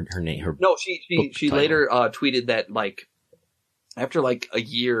 Her name, no, she later tweeted that after a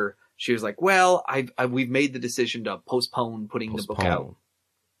year, she was like, we've made the decision to postpone putting the book out.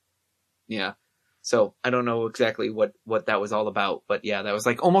 Yeah. So I don't know exactly what that was all about, but yeah, that was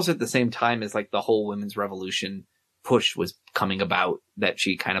like almost at the same time as like the whole women's revolution push was coming about, that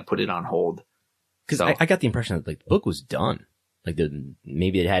she kind of put it on hold. Because I got the impression that like the book was done. Like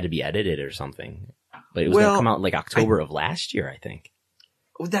maybe it had to be edited or something, but it was going to come out like October of last year, I think.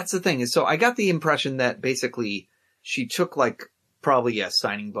 Well, that's the thing is, so I got the impression that basically she took like probably a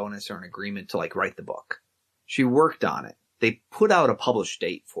signing bonus or an agreement to like write the book. She worked on it. They put out a published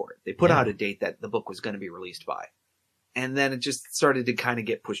date for it. They put out a date that the book was going to be released by. And then it just started to kind of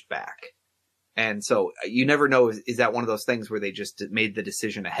get pushed back. And so you never know, is that one of those things where they just made the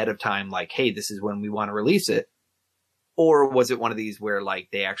decision ahead of time, like, hey, this is when we want to release it? Or was it one of these where like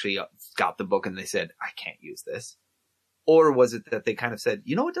they actually got the book and they said, I can't use this? Or was it that they kind of said,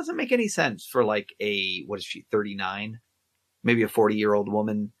 you know, it doesn't make any sense for like what is she, 39? Maybe a 40-year-old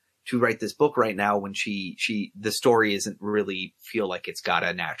woman to write this book right now when the story isn't really feel like it's got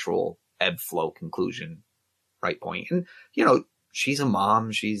a natural ebb flow conclusion, right point. And, you know, she's a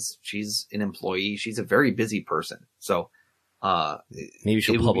mom. She's an employee. She's a very busy person. So, maybe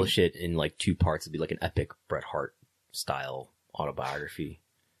she'll publish it in like 2 parts. It'll be like an epic Bret Hart style autobiography.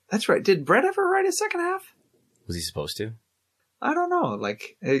 That's right. Did Bret ever write a second half? Was he supposed to? I don't know.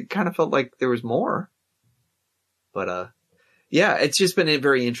 Like, it kind of felt like there was more, but, yeah, it's just been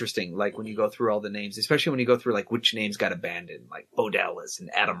very interesting. Like when you go through all the names, especially when you go through like which names got abandoned, like Bo Dallas and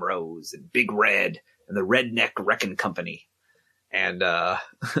Adam Rose and Big Red and the Redneck Wrecking Company and,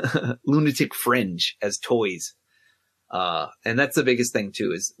 Lunatic Fringe as toys. And that's the biggest thing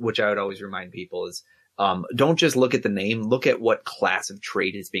too, is which I would always remind people is, don't just look at the name, look at what class of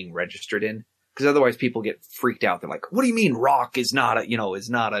trade is being registered in. Because otherwise people get freaked out. They're like, what do you mean rock is not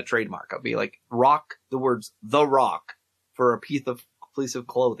a trademark? I'll be like, rock, the words, the rock for a piece of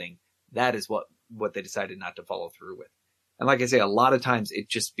clothing. That is what they decided not to follow through with. And like I say, a lot of times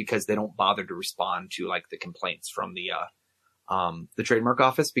it's just because they don't bother to respond to like the complaints from the trademark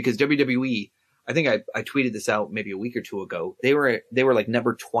office, because WWE, I think I tweeted this out maybe a week or two ago. They were like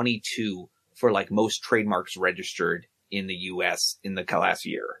number 22 for like most trademarks registered in the US in the last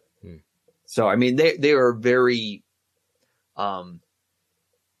year. So, I mean, they are very,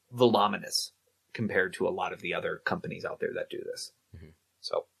 voluminous compared to a lot of the other companies out there that do this. Mm-hmm.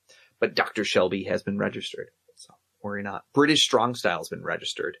 So, but Dr. Shelby has been registered. So worry not. British Strong Style has been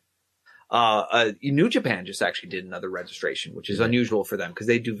registered. New Japan just actually did another registration, which is unusual for them because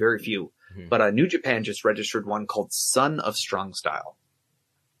they do very few. Mm-hmm. But, New Japan just registered one called Son of Strong Style,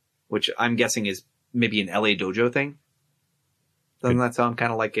 which I'm guessing is maybe an LA Dojo thing. Doesn't that sound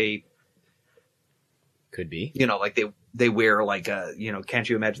kind of like a, could be, you know, like they wear like can't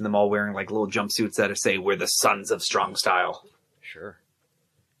you imagine them all wearing like little jumpsuits that say we're the Sons of Strong Style? Sure.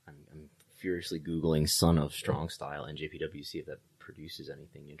 I'm furiously Googling Son of Strong Style and JPW, see if that produces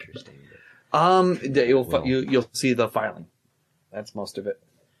anything interesting. But you'll see the filing. That's most of it.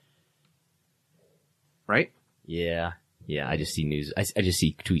 Right? Yeah. I just see news. I just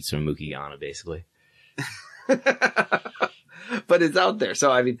see tweets from Mookie Ghana, basically. But it's out there. So,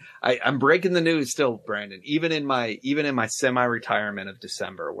 I mean, I'm breaking the news still, Brandon, even in my semi-retirement of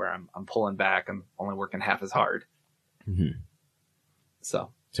December where I'm pulling back, I'm only working half as hard. Mm-hmm.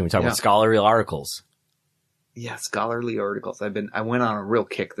 So we talk about scholarly articles. Yeah. Scholarly articles. I went on a real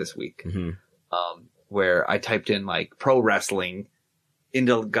kick this week, where I typed in like pro wrestling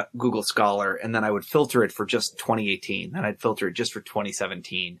into Google Scholar, and then I would filter it for just 2018. Then I'd filter it just for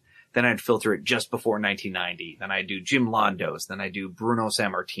 2017. Then I'd filter it just before 1990. Then I'd do Jim Londos. Then I'd do Bruno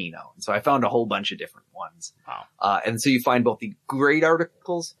Sammartino. And so I found a whole bunch of different ones. Wow. And so you find both the great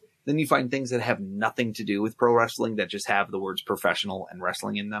articles, then you find things that have nothing to do with pro wrestling that just have the words professional and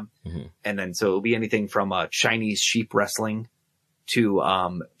wrestling in them. Mm-hmm. And then so it'll be anything from Chinese sheep wrestling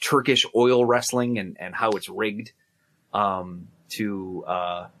to Turkish oil wrestling and how it's rigged,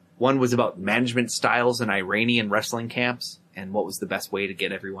 to one was about management styles in Iranian wrestling camps and what was the best way to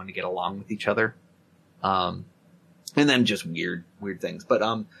get everyone to get along with each other. And then just weird things. But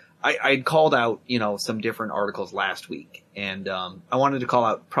I called out, some different articles last week, and I wanted to call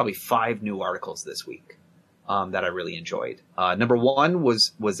out probably 5 new articles this week that I really enjoyed. Number 1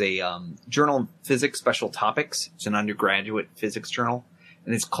 was a journal of physics special topics. It's an undergraduate physics journal,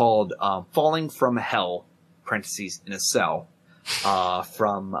 and it's called Falling from Hell, parentheses, in a Cell,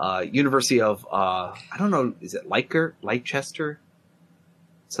 from University of I don't know, is it Leicester?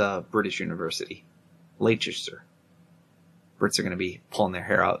 It's a British university. Leicester. Brits are going to be pulling their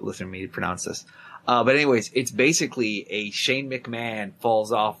hair out listening to me pronounce this. But anyways, it's basically a Shane McMahon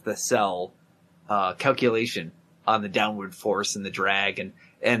falls off the cell calculation on the downward force and the drag,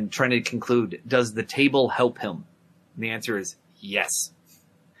 and trying to conclude, does the table help him? And the answer is yes.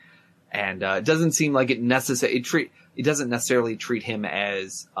 And it doesn't seem like it doesn't necessarily treat him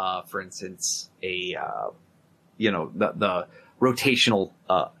as, for instance, the rotational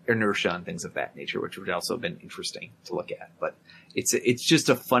inertia and things of that nature, which would also have been interesting to look at. But it's just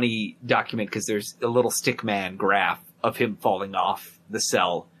a funny document because there's a little stickman graph of him falling off the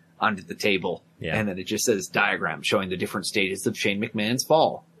cell onto the table. Yeah. And then it just says diagram showing the different stages of Shane McMahon's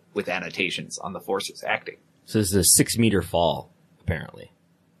fall with annotations on the forces acting. So this is a 6-meter fall, apparently,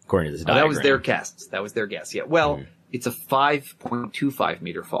 according to this diagram. That was their guess. Yeah. Well, it's a 5.25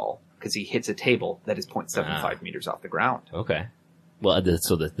 meter fall because he hits a table that is 0.75 meters off the ground. Okay. Well,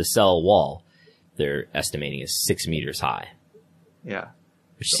 so the cell wall, they're estimating is 6 meters high. Yeah.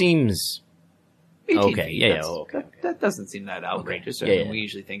 Which seems... Okay, yeah, okay. That doesn't seem that outrageous. Okay. We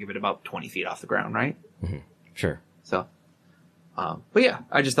usually think of it about 20 feet off the ground, right? Mm-hmm. Sure. So, but yeah,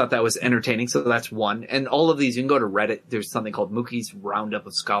 I just thought that was entertaining. So that's one. And all of these, you can go to Reddit. There's something called Mookie's Roundup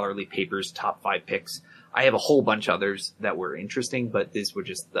of Scholarly Papers, Top 5 Picks. I have a whole bunch of others that were interesting, but these were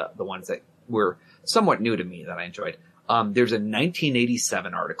just the ones that were somewhat new to me that I enjoyed. There's a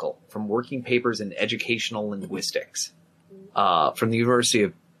 1987 article from Working Papers in Educational Linguistics from the University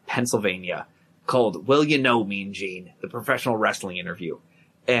of Pennsylvania called Well You Know Mean Gene, the professional wrestling interview.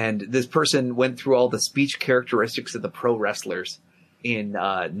 And this person went through all the speech characteristics of the pro wrestlers in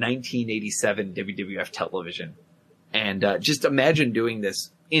 1987 WWF television. And just imagine doing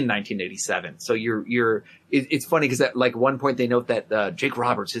this in 1987. So it's funny because at like one point they note that Jake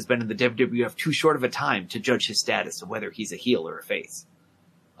Roberts has been in the WWF too short of a time to judge his status of whether he's a heel or a face.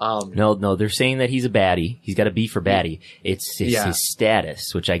 No, they're saying that he's a baddie. He's got a B for baddie. It's his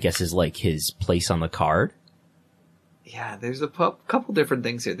status, which I guess is like his place on the card. Yeah, there's a couple different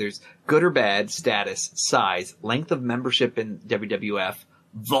things here. There's good or bad, status, size, length of membership in WWF,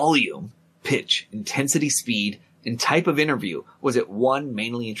 volume, pitch, intensity, speed, and type of interview. Was it 1,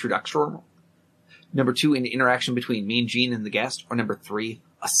 mainly introductory? Number 2, an interaction between Mean Gene and the guest? Or number 3,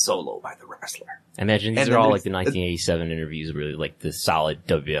 a solo by the wrestler? I imagine these are all like the 1987 interviews, really like the solid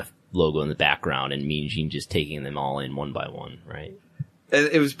WWF logo in the background and Mean Gene just taking them all in one by one, right? And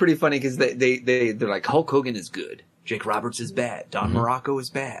it was pretty funny because they're like, Hulk Hogan is good. Jake Roberts is bad. Don Morocco is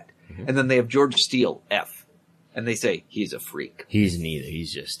bad. Mm-hmm. And then they have George Steele, F. And they say, he's a freak. He's neither.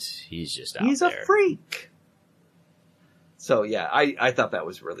 He's just out there. He's a freak. So yeah, I thought that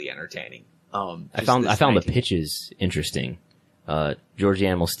was really entertaining. I found the pitches interesting. George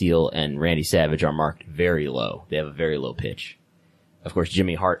Animal Steele and Randy Savage are marked very low. They have a very low pitch. Of course,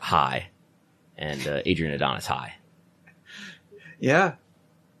 Jimmy Hart high, and Adrian Adonis high. Yeah.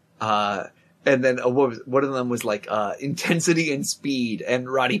 And then one of them was like intensity and speed,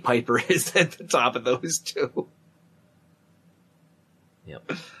 and Roddy Piper is at the top of those two.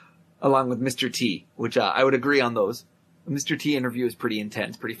 Yep. Along with Mr. T, which I would agree on those. The Mr. T interview is pretty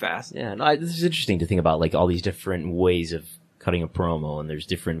intense, pretty fast. Yeah, no, this is interesting to think about, like all these different ways of cutting a promo, and there's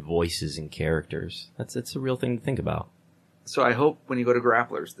different voices and characters. That's a real thing to think about. So I hope when you go to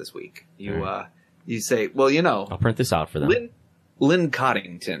Grapplers this week, you say, well, you know, I'll print this out for them. Lynn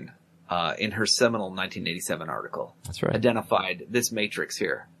Coddington, in her seminal 1987 article, that's right, identified this matrix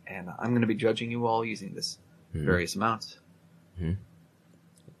here, and I'm going to be judging you all using this various amounts. Mm-hmm.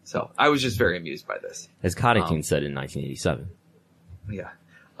 So I was just very amused by this. As Coddington said in 1987. Yeah.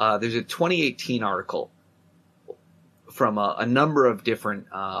 There's a 2018 article from a number of different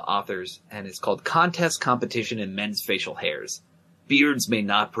authors, and it's called Contest Competition in Men's Facial Hairs. Beards may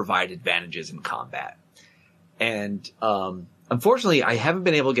not provide advantages in combat. And unfortunately, I haven't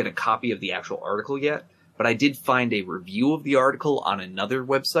been able to get a copy of the actual article yet, but I did find a review of the article on another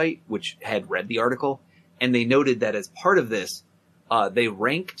website, which had read the article, and they noted that as part of this, they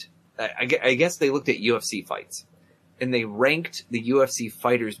ranked, I guess they looked at UFC fights, and they ranked the UFC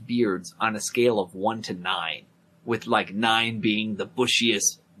fighters' beards on a scale of 1 to 9, with like 9 being the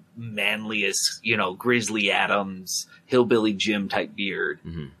bushiest, manliest, Grizzly Adams, Hillbilly Jim type beard.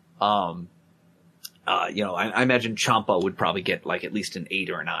 Mm-hmm. I imagine Ciampa would probably get like at least an 8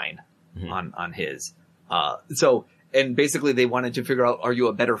 or a 9 on his. And basically they wanted to figure out, are you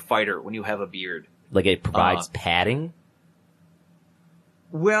a better fighter when you have a beard? Like it provides padding?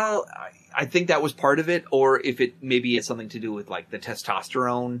 Well, I think that was part of it, or if it maybe has something to do with like the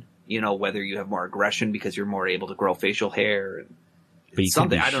testosterone, whether you have more aggression because you're more able to grow facial hair. And but you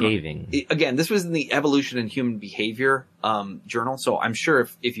something, can be I don't shaving. know. Again, this was in the Evolution in Human Behavior journal, so I'm sure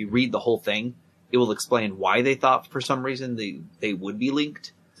if you read the whole thing, it will explain why they thought for some reason they would be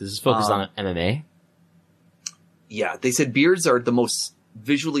linked. This is focused on MMA? Yeah, they said beards are the most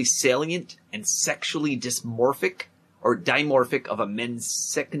visually salient and sexually dysmorphic or dimorphic of a men's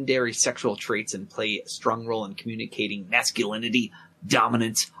secondary sexual traits and play a strong role in communicating masculinity,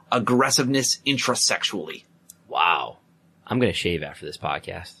 dominance, aggressiveness intrasexually. Wow. I'm going to shave after this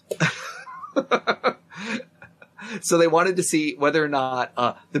podcast. So they wanted to see whether or not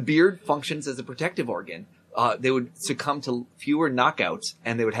the beard functions as a protective organ. They would succumb to fewer knockouts,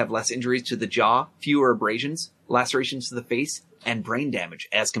 and they would have less injuries to the jaw, fewer abrasions, lacerations to the face, and brain damage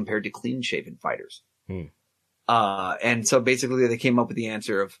as compared to clean-shaven fighters. And so basically they came up with the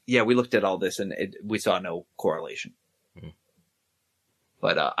answer of, yeah, we looked at all this and we saw no correlation.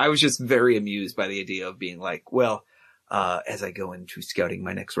 But I was just very amused by the idea of being like, well, as I go into scouting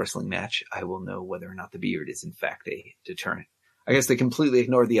my next wrestling match, I will know whether or not the beard is in fact a deterrent. I guess they completely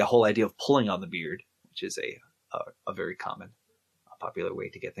ignored the whole idea of pulling on the beard, which is a very common, popular way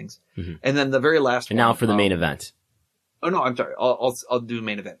to get things. And then the very last one. And now for the main event. Oh no, I'm sorry. I'll do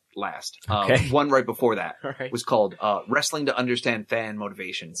main event last. Okay. One right before that right. was called Wrestling to Understand Fan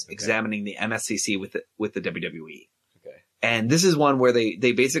Motivations, examining the MSCC with the WWE. Okay. And this is one where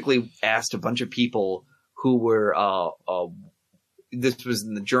they basically asked a bunch of people who were this was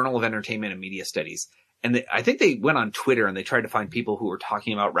in the Journal of Entertainment and Media Studies. And I think they went on Twitter and they tried to find people who were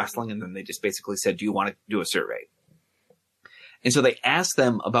talking about wrestling, and then they just basically said, do you want to do a survey? And so they asked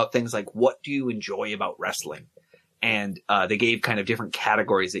them about things like, what do you enjoy about wrestling? And they gave kind of different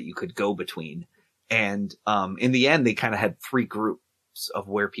categories that you could go between. And in the end, they kind of had three groups of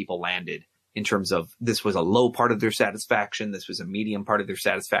where people landed in terms of this was a low part of their satisfaction, this was a medium part of their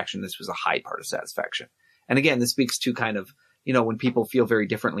satisfaction, this was a high part of satisfaction. And again, this speaks to kind of, when people feel very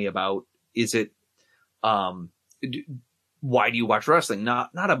differently about, is it, why do you watch wrestling?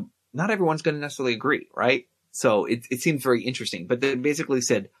 Not everyone's going to necessarily agree, right? So it seems very interesting. But they basically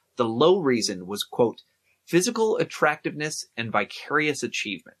said the low reason was, quote, physical attractiveness and vicarious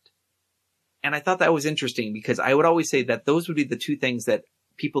achievement. And I thought that was interesting because I would always say that those would be the two things that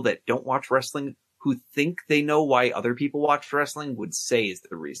people that don't watch wrestling who think they know why other people watch wrestling would say is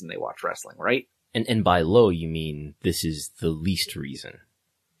the reason they watch wrestling, right? And by low, you mean this is the least reason.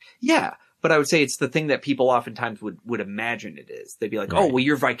 Yeah. But I would say it's the thing that people oftentimes would imagine it is. They'd be like, right. Oh, well,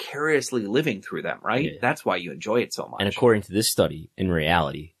 you're vicariously living through them, right? Yeah. That's why you enjoy it so much. And according to this study, in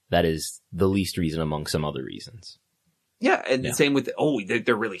reality, that is the least reason among some other reasons. Yeah. And the same with,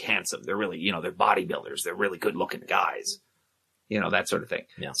 they're really handsome. They're really, they're bodybuilders. They're really good looking guys. That sort of thing.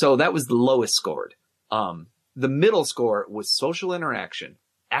 Yeah. So that was the lowest scored. The middle score was social interaction,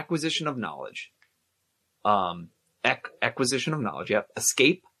 acquisition of knowledge,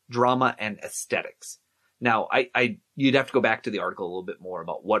 escape, drama, and aesthetics. Now, you'd have to go back to the article a little bit more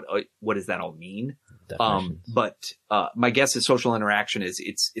about what does that all mean. But my guess is social interaction is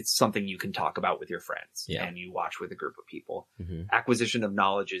it's something you can talk about with your friends and you watch with a group of people. Acquisition of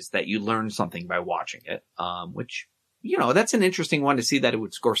knowledge is that you learn something by watching it, which, that's an interesting one to see that it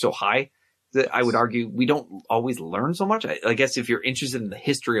would score so high. That I would argue we don't always learn so much. I guess if you're interested in the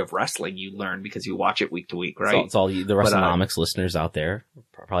history of wrestling, you learn because you watch it week to week, right? So it's all the WrestleNomics listeners out there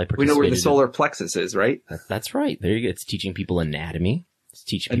probably participated. We know where the solar plexus is, right? That's right. There you go. It's teaching people anatomy. It's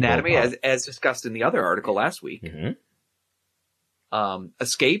teaching people anatomy, as discussed in the other article last week.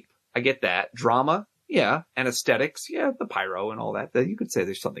 Escape, I get that. Drama, yeah, and aesthetics, yeah, the pyro and all that. You could say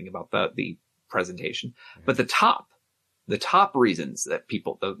there's something about the presentation, but the top reasons that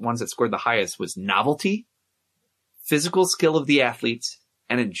the ones that scored the highest was novelty, physical skill of the athletes,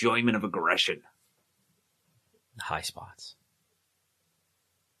 and enjoyment of aggression. High spots.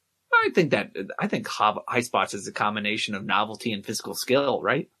 I think high spots is a combination of novelty and physical skill,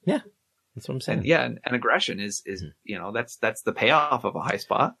 right? Yeah. That's what I'm saying. And aggression is that's the payoff of a high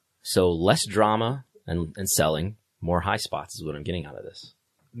spot. So less drama and selling, more high spots is what I'm getting out of this.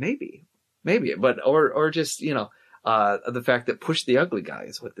 Maybe, but, or just, the fact that push the ugly guy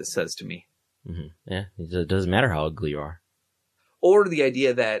is what this says to me. Yeah. It doesn't matter how ugly you are. Or the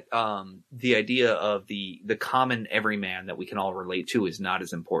idea that, the idea of the common everyman that we can all relate to is not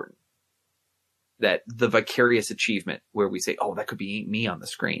as important. That the vicarious achievement where we say, oh, that could be me on the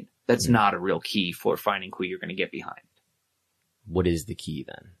screen. That's not a real key for finding who you're going to get behind. What is the key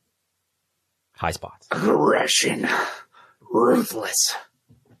then? High spots. Aggression. Ruthless.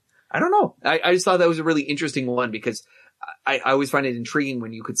 I don't know. I just thought that was a really interesting one because I always find it intriguing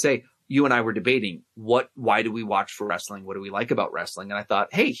when you could say, you and I were debating why do we watch wrestling? What do we like about wrestling? And I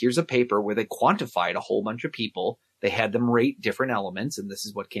thought, hey, here's a paper where they quantified a whole bunch of people. They had them rate different elements and this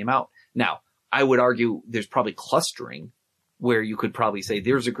is what came out. Now, I would argue there's probably clustering where you could probably say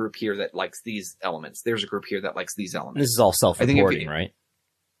there's a group here that likes these elements. There's a group here that likes these elements. This is all self-reporting, right?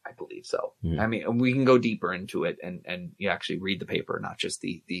 I believe so. I mean, we can go deeper into it and you actually read the paper, not just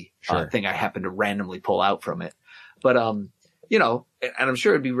the Sure. thing I happen to randomly pull out from it. But, you know, and I'm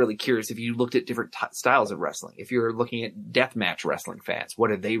sure it'd be really curious if you looked at different styles of wrestling. If you're looking at deathmatch wrestling fans, what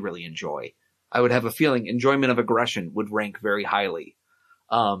do they really enjoy? I would have a feeling enjoyment of aggression would rank very highly.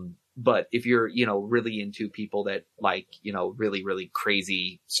 But if you're, you know, really into people that like, you know, really, really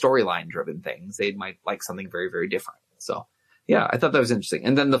crazy storyline driven things, they might like something very, very different. So yeah, I thought that was interesting.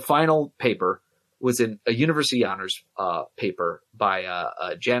 And then the final paper was in a university honors, paper by,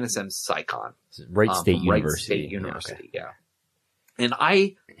 Janice M. Sycon. Wright State University. Wright State University. Yeah. And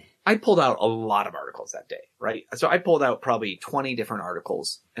I pulled out a lot of articles that day, right? So I pulled out probably 20 different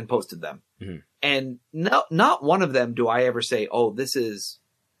articles and posted them. Mm-hmm. And not one of them do I ever say, oh, this is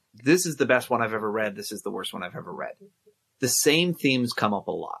the best one I've ever read. This is the worst one I've ever read. The same themes come up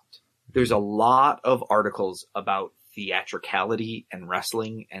a lot. There's a lot of articles about theatricality and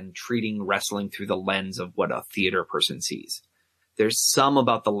wrestling and treating wrestling through the lens of what a theater person sees. There's some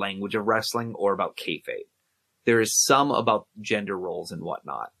about the language of wrestling or about kayfabe. There is some about gender roles and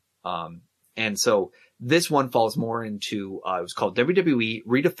whatnot. And so this one falls more into, it was called WWE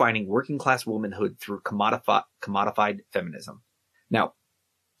Redefining Working Class Womanhood Through Commodified Feminism. Now,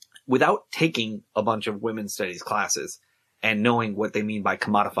 without taking a bunch of women's studies classes and knowing what they mean by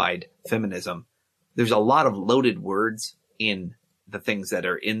commodified feminism, there's a lot of loaded words in the things that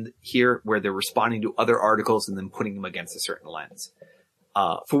are in here where they're responding to other articles and then putting them against a certain lens.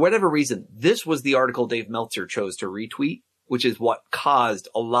 For whatever reason, this was the article Dave Meltzer chose to retweet, which is what caused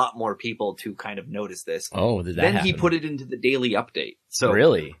a lot more people to kind of notice this. Oh, did that Then happen? he put it into the daily update. So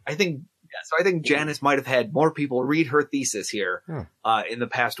really? I think Janice might have had more people read her thesis here, in the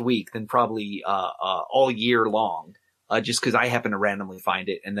past week than probably, all year long, just because I happened to randomly find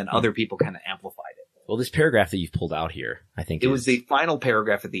it and then other people kind of amplified it. Well, this paragraph that you've pulled out here, I think it was the final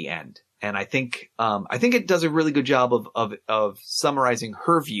paragraph at the end. And I think it does a really good job of summarizing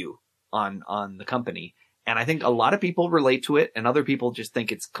her view on the company. And I think a lot of people relate to it and other people just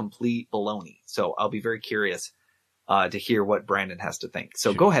think it's complete baloney. So I'll be very curious, to hear what Brandon has to think.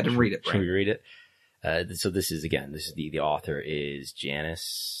 So go ahead and read it, Brandon. Should we read it? So this is the author is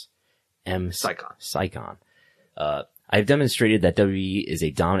Janice M. Sycon. I've demonstrated that WWE is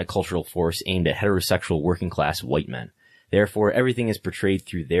a dominant cultural force aimed at heterosexual working class white men. Therefore, everything is portrayed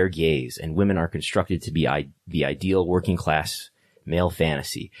through their gaze, and women are constructed to be the ideal working class male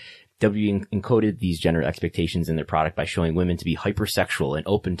fantasy. WWE encoded these gender expectations in their product by showing women to be hypersexual and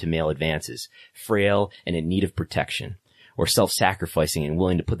open to male advances, frail and in need of protection, or self-sacrificing and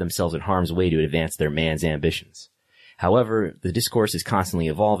willing to put themselves in harm's way to advance their man's ambitions. However, the discourse is constantly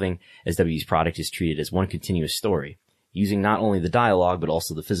evolving as WWE's product is treated as one continuous story. Using not only the dialogue, but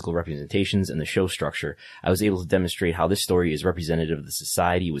also the physical representations and the show structure, I was able to demonstrate how this story is representative of the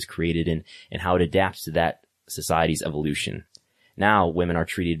society it was created in and how it adapts to that society's evolution. Now, women are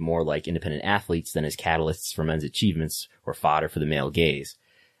treated more like independent athletes than as catalysts for men's achievements or fodder for the male gaze.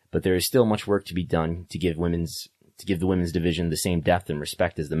 But there is still much work to be done to give the women's division the same depth and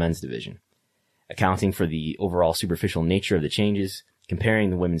respect as the men's division. Accounting for the overall superficial nature of the changes, comparing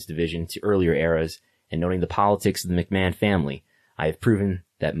the women's division to earlier eras, and noting the politics of the McMahon family, I have proven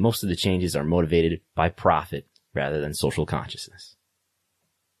that most of the changes are motivated by profit rather than social consciousness.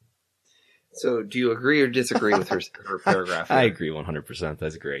 So do you agree or disagree with her paragraph here? I agree 100%.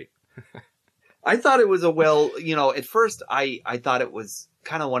 That's great. I thought it was at first I thought it was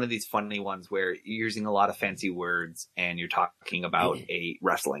kind of one of these funny ones where you're using a lot of fancy words and you're talking about a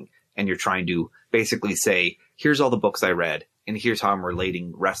wrestling and you're trying to basically say, here's all the books I read and here's how I'm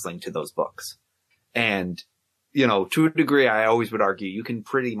relating wrestling to those books. And, to a degree, I always would argue you can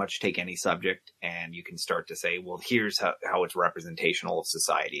pretty much take any subject and you can start to say, well, here's how it's representational of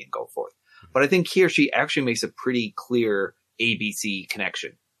society and go forth. But I think here she actually makes a pretty clear ABC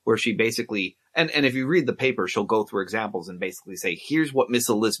connection where she basically, and if you read the paper, she'll go through examples and basically say, here's what Miss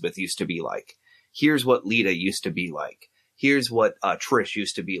Elizabeth used to be like. Here's what Lita used to be like. Here's what Trish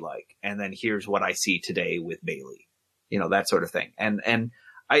used to be like. And then here's what I see today with Bayley, that sort of thing. And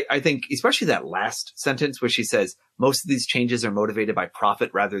I think especially that last sentence where she says most of these changes are motivated by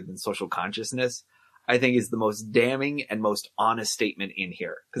profit rather than social consciousness, I think is the most damning and most honest statement in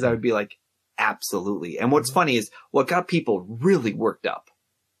here. Because I would be like, absolutely. And what's funny is what got people really worked up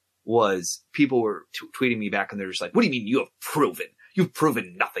was people were tweeting me back and they're just like, what do you mean you have proven? You've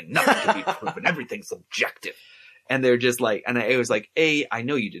proven nothing. Nothing can be proven. Everything's subjective. And they're just like, and it was like, I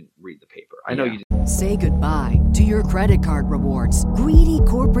know you didn't read the paper. I know you didn't. Say goodbye to your credit card rewards. Greedy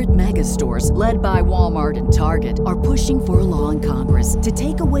corporate mega stores, led by Walmart and Target, are pushing for a law in Congress to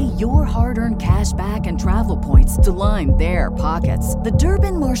take away your hard-earned cash back and travel points to line their pockets. The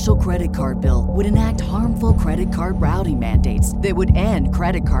Durbin-Marshall credit card bill would enact harmful credit card routing mandates that would end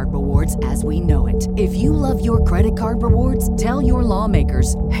credit card rewards as we know it. If you love your credit card rewards, tell your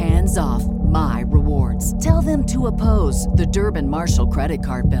lawmakers, hands off my rewards. Tell them to oppose the Durbin-Marshall credit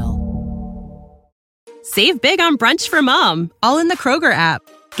card bill. Save big on brunch for mom, all in the Kroger app.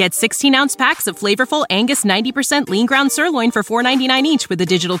 Get 16-ounce packs of flavorful Angus 90% lean ground sirloin for $4.99 each with a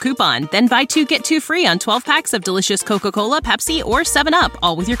digital coupon. Then buy 2, get 2 free on 12 packs of delicious Coca-Cola, Pepsi, or 7-Up,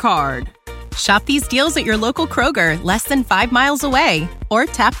 all with your card. Shop these deals at your local Kroger, less than 5 miles away. Or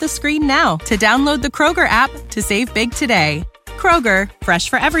tap the screen now to download the Kroger app to save big today. Kroger, fresh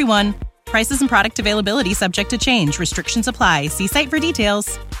for everyone. Prices and product availability subject to change. Restrictions apply. See site for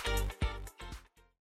details.